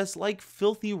righteousness is as like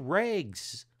filthy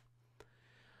rags.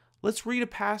 Let's read a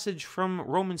passage from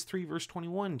Romans 3, verse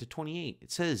 21 to 28.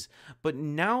 It says, "But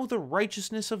now the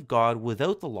righteousness of God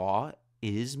without the law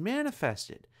is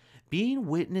manifested, being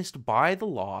witnessed by the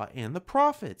law and the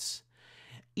prophets,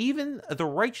 even the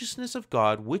righteousness of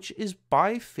God which is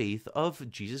by faith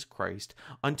of Jesus Christ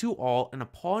unto all and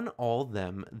upon all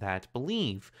them that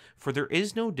believe. For there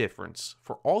is no difference,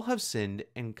 for all have sinned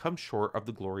and come short of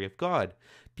the glory of God,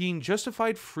 being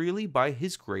justified freely by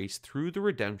his grace through the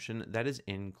redemption that is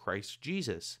in Christ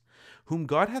Jesus, whom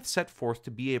God hath set forth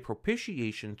to be a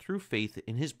propitiation through faith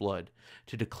in his blood,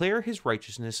 to declare his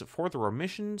righteousness for the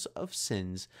remissions of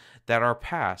sins that are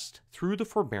past through the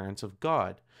forbearance of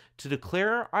God, to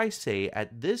declare, I say,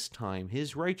 at this time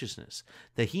his righteousness,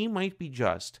 that he might be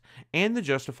just, and the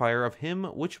justifier of him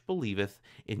which believeth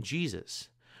in Jesus.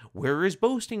 Where is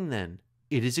boasting then?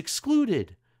 It is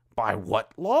excluded. By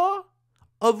what law?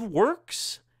 Of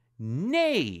works?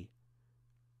 Nay,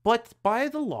 but by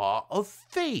the law of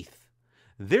faith.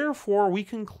 Therefore we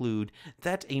conclude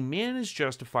that a man is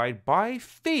justified by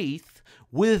faith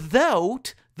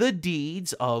without the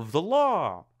deeds of the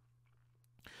law."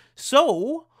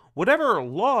 So, whatever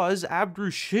laws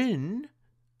Abd-ru-shin,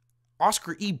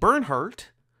 Oskar E. Bernhardt,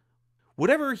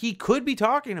 whatever he could be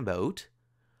talking about,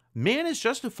 man is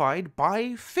justified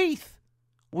by faith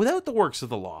without the works of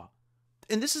the law.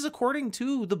 And this is according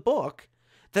to the book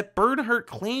that Bernhardt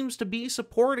claims to be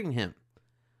supporting him.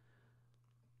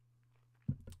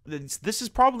 This is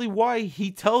probably why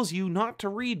he tells you not to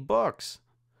read books.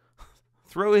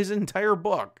 Throw his entire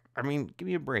book. I mean, give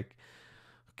me a break.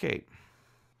 Okay.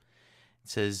 It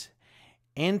says,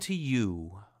 "And to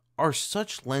you, are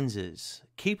such lenses,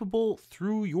 capable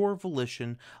through your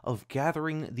volition of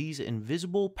gathering these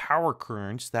invisible power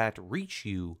currents that reach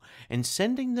you and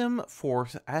sending them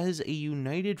forth as a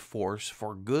united force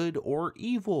for good or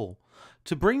evil,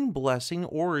 to bring blessing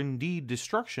or indeed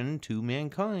destruction to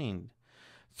mankind.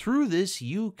 Through this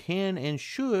you can and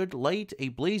should light a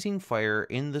blazing fire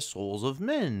in the souls of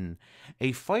men,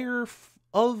 a fire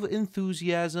of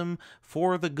enthusiasm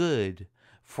for the good,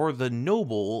 for the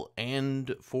noble,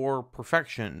 and for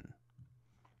perfection.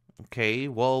 Okay,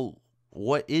 well,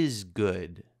 what is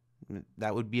good?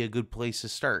 That would be a good place to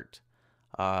start.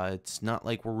 It's not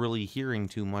like we're really hearing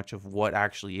too much of what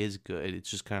actually is good. It's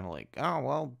just kind of like, oh,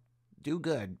 well, do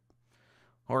good.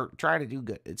 Or try to do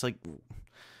good. It's like,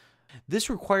 this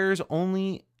requires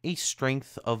only a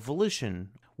strength of volition,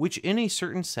 which in a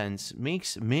certain sense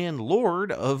makes man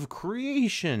lord of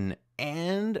creation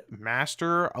and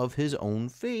master of his own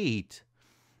fate.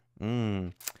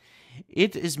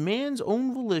 It is man's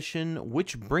own volition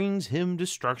which brings him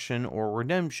destruction or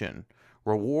redemption,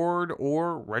 reward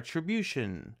or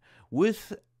retribution,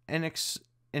 with an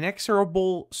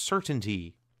inexorable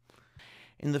certainty.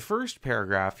 In the first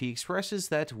paragraph, he expresses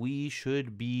that we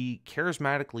should be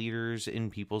charismatic leaders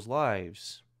in people's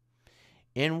lives.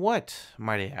 In what,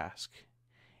 might I ask?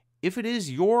 If it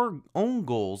is your own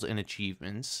goals and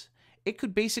achievements, it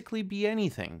could basically be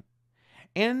anything.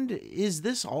 And is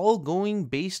this all going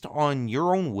based on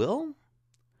your own will?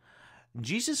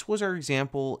 Jesus was our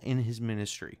example in his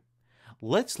ministry.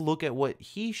 Let's look at what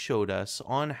he showed us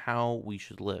on how we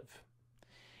should live.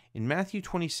 In Matthew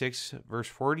 26, verse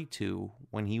 42,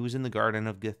 when he was in the Garden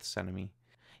of Gethsemane,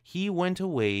 he went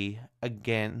away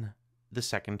again the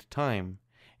second time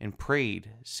and prayed,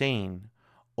 saying,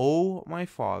 O my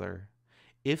Father,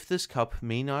 if this cup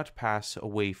may not pass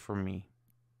away from me,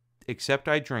 except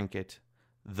I drink it,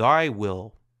 thy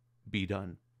will be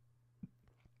done.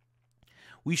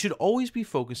 We should always be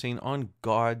focusing on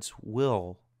God's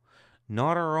will,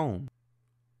 not our own.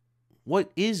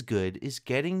 What is good is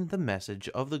getting the message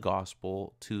of the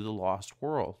gospel to the lost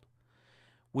world,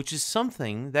 which is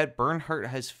something that Bernhardt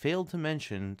has failed to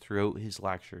mention throughout his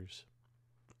lectures.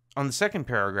 On the second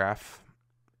paragraph,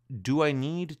 do I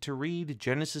need to read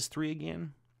Genesis 3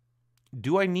 again?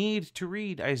 Do I need to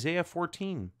read Isaiah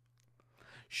 14?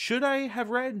 Should I have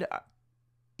read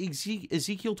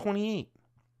Ezekiel 28?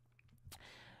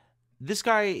 This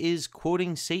guy is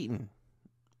quoting Satan.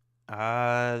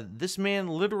 This man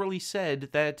literally said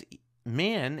that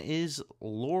man is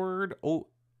Lord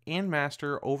and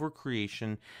master over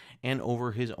creation and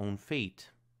over his own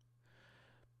fate.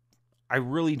 I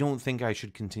really don't think I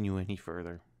should continue any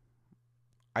further.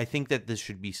 I think that this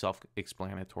should be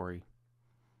self-explanatory.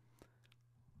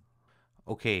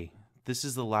 Okay, this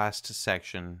is the last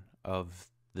section of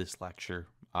this lecture.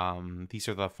 These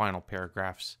are the final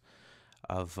paragraphs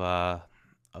of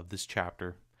this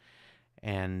chapter.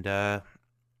 And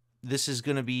this is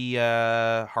going to be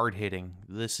hard-hitting.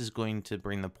 This is going to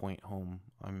bring the point home.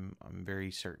 I'm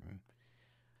very certain.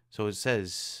 So it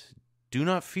says, do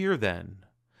not fear then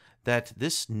that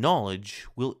this knowledge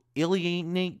will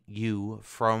alienate you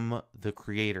from the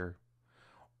Creator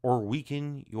or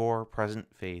weaken your present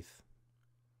faith.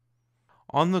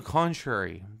 On the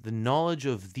contrary, the knowledge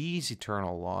of these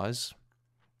eternal laws,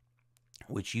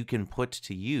 which you can put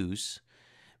to use,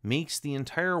 makes the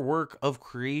entire work of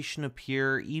creation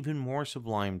appear even more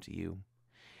sublime to you.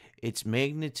 Its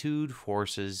magnitude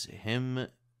forces him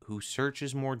who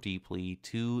searches more deeply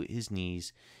to his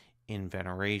knees in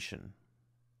veneration.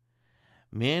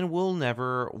 Man will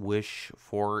never wish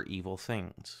for evil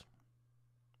things.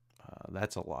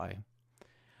 That's a lie.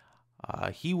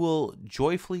 He will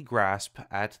joyfully grasp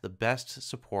at the best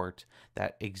support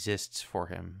that exists for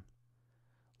him.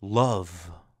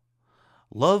 Love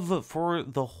for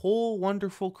the whole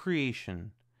wonderful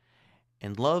creation,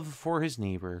 and love for his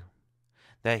neighbor,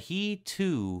 that he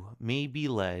too may be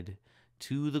led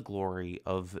to the glory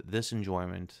of this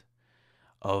enjoyment,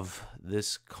 of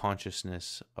this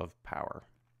consciousness of power.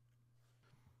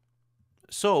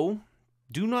 So,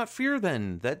 do not fear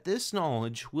then that this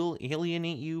knowledge will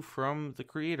alienate you from the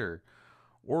Creator,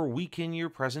 or weaken your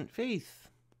present faith.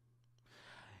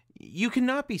 You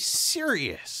cannot be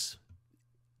serious.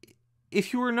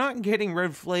 If you are not getting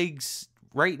red flags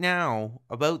right now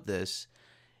about this,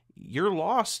 you're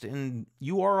lost and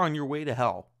you are on your way to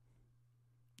hell.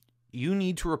 You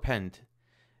need to repent,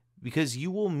 because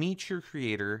you will meet your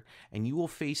Creator and you will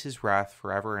face his wrath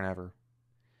forever and ever.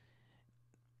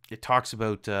 It talks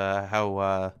about how,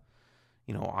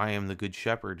 I am the good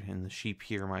shepherd and the sheep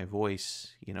hear my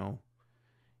voice,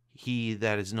 he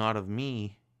that is not of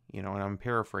me, and I'm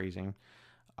paraphrasing,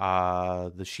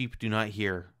 The sheep do not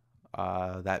hear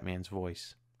that man's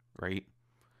voice, right?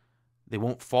 They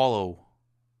won't follow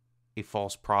a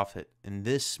false prophet. And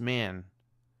this man,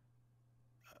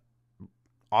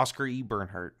 Oskar E.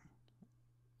 Bernhardt,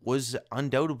 was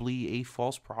undoubtedly a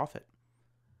false prophet.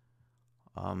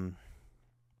 About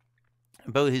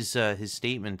his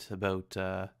statement about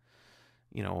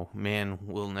man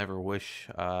will never wish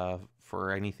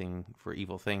for anything, for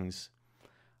evil things,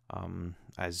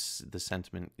 as the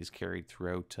sentiment is carried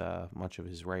throughout much of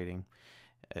his writing.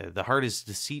 The heart is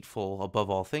deceitful above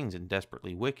all things and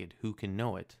desperately wicked. Who can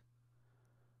know it?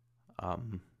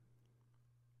 It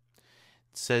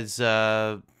says,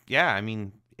 and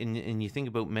you think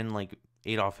about men like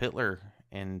Adolf Hitler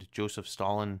and Joseph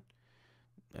Stalin,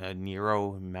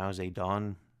 Nero, Mao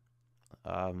Zedong.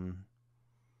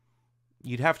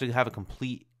 You'd have to have a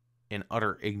complete and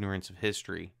utter ignorance of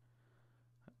history,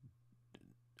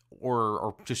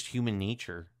 or just human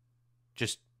nature,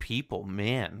 just people,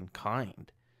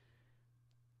 mankind,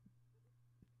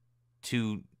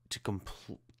 to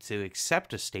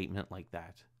accept a statement like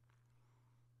that.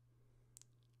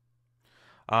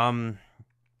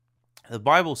 The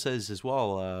Bible says as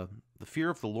well, the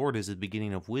fear of the Lord is the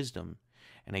beginning of wisdom,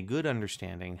 and a good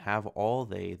understanding have all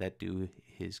they that do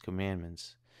his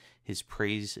commandments. His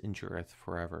praise endureth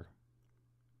forever.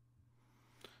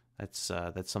 That's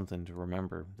something to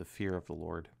remember, the fear of the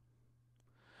Lord.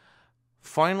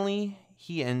 Finally,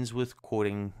 he ends with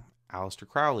quoting Aleister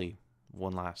Crowley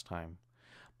one last time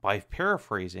by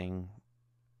paraphrasing,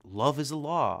 "Love is a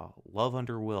law, love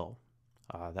under will."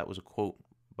 That was a quote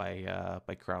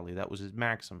by Crowley. That was his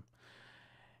maxim.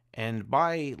 And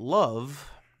by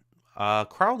love,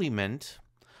 Crowley meant,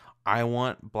 I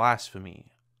want blasphemy.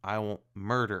 I want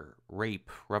murder, rape,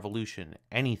 revolution,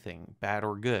 anything, bad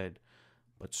or good,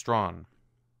 but strong.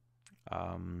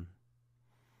 And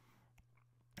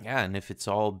if it's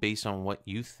all based on what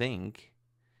you think,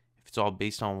 if it's all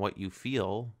based on what you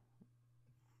feel,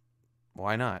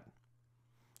 why not?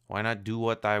 Why not do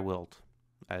what thou wilt,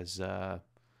 as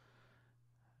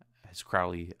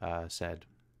Crowley said.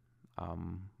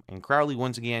 And Crowley,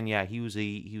 once again, he was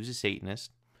a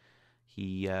Satanist.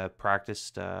 He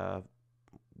practiced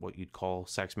what you'd call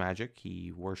sex magic.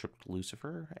 He worshipped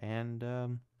Lucifer,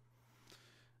 and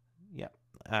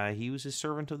he was a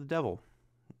servant of the devil,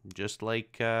 just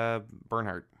like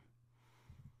Bernhardt.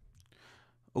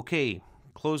 Okay,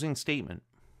 closing statement.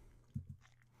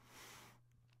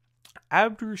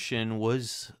 Abd-ru-shin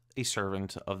was a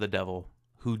servant of the devil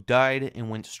who died and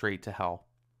went straight to hell.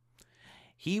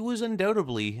 He was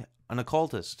undoubtedly an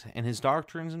occultist, and his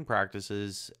doctrines and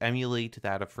practices emulate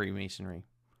that of Freemasonry.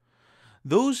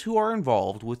 Those who are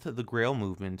involved with the Grail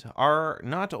movement are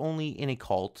not only in a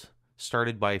cult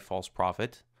started by a false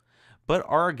prophet, but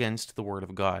are against the Word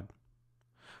of God.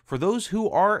 For those who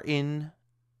are in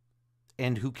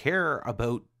and who care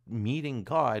about meeting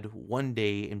God one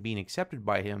day and being accepted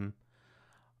by Him,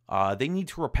 they need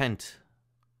to repent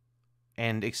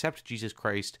and accept Jesus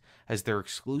Christ as their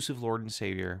exclusive Lord and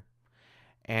Savior,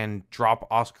 and drop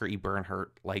Oskar E.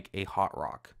 Bernhardt like a hot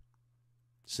rock.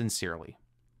 Sincerely.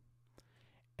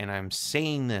 And I'm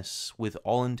saying this with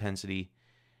all intensity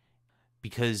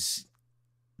because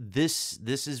this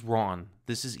is wrong.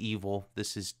 This is evil.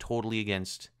 This is totally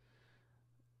against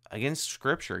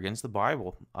Scripture, against the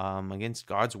Bible, against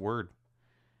God's Word.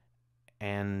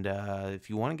 And if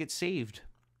you want to get saved,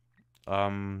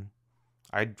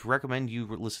 I'd recommend you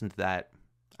listen to that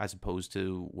as opposed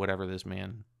to whatever this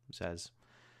man says.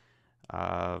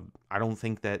 I don't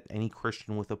think that any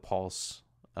Christian with a pulse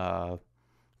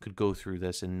could go through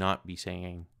this and not be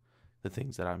saying the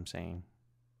things that I'm saying.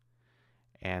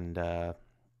 And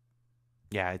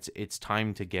it's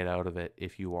time to get out of it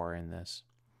if you are in this.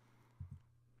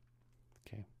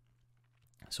 Okay.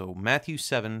 So Matthew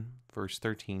 7, verse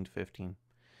 13 to 15.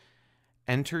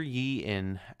 Enter ye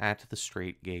in at the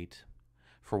strait gate,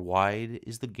 for wide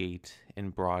is the gate,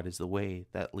 and broad is the way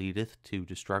that leadeth to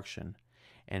destruction,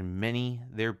 and many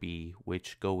there be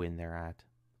which go in thereat.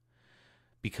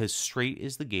 Because strait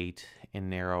is the gate, and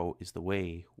narrow is the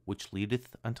way, which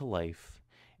leadeth unto life,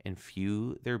 and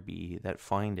few there be that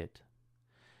find it.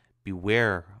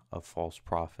 Beware of false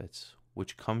prophets,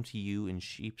 which come to you in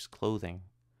sheep's clothing,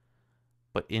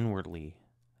 but inwardly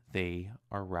they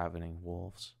are ravening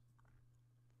wolves.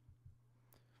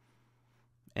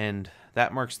 And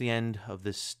that marks the end of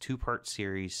this two-part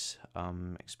series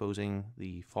exposing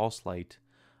the false light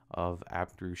of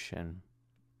Abd-ru-shin.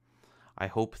 I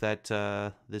hope that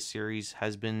this series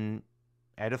has been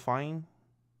edifying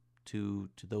to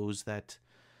those that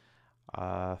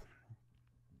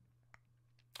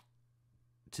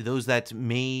to those that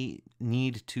may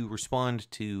need to respond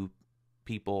to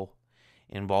people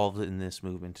involved in this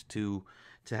movement, to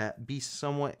be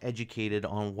somewhat educated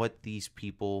on what these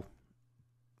people,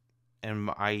 and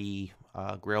i.e.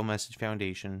 Grail Message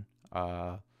Foundation,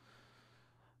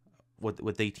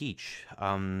 what they teach.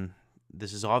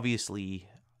 This is obviously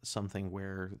something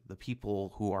where the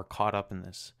people who are caught up in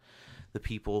this, the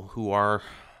people who are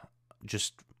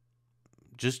just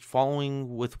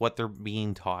following with what they're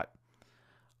being taught,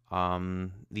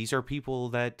 these are people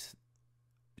that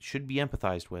should be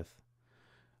empathized with,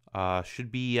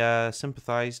 should be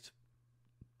sympathized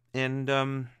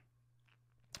and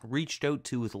reached out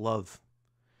to with love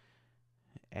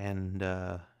and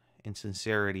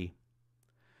sincerity.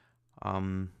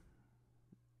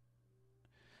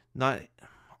 Not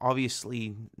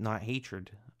obviously not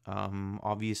hatred,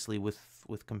 obviously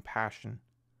with compassion,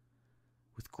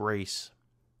 with grace,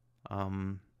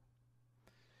 and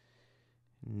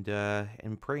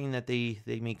praying that they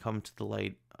may come to the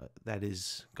light that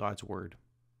is God's word.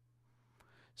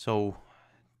 So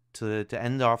to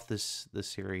end off this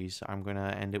series, I'm going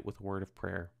to end it with a word of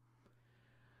prayer.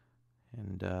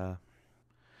 And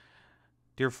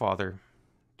dear Father,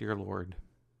 dear Lord,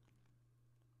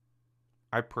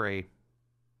 I pray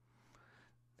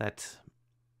that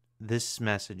this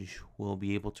message will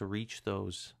be able to reach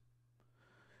those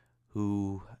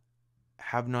who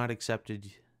have not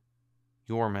accepted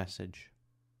your message,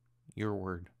 your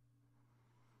word,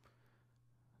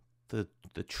 the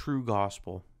true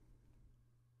gospel,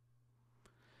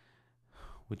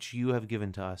 which you have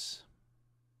given to us,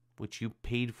 which you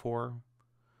paid for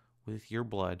with your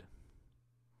blood,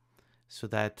 so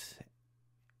that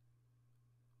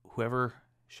whoever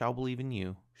shall believe in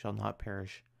you shall not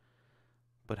perish,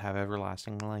 but have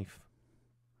everlasting life.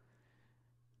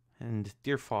 And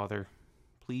dear Father,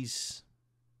 please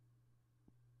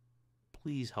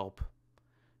help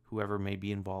whoever may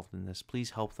be involved in this.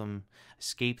 Please help them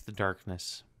escape the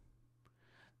darkness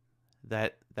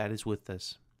that is with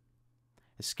this.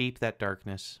 Escape that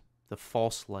darkness, the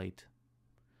false light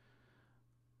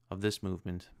of this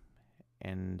movement,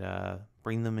 and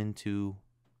bring them into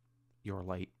your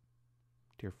light,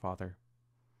 dear Father,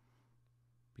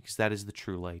 because that is the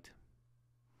true light.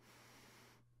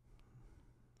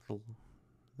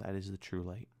 That is the true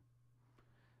light.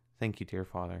 Thank you, dear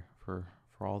Father, for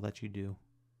all that you do.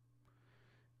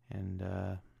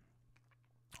 And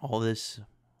all this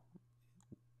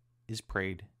is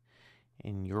prayed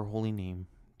in your holy name,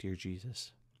 dear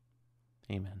Jesus.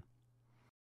 Amen.